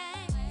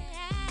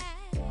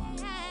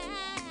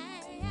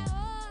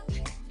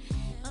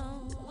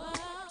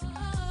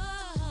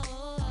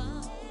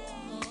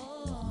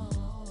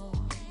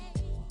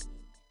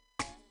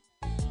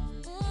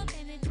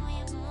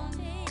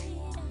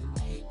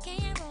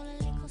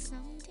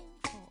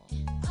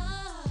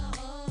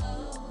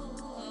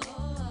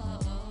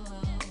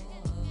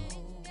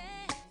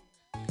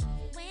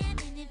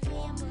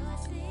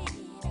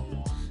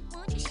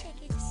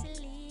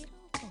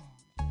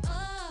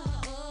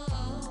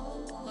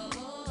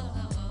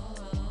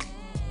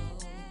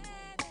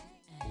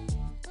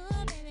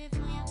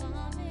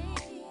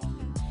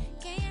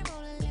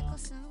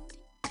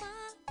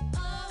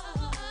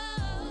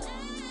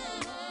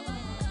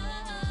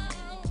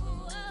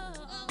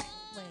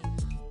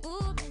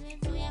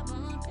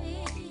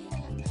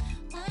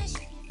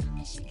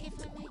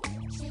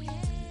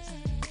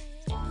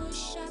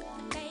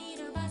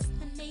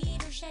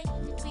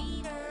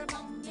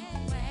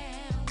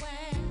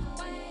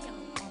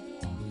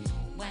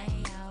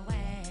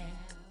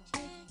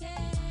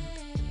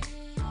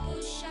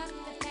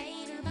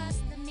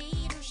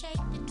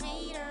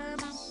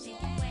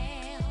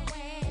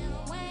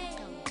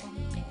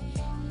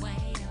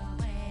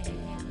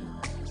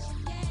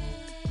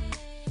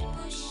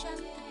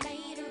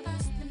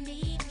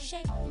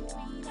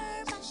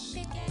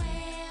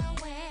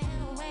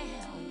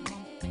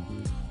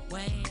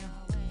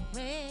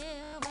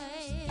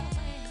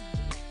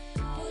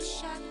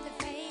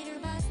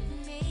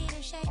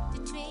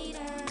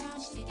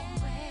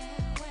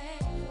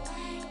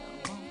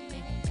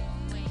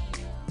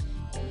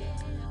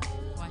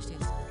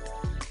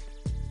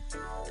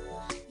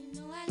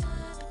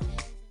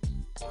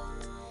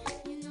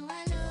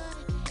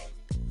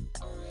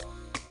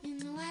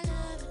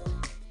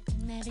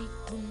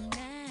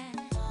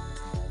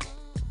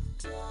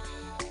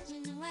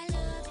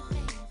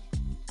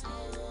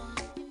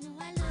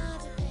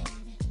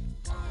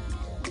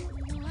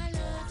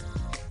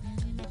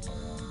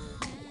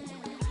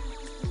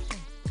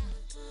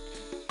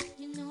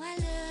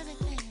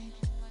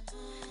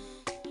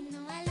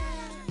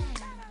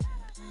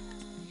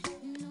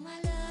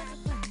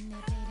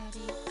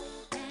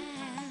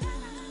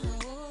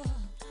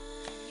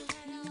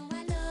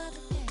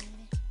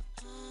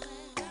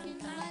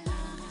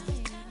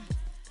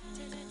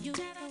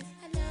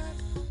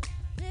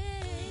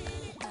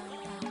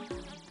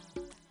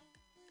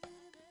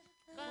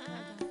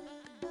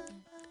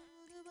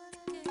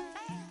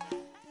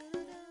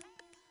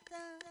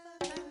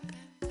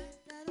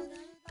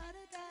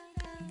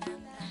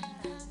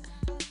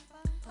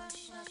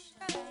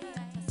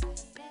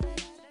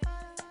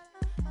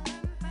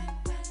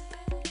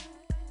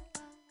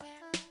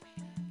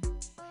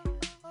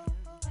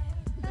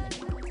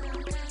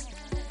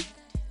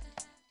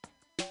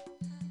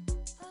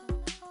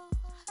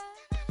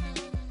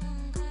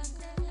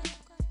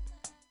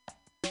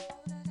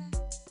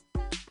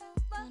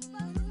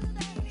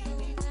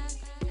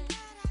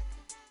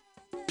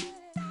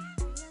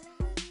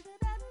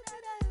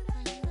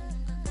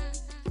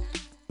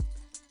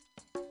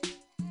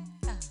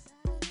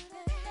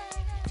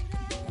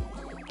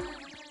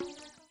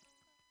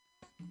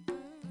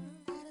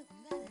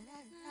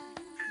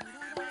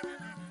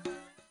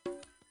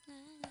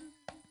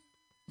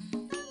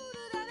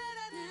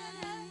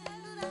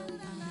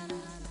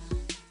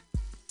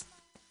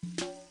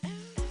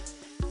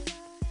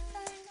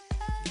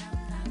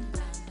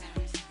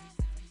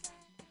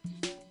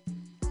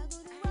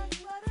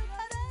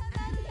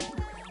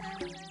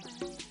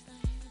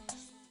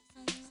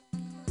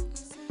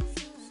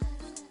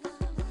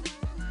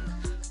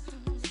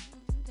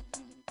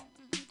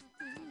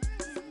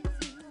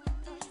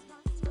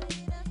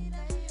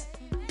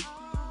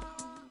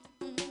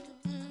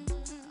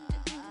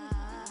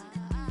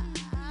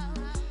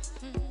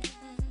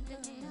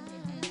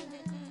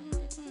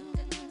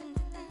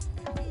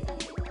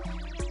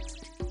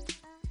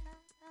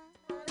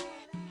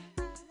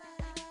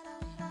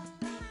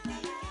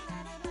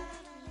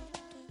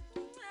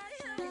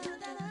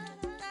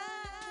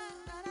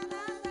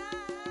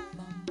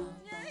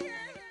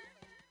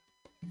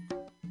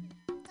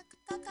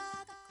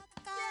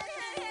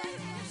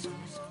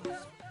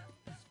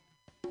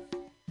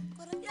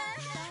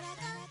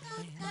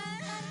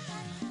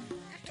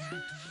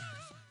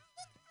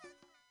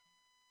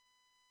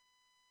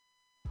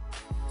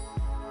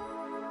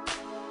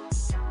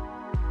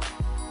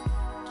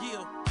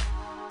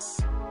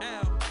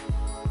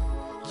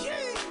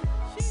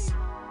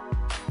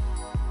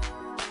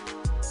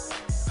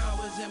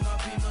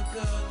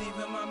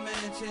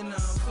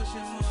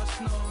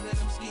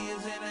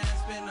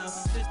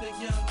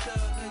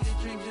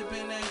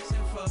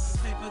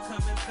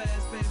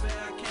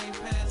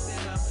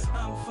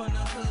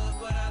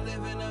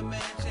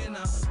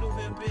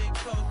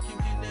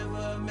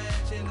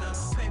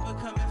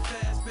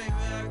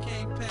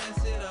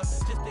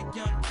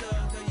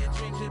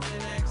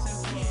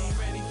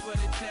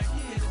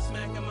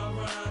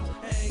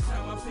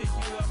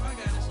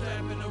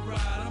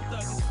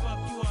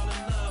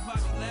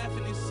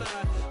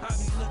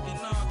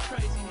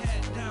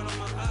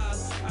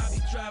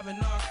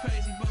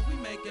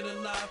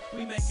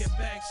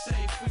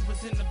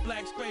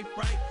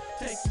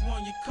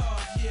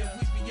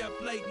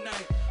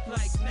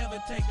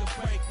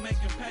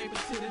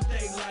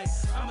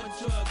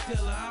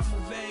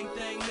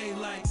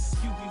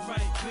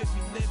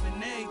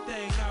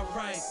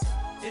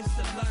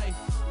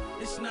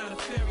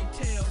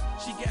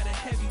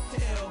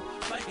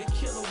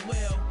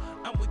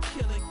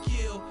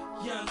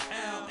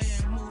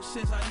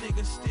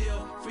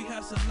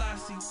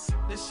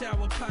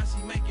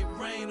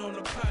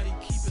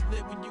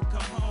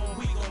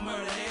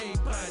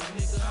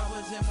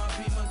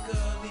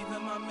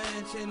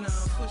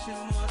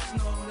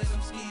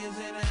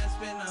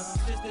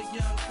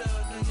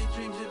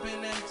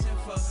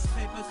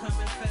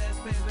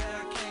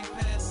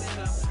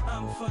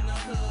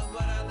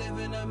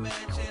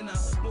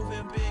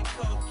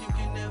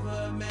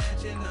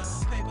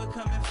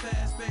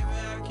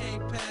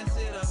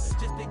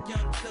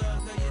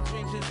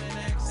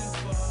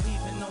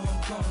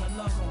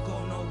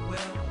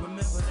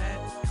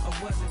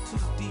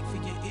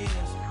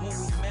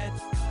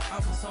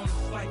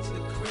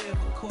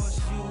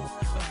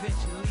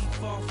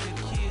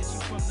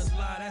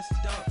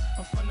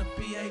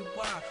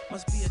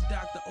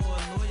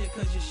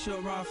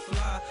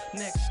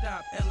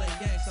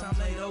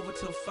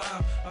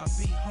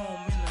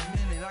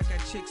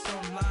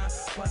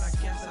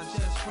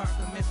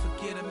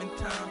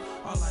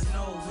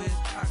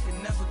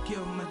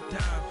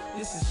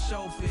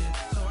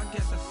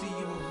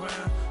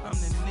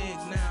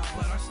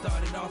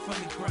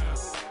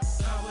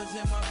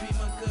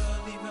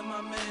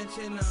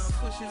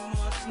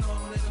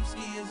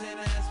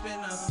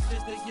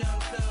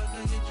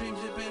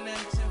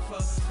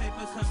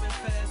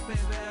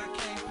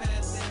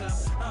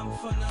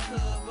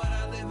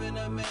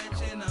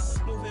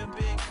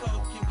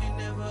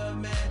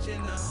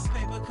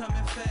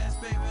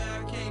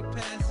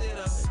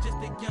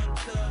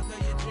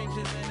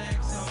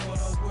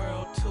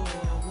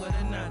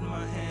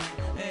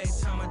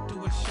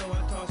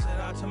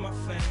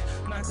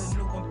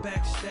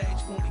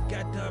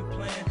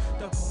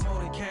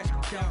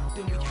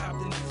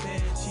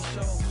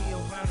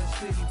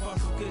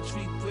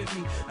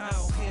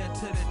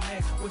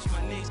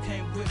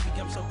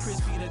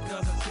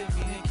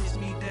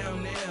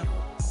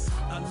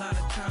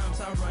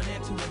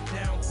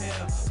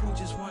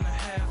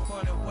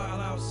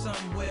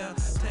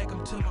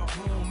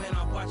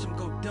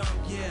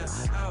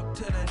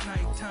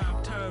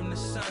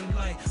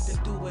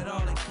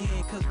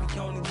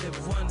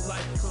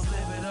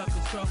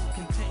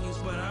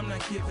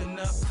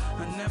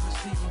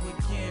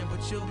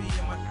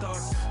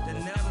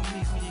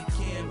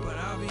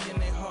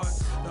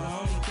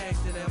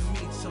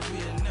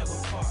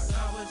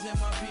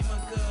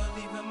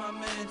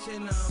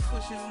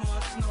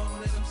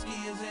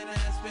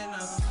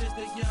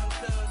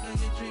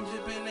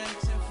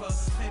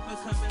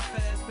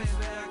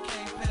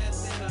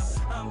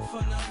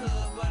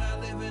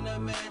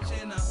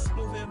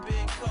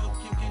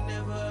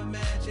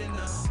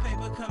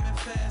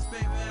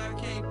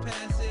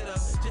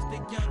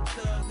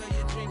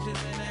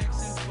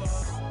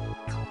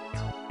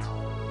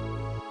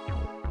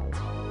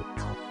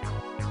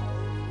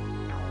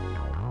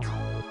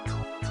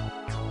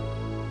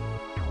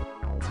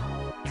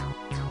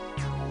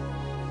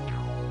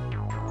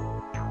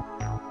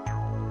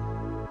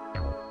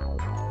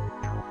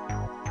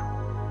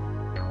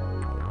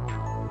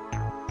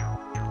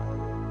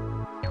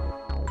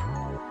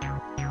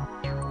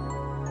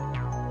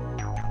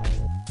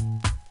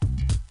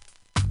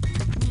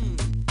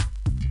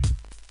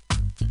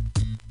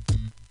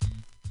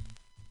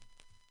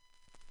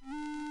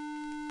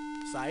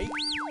 Psych.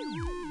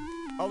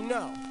 Oh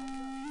no,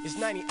 it's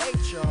 98,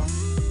 y'all.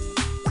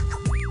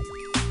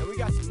 And we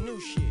got some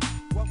new shit.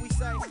 What we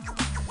say?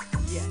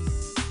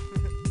 Yes.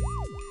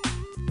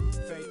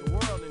 Fade the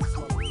world in this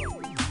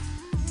motherfucker.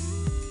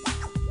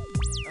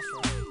 That's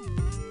right.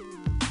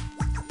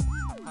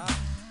 Huh?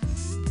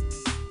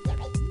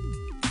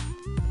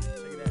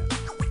 Check it out.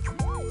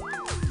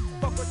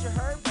 Fuck what you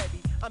heard, baby.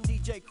 I'm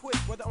DJ Quick.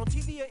 Whether on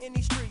TV or in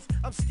these streets,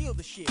 I'm still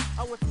the shit.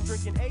 I went from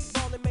drinking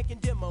 8-ball and making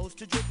demos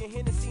to drinking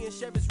Hennessy and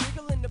Chevy's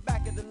Regal in the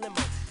back of the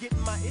limo.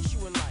 Getting my issue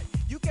in life.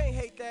 You can't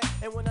hate that.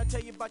 And when I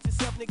tell you about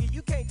yourself, nigga,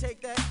 you can't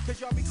take that. Cause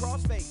y'all be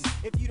crossfading.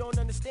 If you don't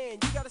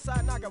understand, you got a side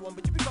and I got one.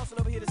 But you be crossing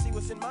over here to see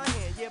what's in my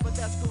hand. Yeah, but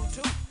that's cool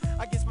too.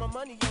 I guess my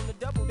money on the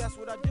double, that's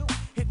what I do.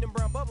 Hitting them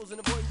brown bubbles and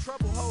avoiding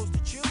trouble, hoes to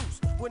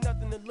choose. With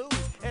nothing to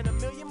lose. And a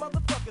million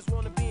motherfuckers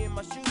wanna be in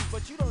my shoes.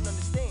 But you don't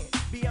understand.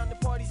 Beyond the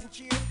parties and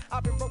cheers,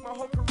 I've been broke my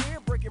whole career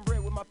breaking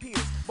bread with my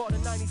peers. Bought a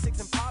 96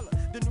 Impala,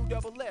 the new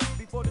double F.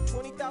 Before the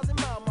 20,000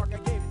 mile mark, I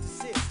gave it to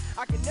 6.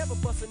 I can never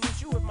bust a new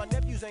shoe if my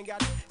nephews ain't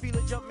got it. Feel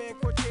a Jumpman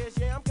Cortez,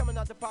 yeah, I'm coming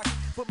out the pocket.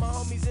 Put my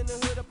homies in the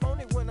hood up on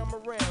it when I'm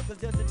around. Cause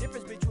there's a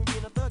difference between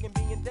being a thug and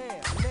being down.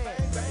 Man,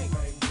 bang, bang,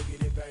 bang,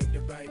 boogity, bang, the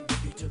bang,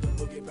 boogie to the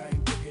boogie,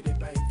 bang, boogity,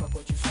 bang. Fuck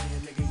what you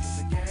saying, nigga, you's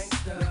a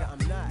gangster. Nigga,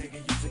 I'm not.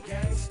 Nigga, you's a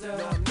gangster.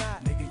 No, I'm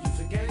not. Nigga, you's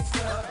a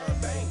gangster.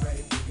 Bang,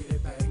 bang, boogity,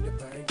 bang, the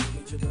bang,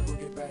 boogie to the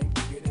boogie, bang,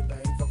 boogity,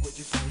 bang. Fuck what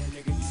you saying,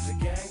 nigga, you's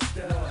a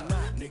gangster. No, I'm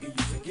not. Nigga,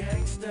 you's a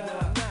gangster. No,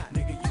 I'm not.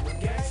 Nigga, you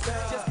a gangster.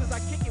 Just cause I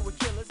kick it with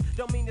killers,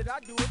 don't mean that I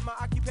do it. My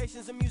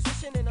occupation's a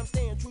musician and I'm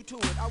staying true to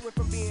it. I went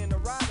from being a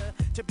rider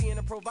to being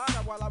a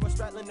provider while I was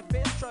straddling the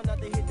fence, trying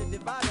not to hit the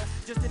divider.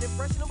 Just an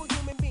impressionable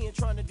human being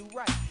trying to do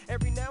right.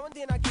 Every now and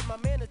then I get my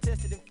man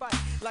attested and fight.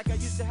 Like I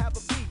used to have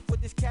a beef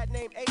with this cat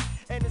named Ape,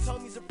 and his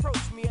homies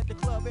approached me at the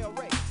club El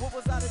Rey. What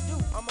was I to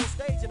do? I'm on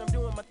stage and I'm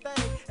doing my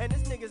thing, and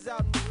this nigga's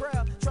out in the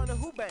crowd trying to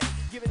hoop bang,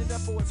 giving it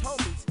up for his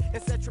homies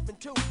and set tripping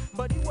too.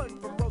 But he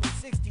wasn't from rolling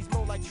 60s,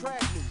 more like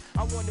trash new.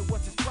 I wonder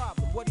what's his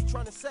problem, what he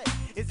trying to say.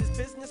 Is his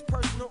business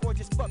personal or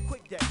just fuck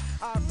quick day?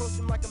 I approached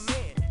him like a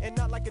man and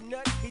not like a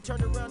nut. He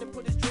turned around and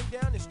put his drink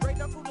down and straight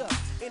knuckled up.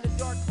 In a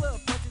dark club,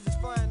 punches is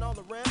flying all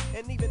around.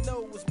 And even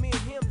though it was me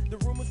and him, the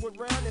rumors went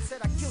round and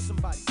said I killed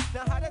somebody.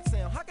 Now how that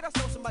sound? How could I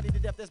sell somebody to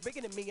death that's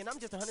bigger than me and I'm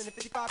just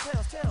 155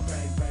 pounds? Tell me.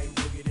 Bang, bang,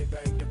 boogity,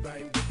 bang, the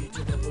bang, boogie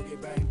to the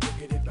boogie, bang,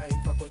 boogity,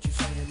 bang. Fuck what you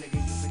saying, nigga,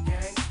 you's a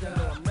gangster.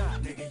 No, I'm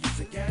not. Nigga, you's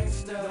a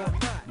gangster. No, I'm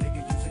not.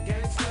 Nigga, you's a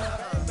gangster.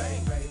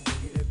 Bang, bang,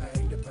 boogity,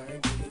 bang, the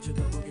bang, boogie to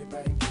the boogie,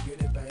 bang,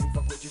 boogity, bang.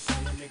 Fuck what you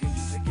saying, nigga,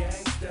 you's a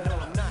gangster. No,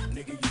 I'm not.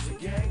 Nigga, you's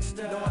a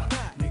gangster. No, I'm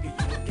not. Nigga,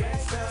 you a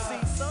gangster.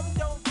 See, some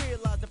don't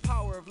realize the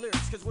power of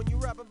lyrics, cause when you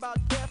rap about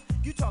death,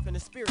 you talking to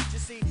spirits. You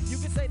see, you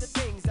can say the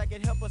things that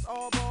can help us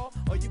all ball,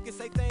 or you can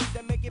say things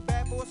that make it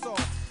bad for us all.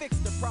 Fix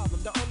the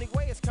problem, the only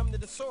way is come to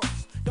the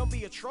source. Don't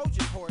be a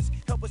Trojan horse,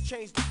 help us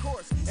change the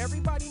course.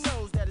 Everybody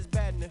knows that it's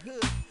bad in the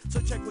hood, so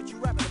check what you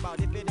rapping about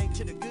if it ain't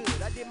to the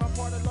good. I did my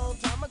part a long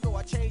time ago,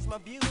 I changed my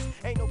views.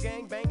 Ain't no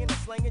gang banging or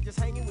slanging, just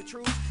hanging with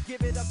truth.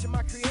 Give it up to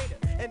my creator,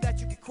 and that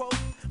you can quote.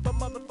 But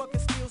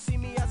motherfuckers still see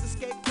me as a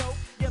scapegoat.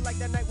 Yeah, like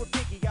that night with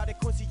Biggie out at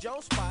Quincy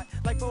Jones spot.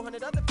 Like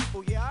 400 other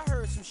people, yeah, I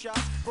heard some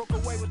shots. Broke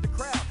away with the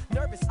crowd,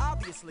 nervous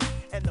obviously,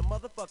 and the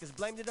motherfuckers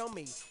blamed it on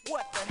me.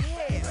 What the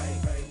hell?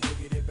 Bang, bang,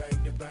 boogity,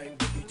 bang, the bang,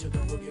 boogie to the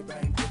boogie,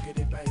 bang,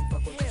 boogity, bang.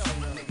 Fuck what you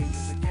saying, nigga,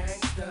 you's a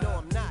gangster. No,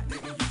 I'm not.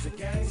 Nigga, you's a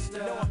gangster.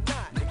 No, I'm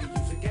not. Nigga,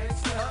 you's a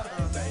gangster.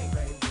 Bang,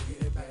 bang,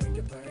 boogity, bang,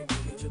 the bang,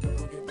 boogie to the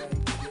boogie,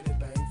 bang, boogity,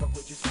 bang. Fuck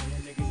what you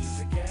saying, nigga, you's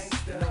a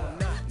gangster. No, I'm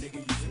not. Nigga,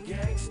 you's a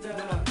gangster.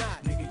 No, I'm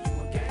not. Nigga, you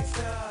a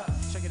gangster.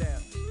 Check it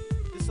out.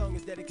 This song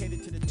is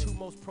dedicated to the two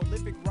most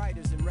prolific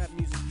writers in rap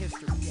music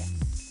history. Yes.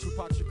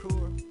 Tupac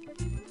Shakur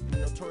and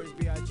Notorious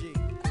B.I.G.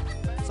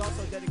 It's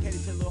also dedicated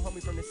to the little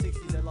homie from the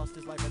 60s that lost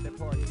his life at that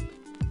party.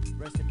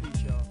 Rest in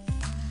peace, y'all.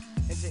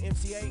 And to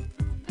MC8,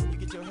 when you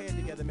get your head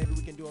together, maybe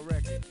we can do a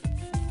record.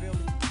 You feel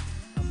me?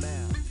 I'm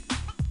out.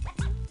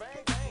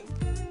 Bang, bang.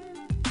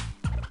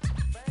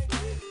 Bang, bang. Bang,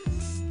 bang.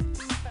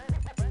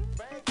 Bang, bang.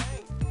 Bang,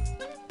 bang.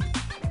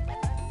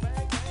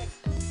 Bang, bang.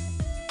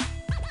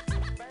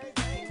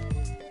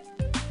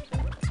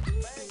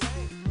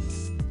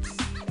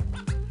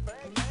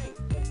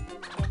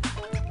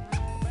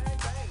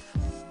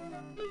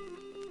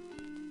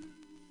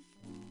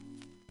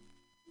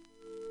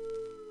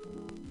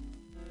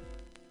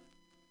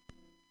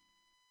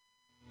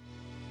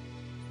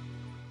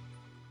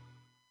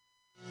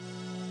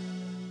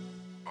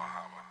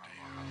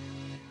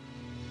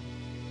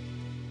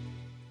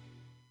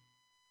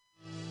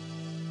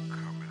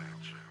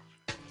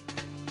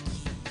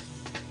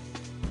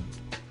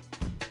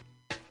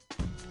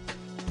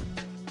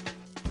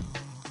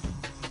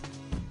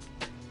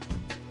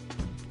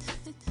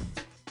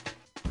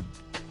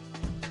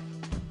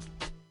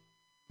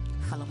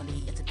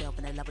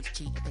 Lovers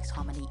cheat, it takes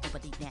harmony,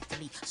 everybody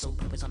naturally. Soul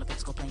purpose on the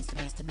physical planes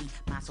demands to me.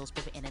 My soul,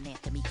 spirit, and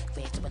anatomy.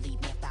 Fast to believe,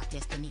 math out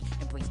destiny.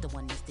 Embrace the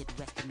oneness that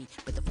rest in me.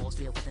 But the force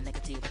real with the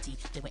negativity.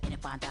 Do it in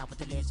and find out what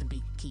the lesson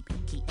be. Keep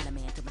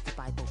element to my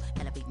survival.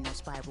 Elevating no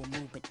spiral,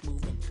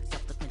 moving.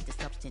 Subsequent to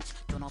substance.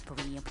 Don't all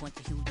Korean point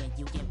to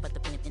you can. But the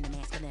pimp in the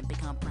masculine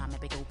become prime and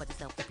big over the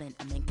self-discipline.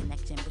 I'm in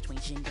connection between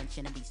Shin and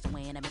Shin and Beast. So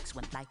when I mix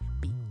when life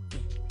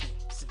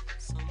begins.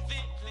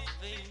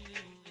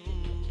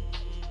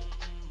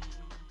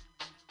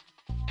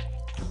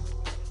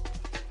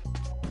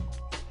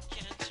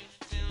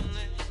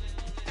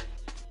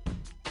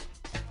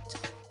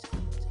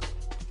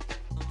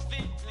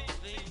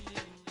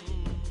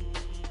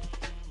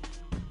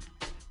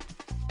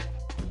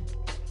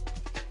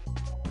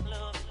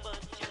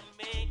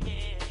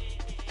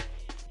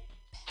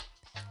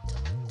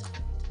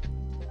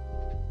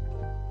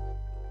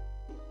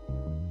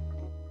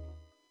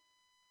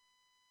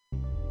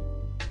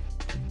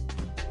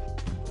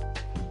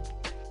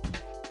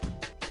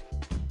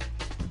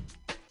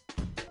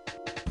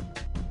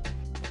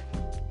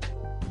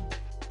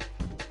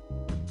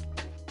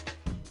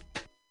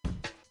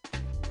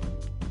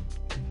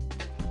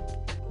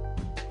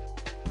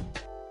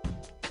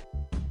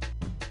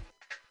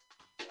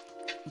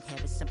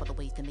 habits, simpler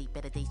ways to meet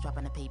better days,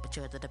 dropping the paper,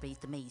 church of the base,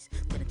 the maze.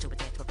 Then into a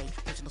death for fate,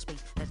 personal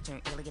space, let's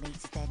turn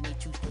alienates, stagnate,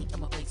 true state,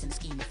 I'm a place in the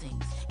scheme of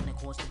things. In a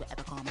course to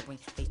whatever karma bring,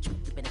 face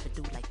truth, you benefit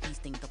do like these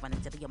things. I run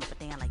into the up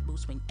and down like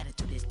boost swing,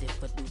 attitude is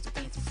different, lose the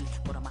fancy feet.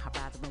 But on my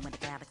horizon, when the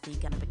galaxy,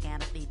 gonna be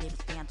organically, there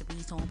was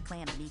boundaries, home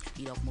clan of me.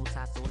 Beat off most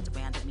high souls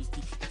surrounding me,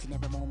 see each and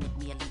every moment,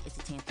 merely it's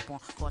a chance to form,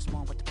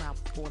 correspond with the power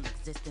of all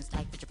existence,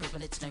 life is your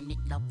privilege, learn it,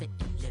 love it,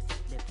 and live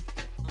it, live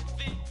it.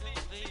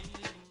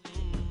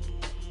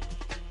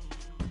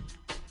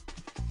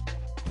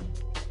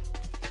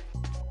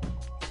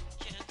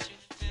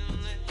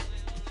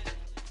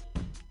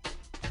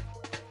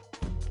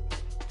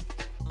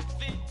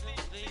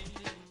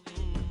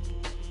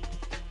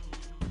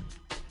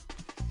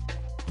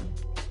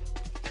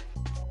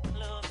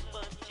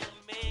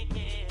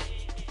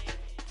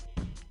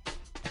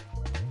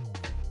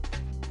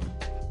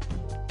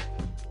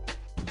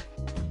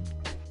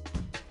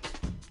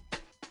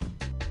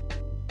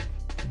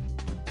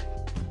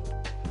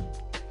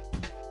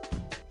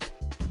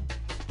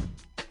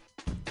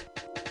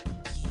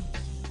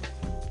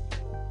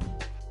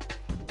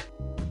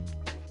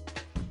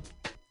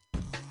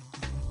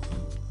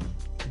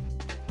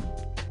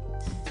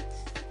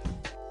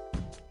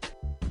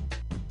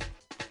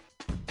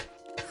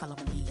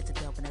 Following me, it's a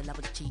delve in the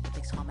levels of cheat, it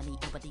fix harmony,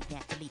 everybody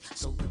naturally.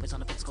 Soul purpose on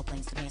the physical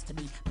planes, demands to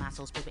me. My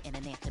soul, spirit, and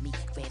anatomy.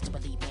 Fast to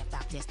believe, man,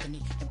 found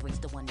destiny. Embrace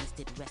the oneness,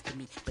 did the rest of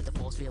me. But the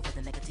force real with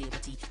the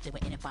negativity. They were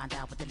in and find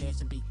out what the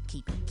lesson be.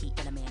 Keep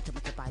element to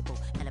the Bible.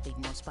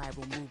 Elevating on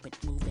spiral,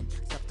 moving.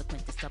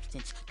 Subsequent to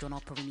substance. Drawn on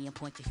perineum,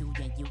 point to Hu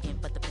Yen,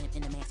 but the pen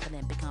in the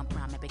masculine. Become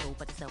prime, epic,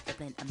 but the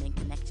self-evident. I'm in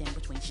connection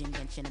between Shin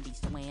and Shin and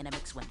Beast. So when I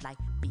mix when life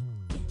begins.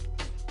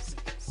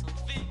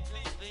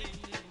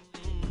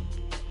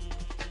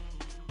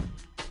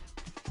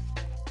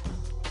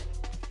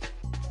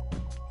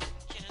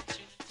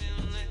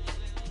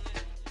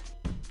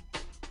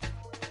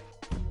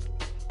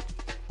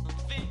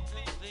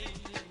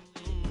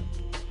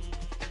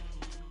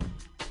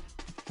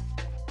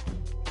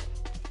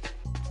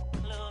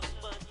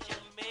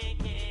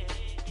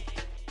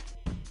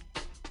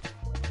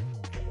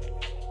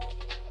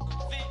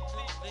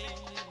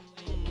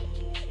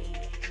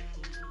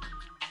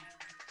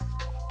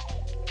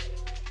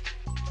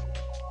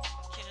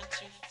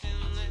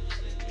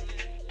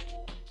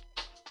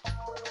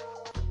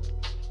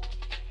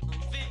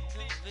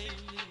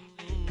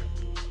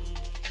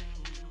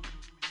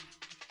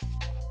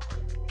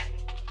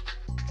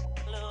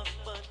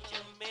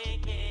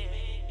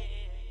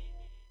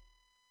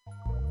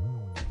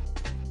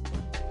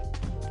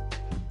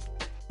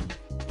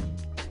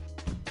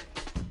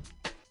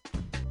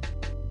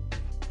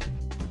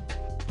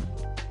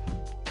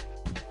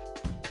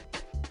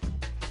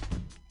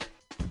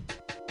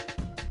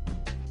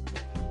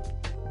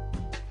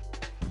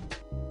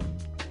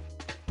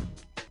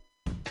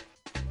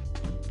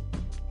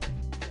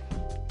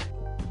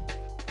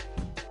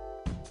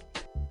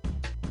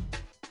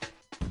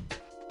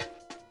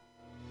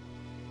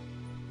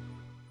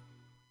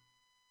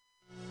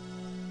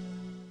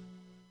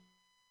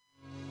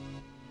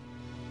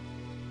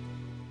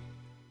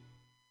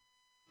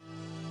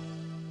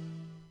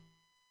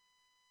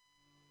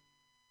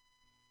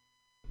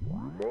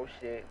 Bro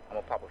shit, I'm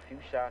gonna pop a few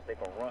shots, they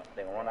gonna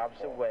run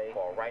opposite way,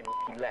 fall right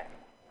in the lap.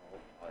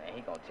 And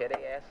he gonna tear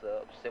their ass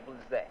up, simple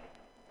as that.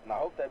 And I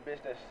hope that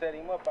bitch that set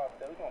him up out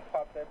there, we gonna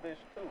pop that bitch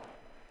too.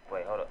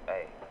 Wait, hold up,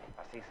 hey,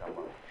 I see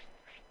something.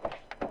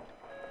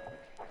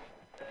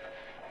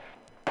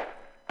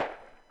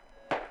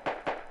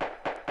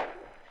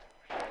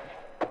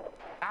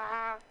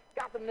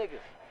 Got them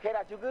niggas. Head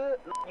out, you good?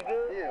 You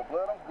good? Yeah,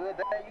 blood, I'm good.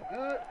 Dad, you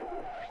good?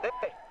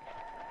 Hey,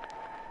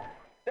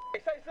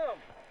 say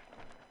something.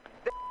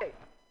 Hey,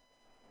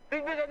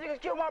 these bitch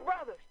niggas killed my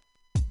brother.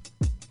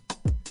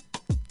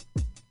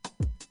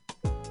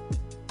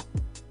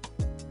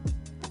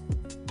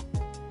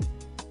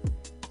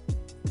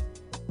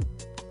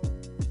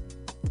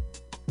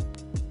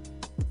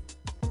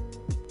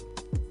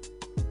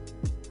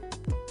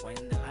 When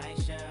the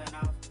lights shut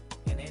off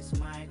and it's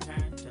my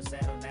turn to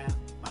settle down,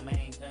 my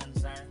main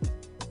concern,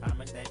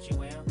 promise that you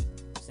will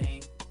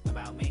sing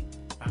about me.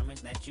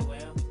 Promise that you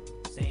will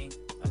sing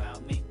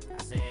about me.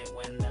 I said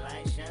when the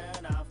lights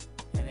shut off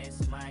and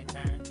it's my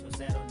turn to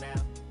settle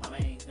down, my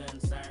main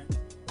concern,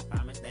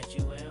 promise that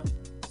you will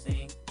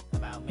sing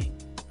about me.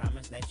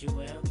 Promise that you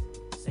will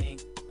sing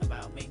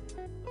about me.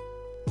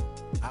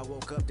 I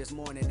woke up this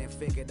morning and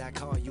figured I'd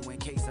call you in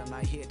case I'm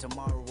not here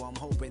tomorrow. I'm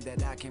hoping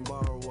that I can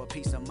borrow a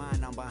peace of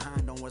mind. I'm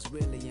behind on what's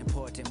really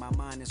important. My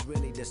mind is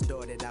really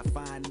distorted. I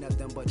find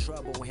nothing but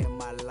trouble in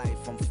my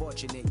life. I'm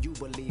fortunate you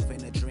believe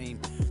in a dream.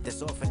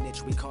 This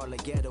orphanage we call a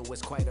ghetto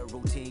is quite a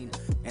routine.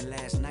 And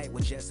last night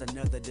was just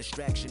another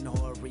distraction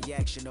or a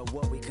reaction of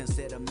what we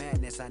consider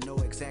madness. I know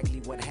exactly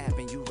what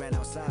happened. You ran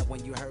outside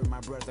when you heard my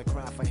brother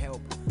cry for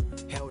help.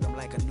 Held him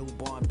like a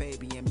newborn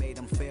baby and made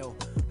him feel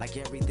like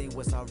everything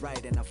was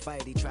alright in a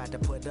fight he tried to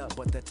put up,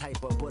 but the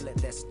type of bullet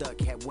that stuck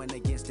had went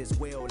against his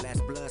will.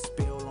 Last blood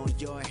spill on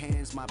your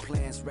hands, my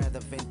plans rather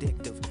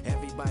vindictive.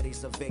 Everybody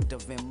Everybody's a victim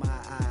in my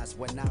eyes.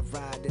 When I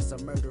ride, it's a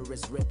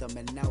murderous rhythm.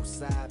 And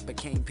outside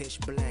became pitch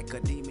black. A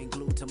demon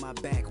glued to my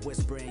back,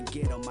 whispering,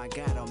 get him, I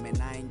got him,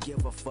 and I ain't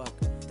give a fuck.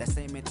 That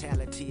same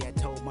mentality I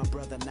told my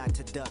brother not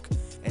to duck.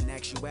 In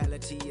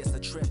actuality, it's a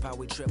trip how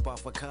we trip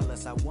off of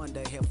colors. I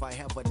wonder if I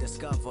ever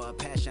discover a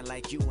passion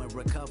like you and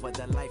recover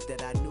the life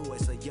that I knew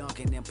as a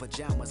youngin' in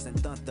pajamas and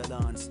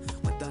thunderlons.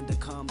 When thunder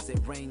comes, it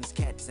rains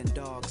cats and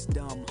dogs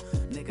dumb.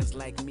 Niggas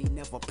like me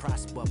never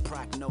prosper.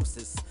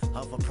 Prognosis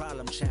of a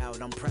problem child.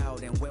 I'm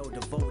proud and well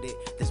devoted.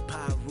 This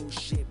Pyru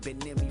shit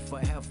been in me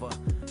forever.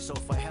 So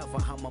forever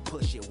I'ma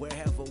push it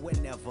wherever,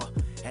 whenever.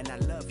 And I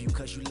love you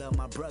cause you love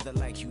my brother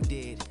like you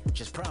did.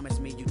 Just promise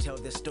me you tell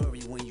this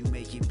story when you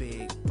make it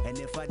big. And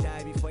if I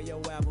die before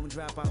your album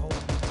drop, I hope.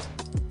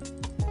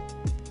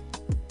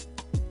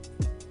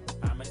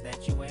 Promise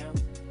that you will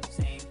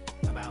sing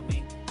about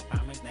me.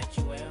 Promise that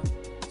you will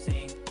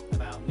sing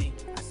about me.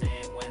 I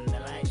said when the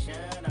lights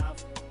shut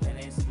off, then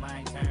it's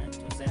my turn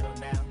to settle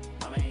down.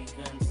 My main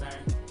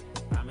concern.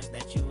 Promise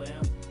that you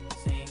will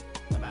sing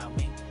about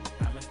me.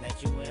 Promise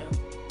that you will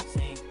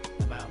sing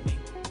about me.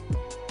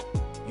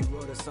 You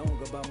wrote a song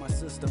about my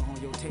sister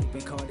on your tape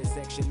and called it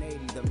Section 80.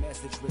 The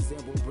message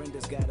resembled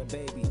Brenda's got a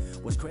baby.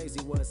 What's crazy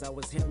was I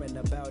was hearing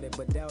about it,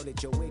 but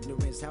doubted your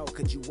ignorance. How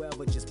could you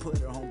ever just put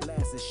her on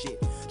blast and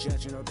shit?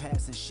 Judging her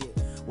past and shit.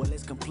 Well,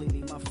 it's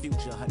completely my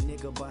future. Her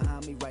nigga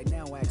behind me right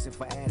now asking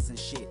for ass and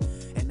shit.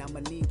 And I'ma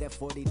need that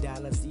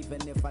 $40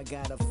 even if I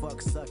gotta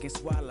fuck, suck, and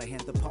swallow. In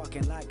the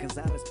parking lot,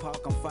 Gonzalez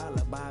Park, I'm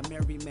followed by a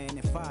married man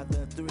and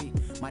father of 3.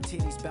 My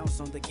titties bounce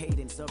on the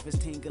cadence of his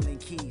tingling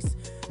keys.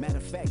 Matter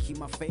of fact, he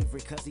my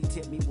favorite cause he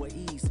tipped me with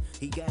ease.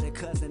 He got a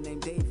cousin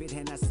named David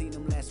and I seen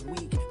him last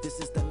week. This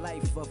is the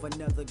life of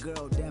another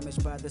girl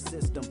damaged by the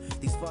system.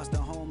 These foster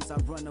homes I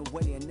run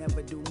away and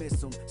never do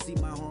miss them. See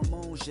my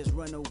hormones just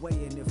run away,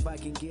 and if I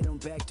can get them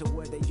back to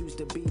where they used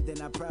to be,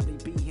 then I'd probably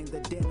be in the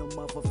denim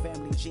of a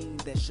family gene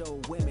that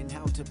showed women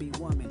how to be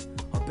woman.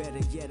 Or better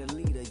yet, a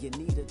leader. You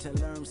needed to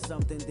learn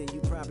something, then you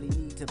probably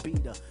need to be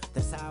the.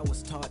 That's how I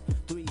was taught.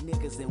 3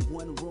 niggas in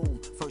one room.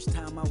 First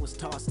time I was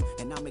tossed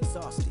and I'm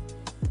exhausted.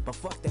 But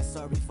fuck that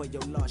sorry for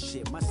your lost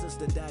shit. My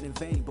sister died in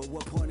vain, but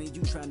what point are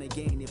you trying to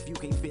gain if you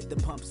can't fit the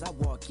pumps I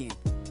walk in?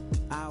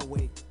 I'll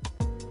wait.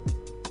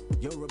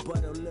 Your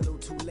rebuttal a little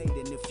too late,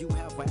 and if you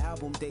have an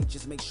album date,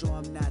 just make sure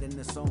I'm not in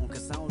the zone,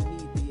 cause I don't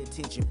need the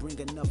attention, bring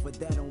enough of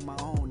that on my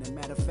own. And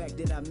matter of fact,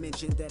 did I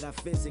mention that I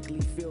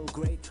physically feel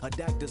great? A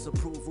doctor's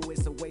approval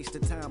is a waste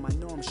of time, I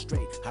know I'm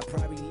straight. I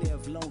probably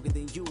live longer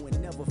than you and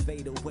never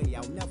fade away.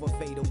 I'll never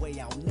fade away,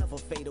 I'll never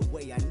fade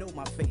away. I know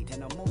my fate,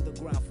 and I'm on the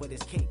ground for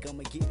this cake.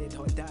 I'ma get it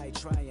or die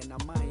trying.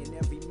 I'm eyeing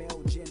every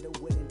male gender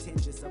with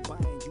intentions of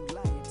buying. You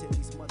lying to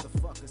these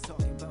motherfuckers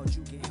talking about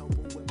you can help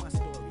them with my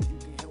story. You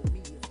can help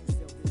me if you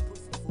sell this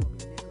pussy for me,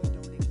 nigga.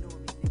 Don't ignore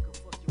me, nigga.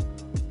 Fuck your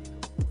love, nigga.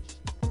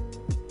 Bullshit.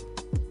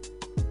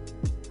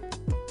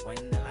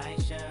 When the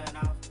lights shut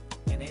off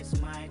and it's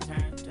my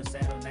turn to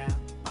settle down,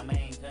 my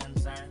main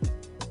concern.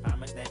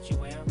 Promise that you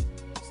will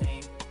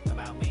sing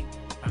about me.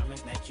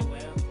 Promise that you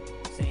will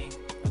sing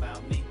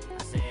about me.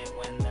 I said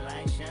when the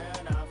lights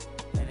shut off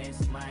and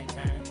it's my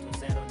turn to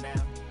settle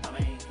down, my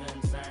main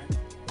concern.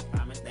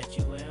 Promise that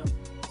you will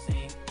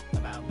sing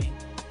about me.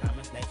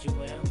 Promise that you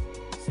will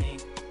sing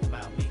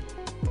about me.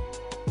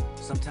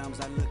 Sometimes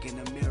I look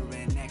in the mirror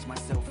and ask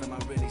myself, am I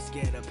really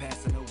scared of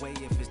passing away?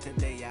 If it's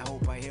today, I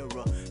hope I hear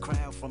a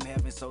crowd from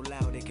heaven so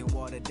loud it can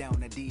water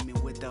down a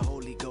demon with the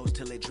Holy Ghost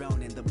till it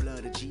drown in the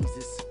blood of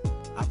Jesus.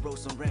 I wrote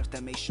some raps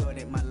that make sure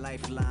that my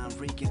lifeline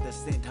reeking the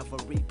scent of a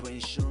reaper,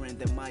 ensuring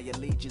that my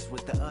allegiance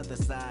with the other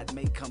side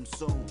may come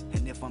soon.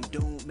 And if I'm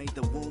doomed, may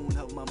the wound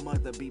of my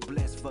mother be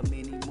blessed for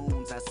many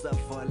moons. I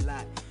suffer a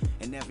lot,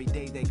 and every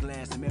day that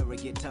glass mirror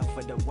get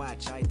tougher to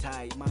watch. I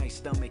tie my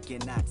stomach in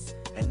knots,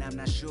 and I'm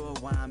not sure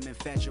why I'm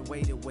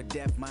infatuated with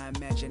death. My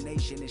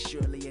imagination is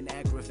surely an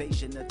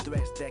aggravation of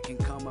threats that can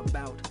come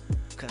about.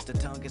 Cause the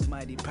tongue is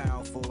mighty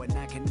powerful, and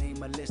I can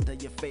name a list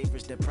of your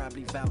favorites that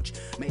probably vouch.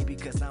 Maybe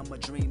cause I'm a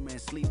dreamer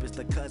and sleep is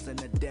the cousin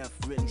of death.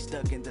 Really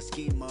stuck in the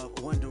scheme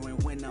of wondering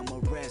when I'ma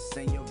rest.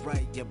 And you're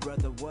right, your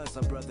brother was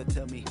a brother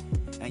to me,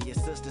 and your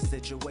sister's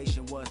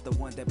situation was the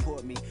one that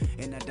put me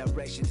in a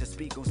direction to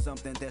speak on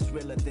something that's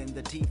realer than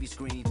the TV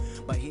screen.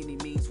 By any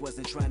means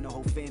wasn't trying to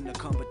hold fin to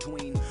come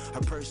between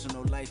her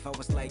personal life. I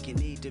was like, you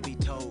need to be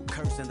told.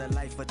 Cursing the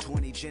life of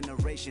 20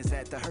 generations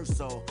after her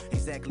soul.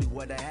 Exactly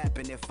what'll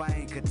happen if I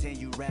ain't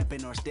continue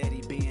rapping or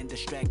steady being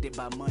distracted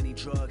by money,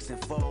 drugs, and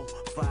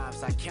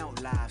 4-5s. I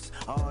count lives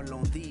all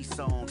on these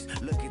songs.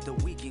 Look at the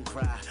weak and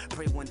cry.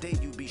 Pray one day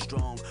you be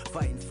strong,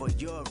 fighting for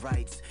your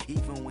rights,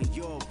 even when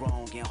you're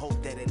wrong. And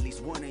hope that at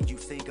least one of you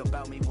think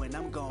about me when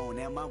I'm gone.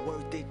 Am I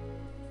worth it?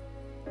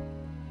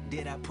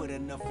 Did I put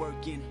enough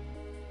work in?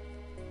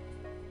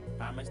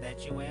 Promise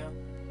that you will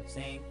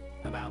sing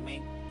about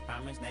me.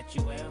 Promise that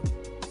you will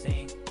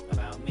sing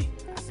about me.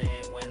 I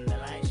said when the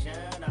lights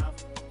shut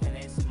off and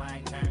it's my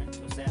turn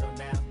to settle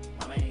down,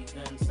 my main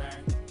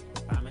concern.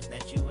 Promise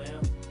that you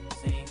will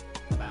sing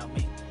about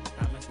me.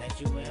 Promise that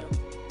you will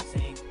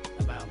sing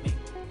about me.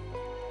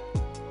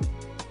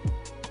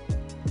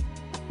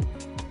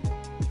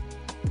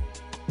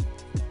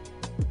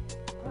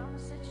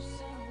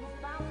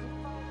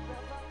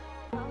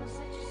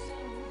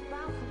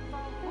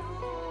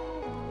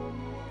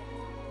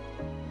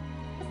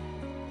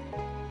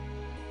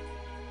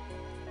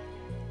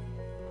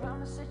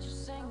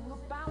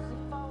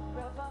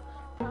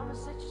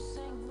 Promise that you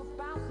sing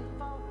about me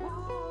for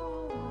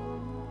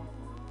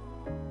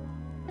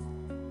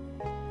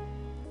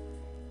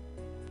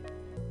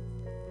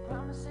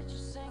promise that you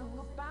sing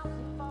about me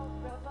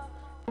forever.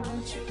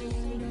 Promise that you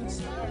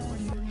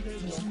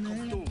sing about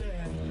me.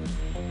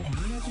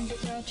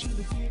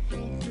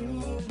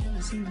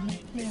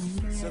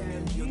 Send me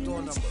your door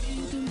number.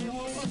 Hit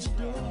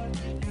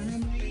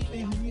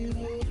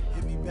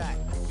me back.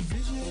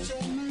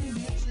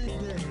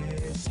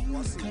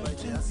 I see right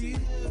there, I see.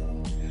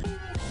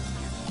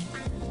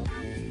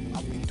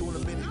 I'll be doing a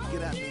minute,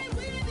 get at me.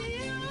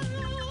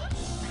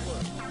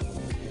 What?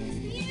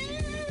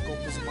 Go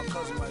visit my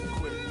cousin right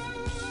quick.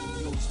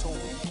 He always told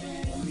me,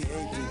 be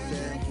anything,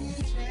 fam.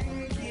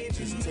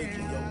 Just take it,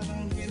 yo.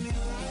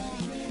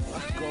 I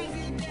can go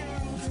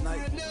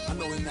tonight. I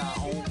know he not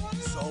home.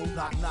 So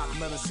knock knock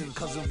medicine,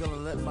 cousin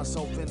villain letting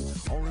myself in.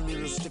 Only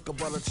need a stick of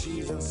butter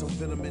cheese and some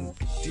vitamin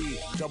D.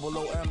 Double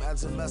O-M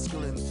adds in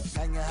mescaline.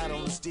 Hang your hat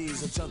on the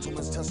steez, a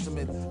gentleman's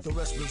testament. The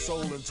rest been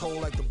sold and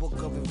told like the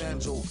book of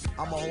Evangel.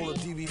 I'ma hold a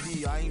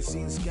DVD, I ain't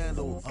seen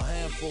scandal. A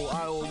handful,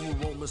 I owe you,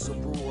 won't miss a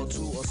brew or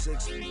two or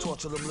six.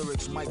 Torture them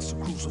lyrics, mics a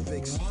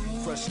crucifix.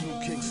 Fresh new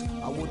kicks,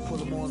 I would put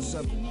them on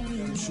seven.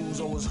 Them shoes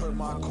always hurt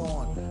my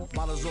corn.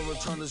 Might as well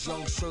return this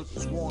young shirt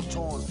that's worn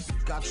torn.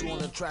 Got you on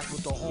the track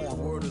with the horn,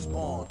 word is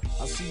born.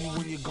 I see you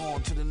when you're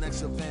gone to the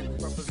next event.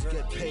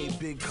 Get paid,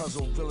 big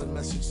cuzzle, villain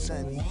message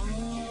sent.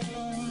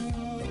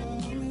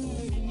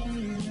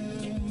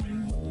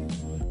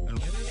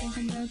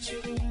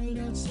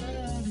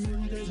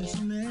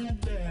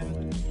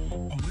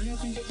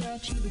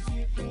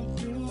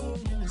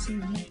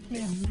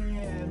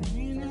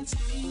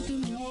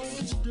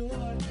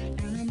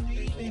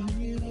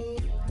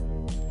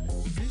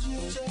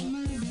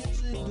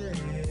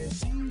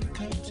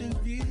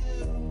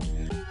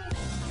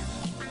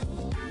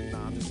 Nah,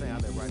 I'm just saying I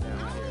live right down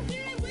right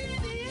here.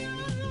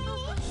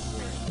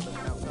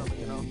 Looking out coming,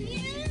 you know?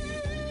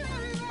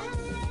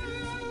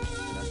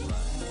 That's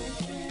right.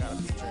 Got a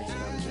few drinks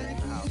and everything in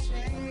the house.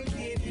 On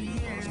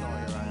the store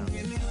here I am.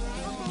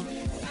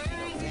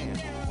 Damn,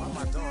 why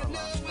my door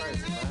locked? It's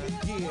crazy,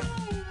 man. Yeah.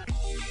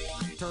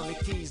 Turn the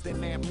keys,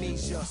 then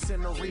amnesia.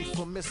 Send a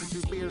reefer, missing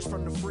 3 beers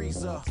from the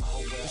freezer.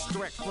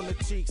 Distract from the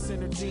cheeks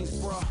in her jeans,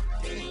 bruh.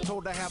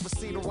 Told her have a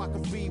seat or I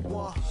can feed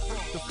one.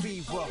 The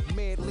fever,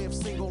 mad live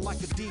single like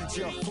a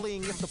DJ.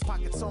 Fleeing if the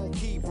pockets on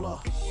Kevlar.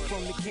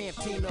 From the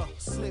cantina,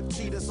 slip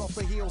cheetahs off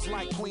the heels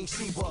like Queen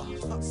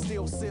Sheba.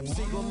 Still sip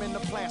Seagram in the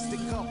plastic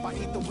cup. I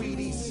eat the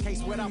Wheaties.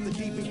 Case without the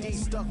DVD,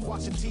 stuck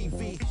watching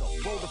TV.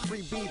 Roll the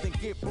freebie, then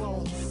get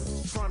blown.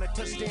 Trying to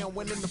touch down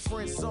when in the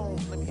friend zone.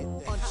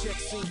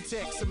 Unchecked scene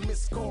text and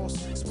missed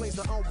calls. Explains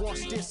the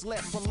unwashed dish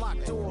left from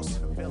locked doors.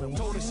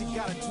 Told her she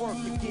gotta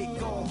twerk to get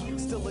gone.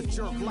 Still a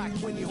jerk like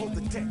when you hold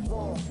the tech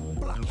wrong.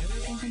 Blah.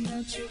 Everything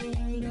about you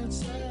right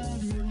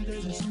outside really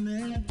doesn't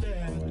smell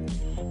bad.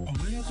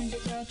 When I think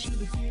about you,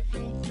 the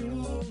people you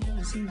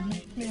really seem to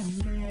make me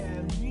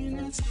mad. When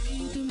I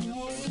see the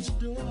mortgage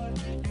door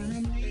and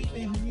I'm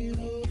leaving you,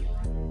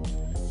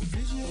 the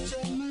visions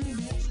of my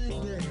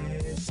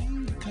yesterday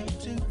seem to come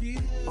to view.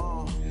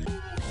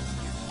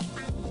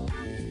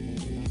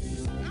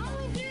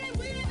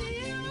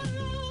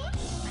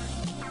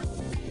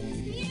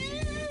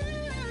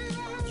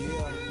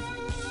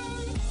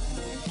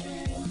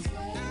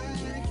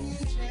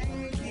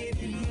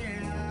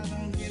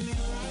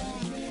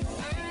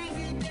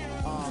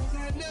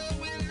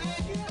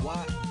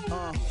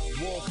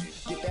 Wolf,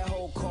 get that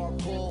whole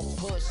carpool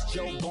push.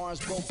 Joe Barnes,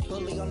 both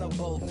bully on the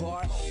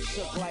boulevard.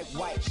 Shook like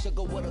white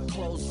sugar with her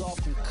clothes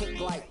off and cook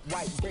like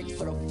white bricks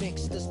for the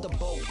fix. This the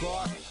boat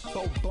guard.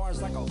 Both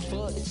Barnes like a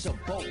foot, it's a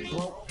boat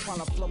broke.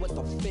 Tryna flow with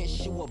the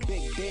fish, you a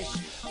big dish.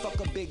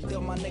 Fuck a big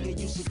deal, my nigga,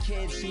 use a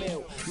kid's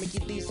meal. Mickey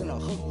D's in a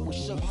hook with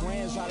shook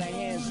grands out of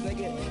hands,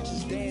 nigga.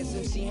 Just dance,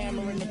 MC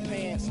Hammer in the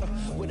pants.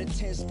 With a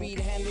 10-speed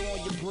handle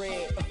on your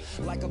bread.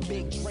 Like a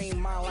big dream,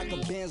 mine like a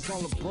Benz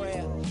on the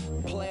bread.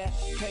 Player,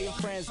 tell your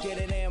friends, get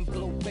it in.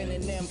 Blue Ben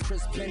and them,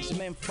 Chris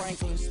Benjamin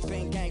Franklin.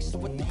 Spin gangster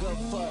with the good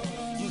fuck.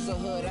 Use a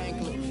hood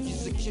anklet,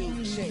 use a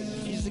cute chick.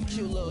 Use a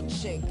cute little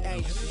chick,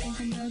 ain't you?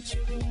 Everything about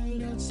you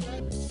right outside.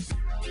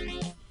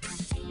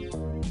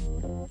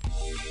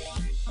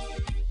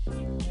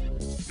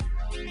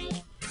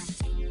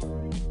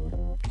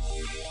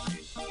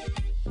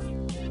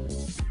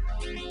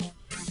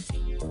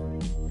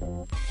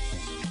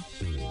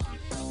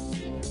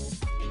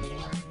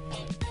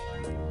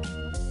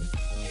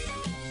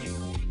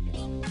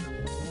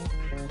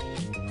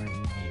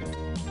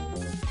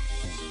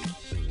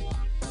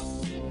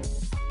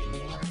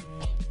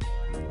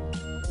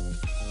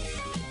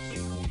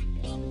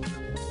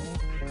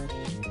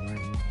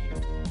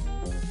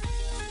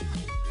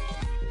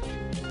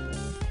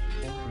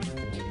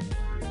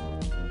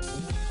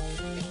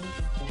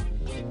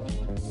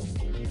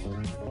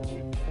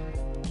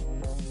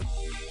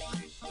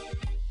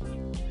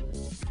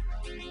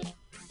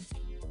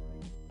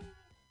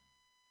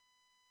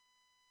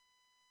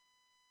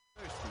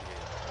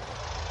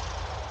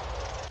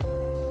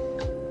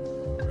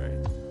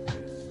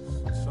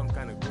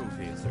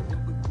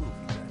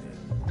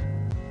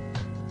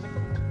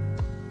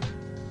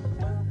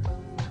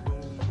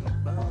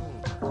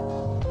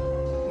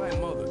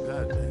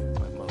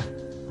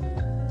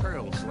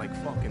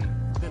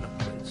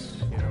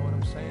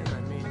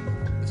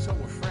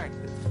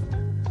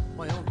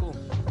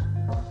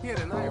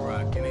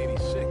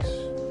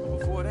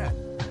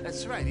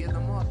 That's right, he had the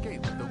Mark 8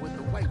 with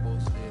the white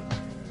balls there.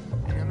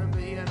 And I remember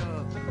he had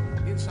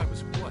inside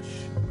was plush.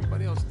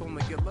 Everybody else told him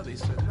to get leather. He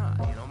said, nah,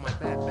 my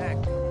bad back.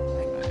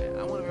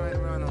 I want to ride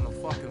around on a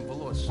fucking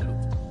velour suit.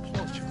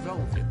 Plush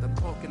velvet. I'm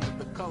talking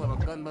the color of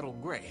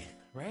gunmetal gray,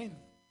 right?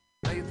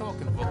 Now you're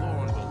talking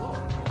velour and velour.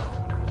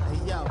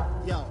 Hey,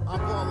 yo, I'm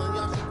ballin',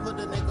 y'all should put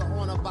a nigga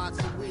on a box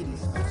of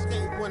Wheaties. I'm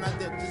skating when I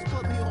dip, just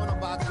put me on a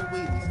box of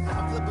Wheaties.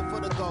 I'm flipping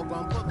for the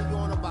go-go, put me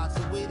on a box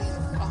of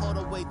Wheaties. I hold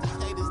a weight, these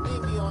haters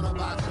need me on a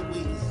box of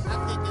Wheaties.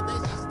 I kick it, they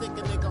should stick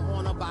a nigga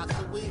on a box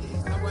of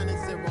Wheaties. I'm running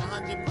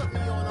 0-100, put me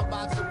on a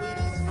box of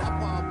Wheaties. I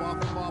palm ball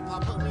for ball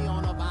pop, put me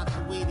on a box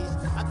of Wheaties.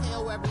 I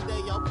KO every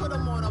day, yo, put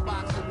them on a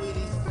box of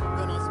Wheaties.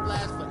 Been on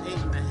Splash for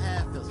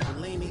 8.5, feels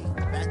Fellini.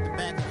 Back to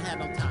back and had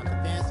no time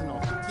for dancing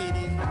on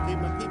Fatiti.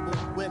 Keeping people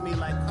with me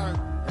like Kirk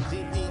and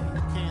GP.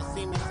 You can't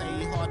see me, say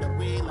he hard to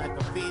read like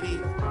graffiti.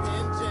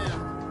 Pin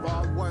Jim,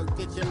 raw work,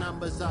 get your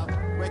numbers up.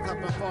 Wake up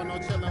and fall, no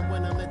chillin'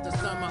 when I lit the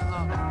summer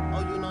up.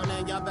 Oh, you know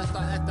then, y'all best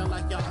start acting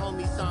like y'all owe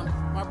me some.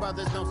 My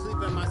brothers don't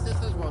sleep and my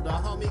sisters roll the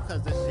homie,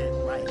 cause the shit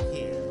right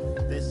here,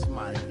 this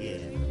my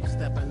year.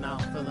 Stepping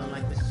out, feeling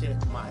like the shit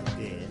my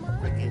dear.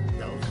 Forget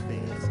those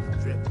fears,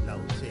 drip no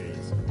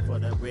tears. For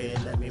the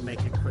red, let me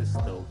make it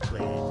crystal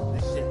clear.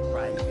 This shit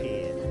right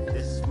here,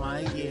 this my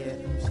year.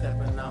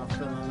 Stepping out,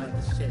 feeling like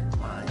the shit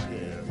my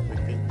dear.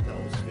 Forget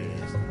those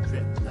fears,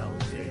 drip no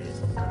tears.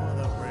 For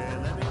the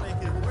red, let me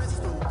make it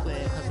crystal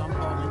clear. Cause I'm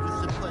ballin', you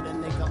should put a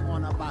nigga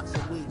on a box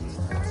of Wheaties.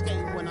 I'm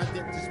skating when I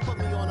dip, just put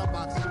me on a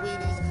box of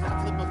Wheaties. I'm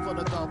flipping for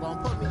the go-go,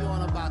 put me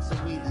on a box of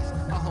Wheaties.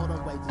 I hold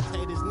a weight, these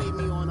haters need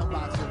me on a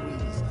box of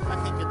Wheaties. I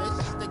kick it, they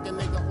should stick a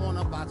nigga on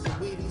a box of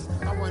Wheaties.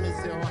 I run it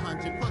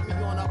 0-100, put me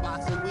on a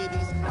box of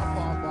Wheaties. I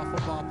fall ball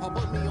for ball pop,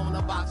 put me on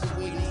a box of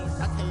Wheaties.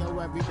 I KO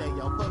every day,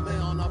 yo, put me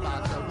on a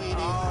box of Wheaties.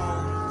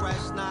 Oh,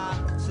 fresh now,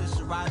 since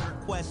your rider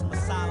request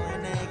masala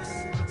and eggs,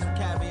 some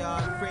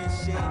caviar and French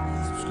shit,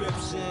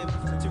 subscription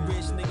to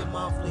Rich Nigga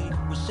Monthly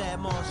with Shad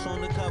Marsh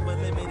on the cover,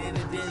 limited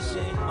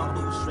edition. My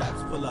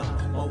bootstraps pull up,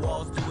 my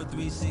walls do a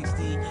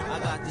 360. I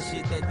got the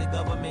shit that the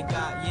government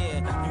got, yeah,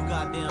 you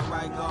goddamn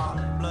right,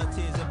 guard. Blood,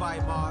 tears, and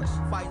bite marks.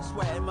 Fighting,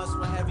 sweating,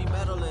 muscle, heavy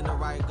metal in the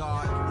right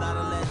guard. Lot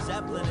of Led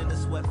Zeppelin in the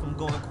sweat from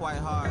going quite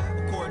hard.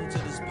 According to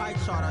this pie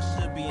chart, I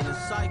should be in a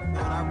psych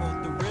ward. I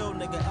wrote the real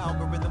nigga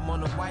algorithm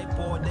on the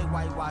whiteboard. They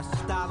whitewash the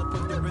style and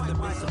put the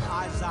rhythm in some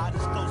eyes out.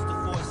 It's close to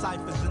 4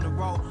 ciphers in a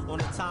row. On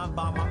a time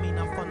bomb, I mean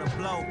I'm finna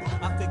blow.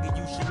 I figure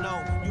you should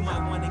know. You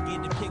might wanna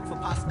get the pick for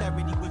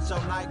posterity with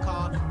your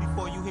Nikon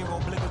before you hear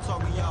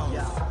obligatory yo.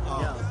 Yo,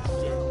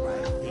 shit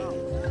right here.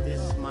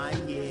 This my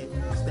year.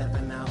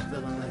 Stepping out,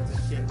 feeling like the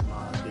shit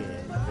my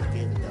dear.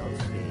 Forget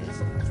those fears,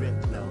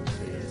 drip no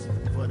tears.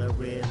 For the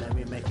real, let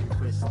me make it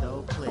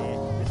crystal clear.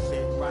 The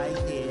shit right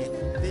here,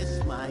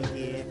 this my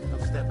year. I'm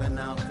stepping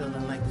out,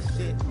 feeling like the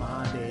shit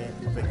my dear.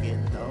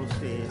 Forget those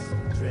fears,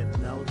 drip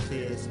no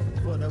tears.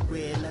 For the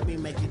real, let me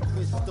make it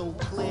crystal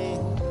clear.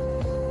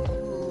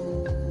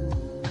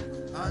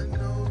 I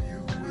know you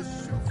wish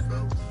you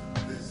felt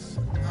this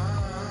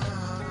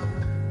high,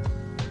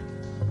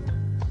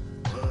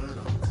 but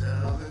I'm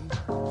telling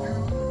you,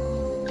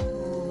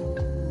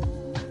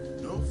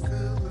 no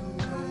feeling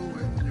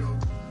knowing you're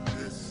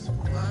this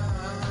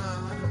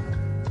fly.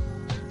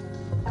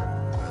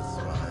 That's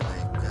why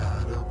they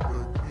gotta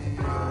put me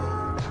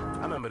on.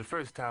 I remember the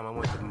first time I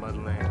went to the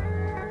motherland.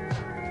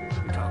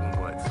 We talking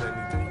what,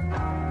 73,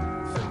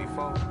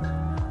 74?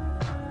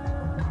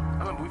 I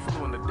remember we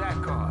flew in the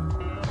Dakar.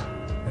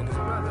 And his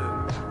brother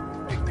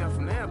picked me up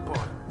from the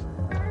airport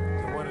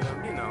in one of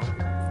them, them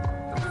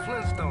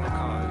Flintstone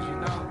cars,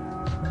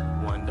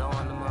 One door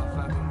on the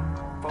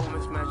motherfucking 4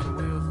 mismatching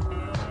wheels,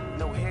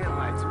 no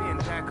headlights. Me and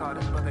Dakar,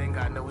 this brother ain't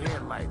got no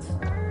headlights.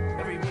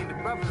 The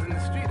brothers in the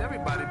street,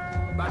 everybody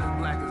about as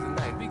black as a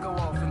night. We go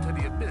off into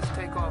the abyss,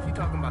 take off. You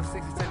talking about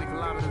 60, 70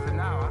 kilometers an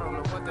hour. I don't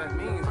know what that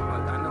means,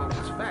 but I know it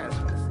was fast.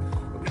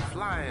 But we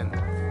flying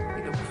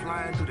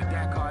through the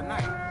Dakar at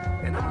night.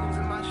 And I'm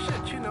losing my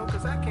shit,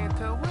 cause I can't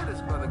tell where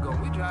this brother go.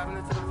 We driving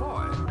into the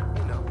void,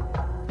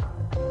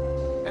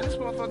 And this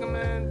motherfucker,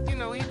 man, he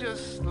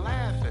just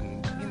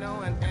laughing,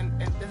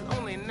 and it's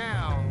only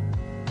now,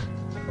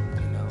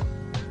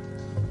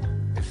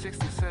 at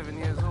 67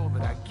 years old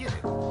that I get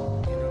it,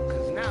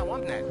 cause now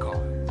I'm that car.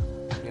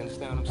 You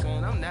understand what I'm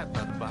saying? I'm that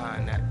brother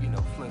behind that,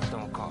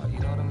 Flintstone car, you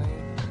know what I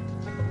mean?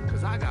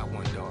 Cause I got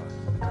one door,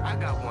 I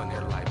got one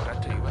headlight, but I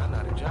tell you what, I know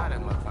how to drive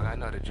that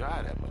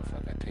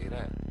motherfucker, I tell you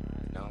that.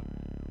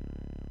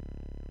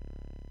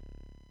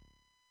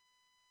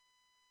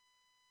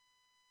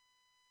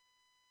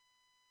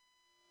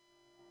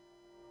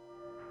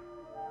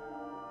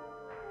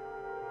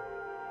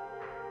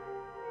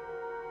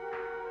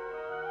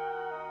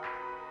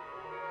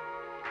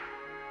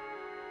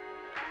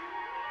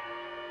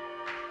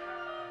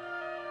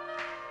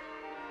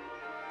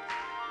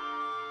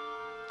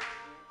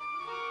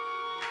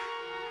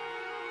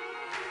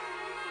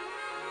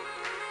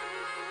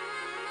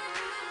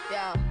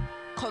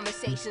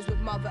 Conversations with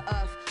Mother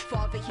Earth,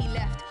 Father, he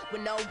left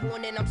with no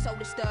warning, I'm so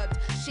disturbed.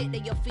 Shit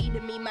that you're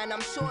feeding me, man,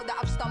 I'm sure that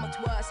I've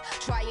stomached worse.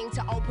 Trying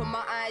to open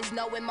my eyes,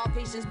 knowing my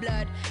vision's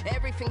blurred.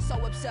 Everything's so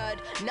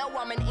absurd, know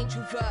I'm an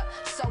introvert.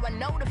 So I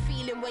know the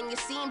feeling when you're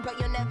seen but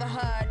you're never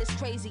heard. It's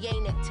crazy,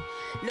 ain't it?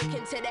 Look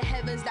into the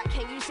heavens like,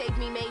 can you save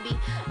me maybe?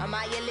 Am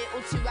I a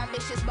little too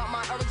ambitious? But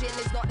my origin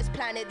is not this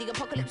planet. The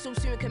apocalypse will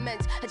soon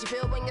commence. How do you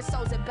feel when your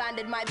soul's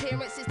abandoned? My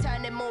appearance is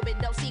turning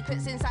morbid. No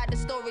secrets inside the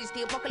stories.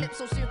 The apocalypse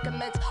will soon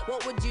commence.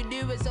 What would you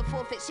do as a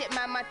forfeit? Shit,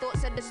 man, my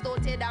thoughts are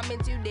distorted. I'm in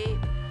too deep.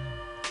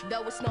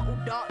 Though it's not all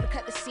dark, look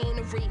at the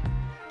scenery.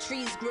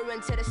 Trees grew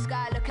into the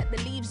sky, look at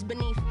the leaves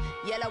beneath.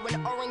 Yellow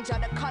and orange are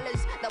the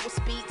colours that will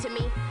speak to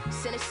me.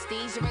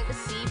 Synesthesia ain't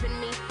deceiving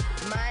me.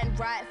 Mind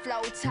right,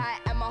 flow tight,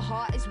 and my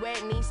heart is where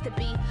it needs to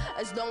be.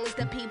 As long as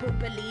the people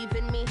believe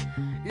in me.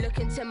 Look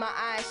into my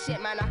eyes,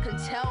 shit man, I can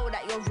tell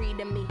that you're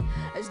reading me.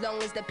 As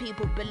long as the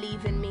people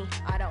believe in me,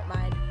 I don't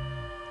mind.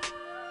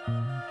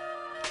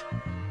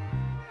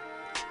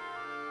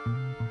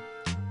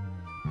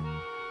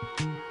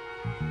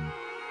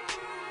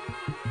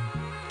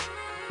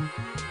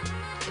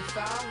 If I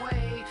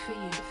wait for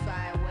you, if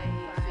I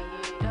wait for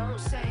you, don't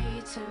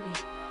say to me,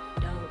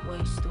 don't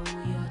waste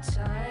all your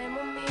time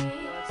on me.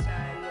 Your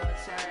time, your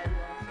time.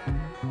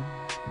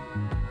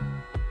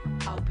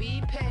 I'll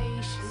be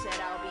patient, said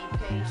I'll be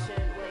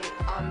patient. Wait,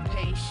 I'm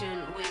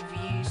patient with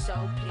you,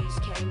 so please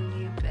can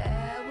you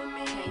bear with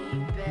me? Can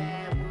you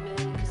bear with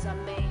me? Cause I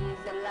made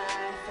the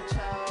life I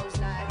chose,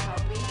 like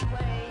I'll be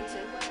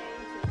waiting.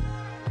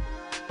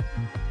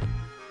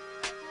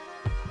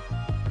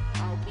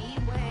 I'll be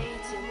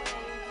waiting.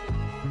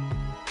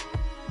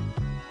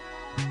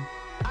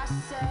 I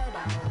said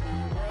I'll be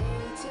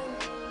waiting.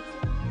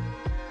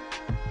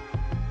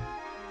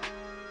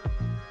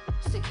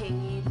 So can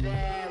you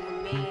bear with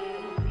me?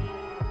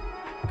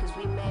 Cause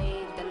we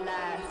made the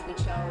life we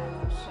chose.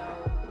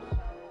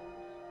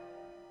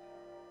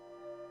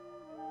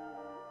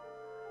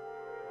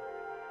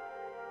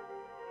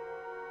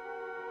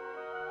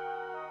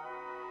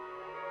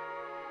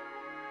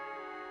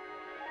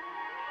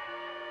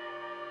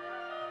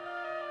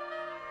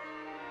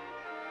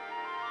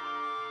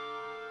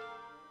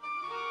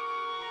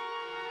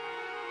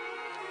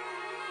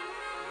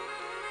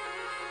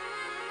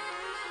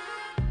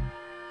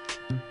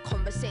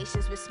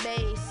 Conversations with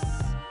space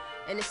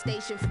in the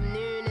station from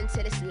noon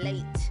until it's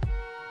late.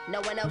 No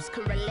one else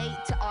can relate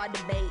to our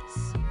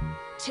debates.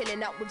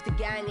 Chilling up with the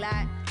gang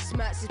like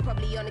Smirks is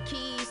probably on the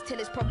keys, Till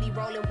is probably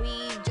rolling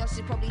weed, Josh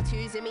is probably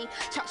choosing me.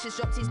 Chuck's just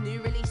dropped his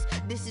new release.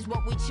 This is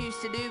what we choose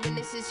to do, and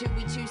this is who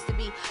we choose to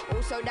be.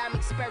 Also damn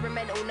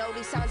experimental, no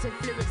these sounds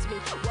influence me.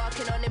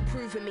 Working on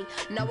improving me.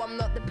 No, I'm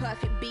not the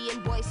perfect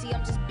being, boy, see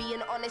I'm just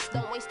being honest.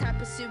 Don't waste time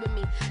pursuing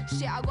me.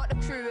 Shit, I got the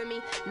crew in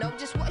me. Know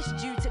just what it's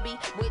due to be.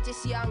 We're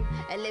just young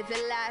and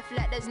living life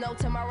like there's no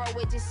tomorrow.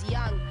 We're just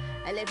young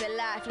and living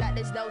life like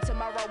there's no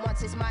tomorrow.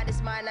 Once it's mine,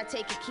 I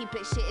take it, keep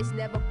it. Shit is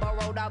never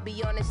borrowed. I'll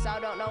be honest, I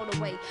don't know the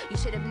way. You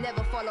should have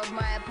never followed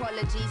my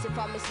apologies if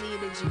I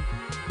misleaded you.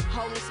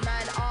 Homeless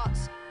man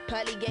asks,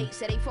 pearly gates,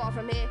 say they far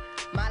from here.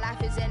 My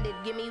life is ended,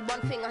 give me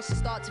one thing I should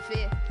start to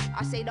fear.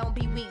 I say don't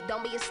be weak,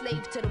 don't be a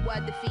slave to the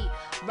word defeat.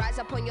 Rise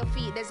up on your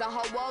feet, there's a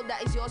whole world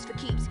that is yours for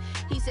keeps.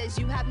 He says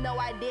you have no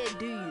idea,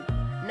 do you?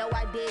 No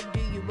idea,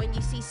 do you? When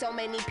you see so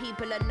many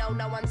people and know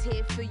no one's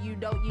here for you,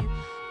 don't you?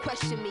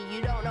 Question me,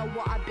 you don't know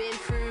what I've been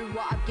through.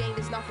 What I've gained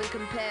is nothing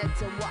compared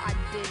to what I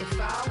did. If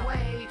I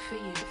wait for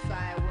you, if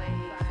I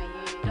wait for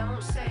you,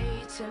 don't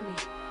say to me,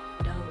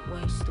 don't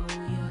waste all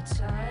your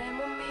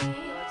time on me.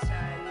 Your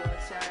time, your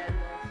time.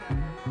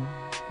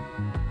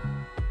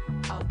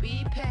 I'll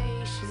be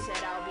patient,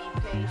 said I'll be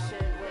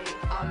patient. Wait,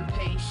 I'm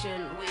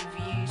patient with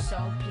you,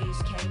 so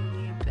please can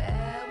you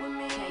bear with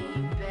me? Can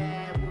you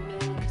bear with me?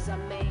 Cause I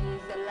made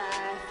the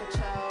life I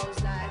chose,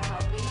 like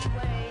I'll be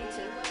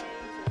waiting.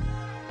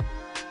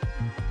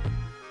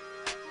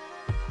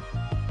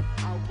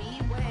 I'll be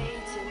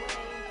waiting.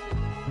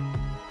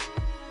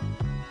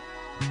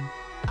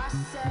 I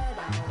said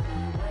I'll be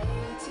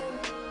waiting.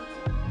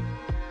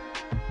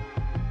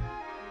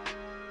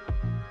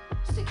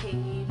 So can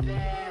you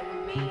bear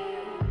with me?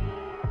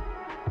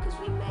 Cause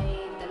we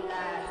made the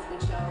life we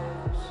chose.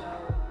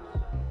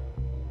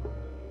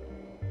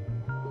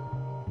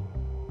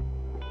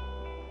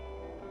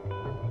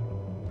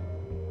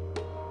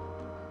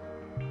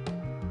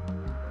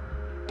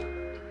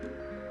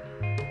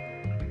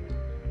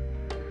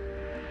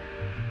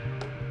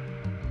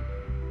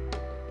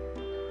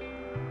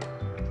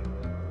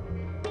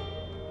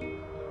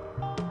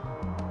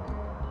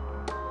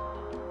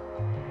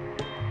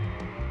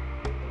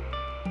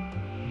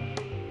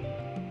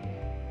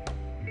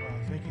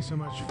 Thank you so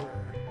much for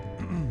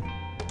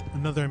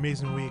another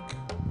amazing week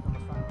on the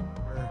Final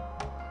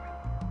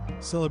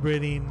Hour,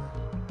 celebrating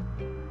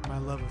my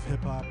love of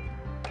hip hop.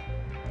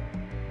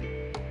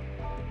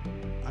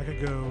 I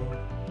could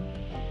go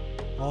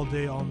all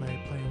day, all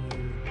night playing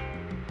you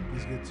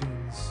these good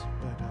tunes,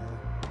 but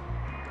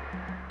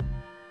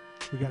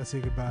we gotta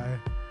say goodbye.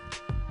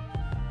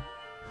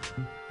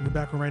 In the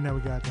background right now,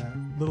 we got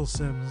Little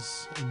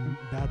Sims and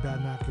Bad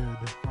Bad Not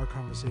Good, Our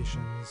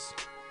Conversations.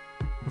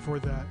 Before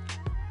that,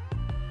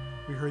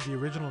 we heard the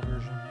original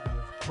version of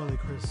Quelly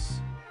Chris,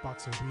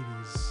 Box of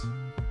Wheaties.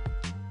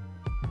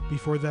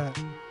 Before that,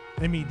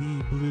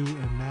 MED, Blue,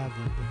 and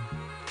Madlib,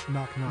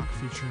 Knock Knock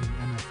featuring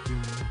MF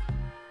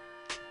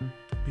Doom.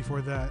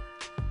 Before that,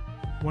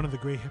 one of the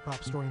great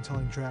hip-hop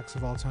storytelling tracks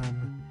of all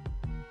time,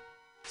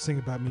 Sing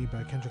About Me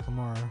by Kendrick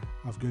Lamar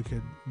off Good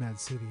Kid, Mad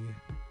City.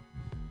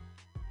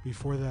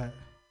 Before that,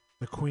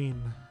 the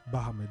Queen,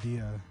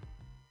 Bahamadia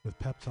with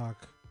Pep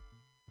Talk.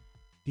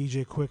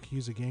 DJ Quick,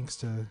 Use a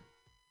Gangsta.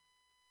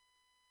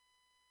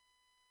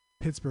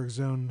 Pittsburgh's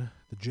own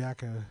The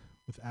Jacka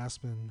with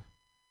Aspen,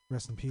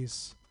 rest in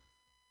peace.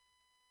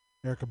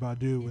 Erykah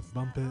Badu with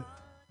Bump It.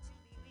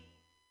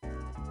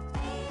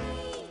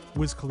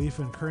 Wiz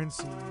Khalifa and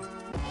Currency,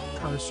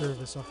 Car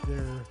Service off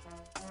their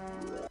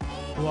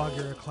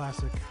Blogger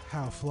classic,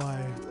 How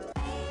Fly.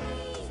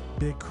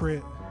 Big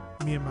Crit,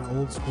 Me and My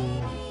Old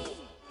School.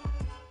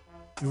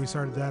 And we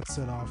started that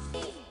set off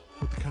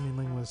with the Cunning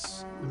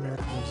Linguists,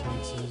 America Loves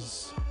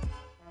Gangsters.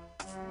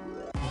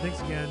 And thanks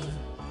again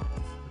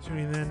for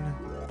tuning in.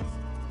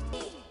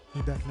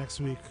 Be back next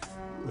week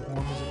with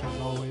more music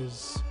as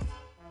always.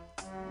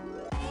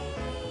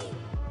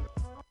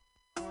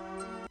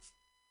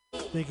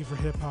 Thank you for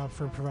hip hop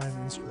for providing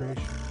the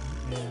inspiration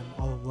and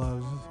all the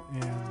love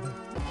and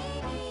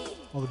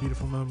all the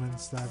beautiful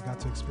moments that I've got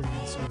to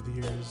experience over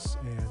the years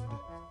and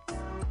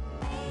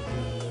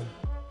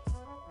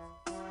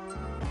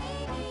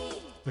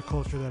the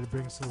culture that it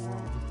brings to the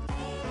world.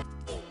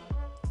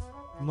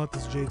 And let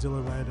this Jay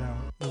Dilla ride out.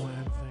 We'll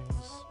end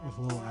things with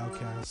a little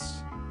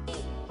Outkast.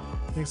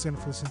 Thanks again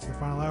for listening to The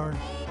Final Hour.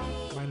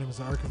 My name is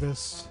The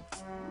Archivist.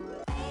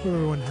 Hope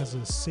everyone has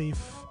a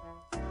safe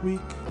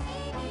week.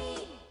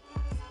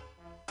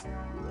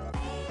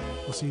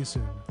 We'll see you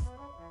soon.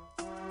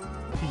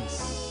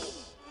 Peace.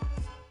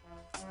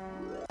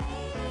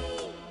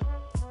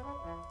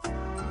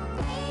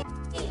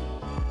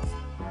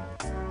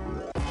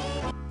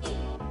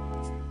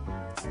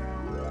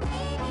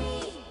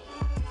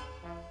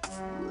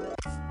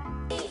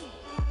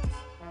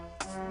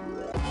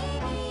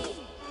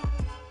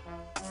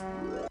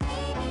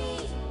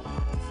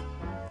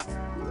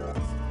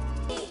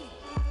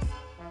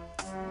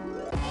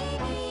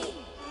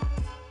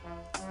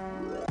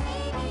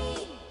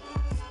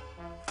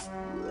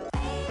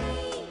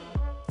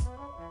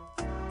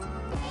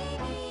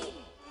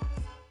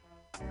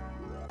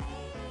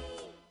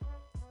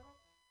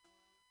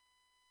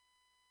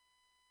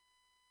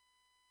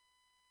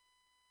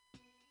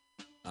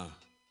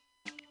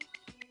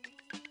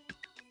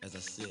 As I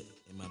sit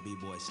in my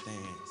b-boy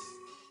stance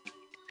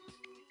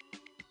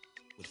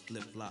with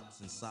flip-flops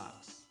and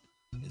socks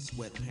and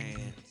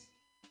sweatpants,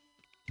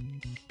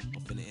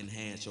 I'm finna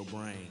enhance your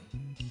brain.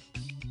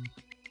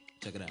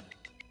 Check it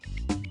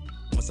out.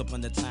 Once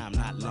upon a time,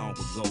 not long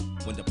ago,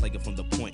 when the player from the point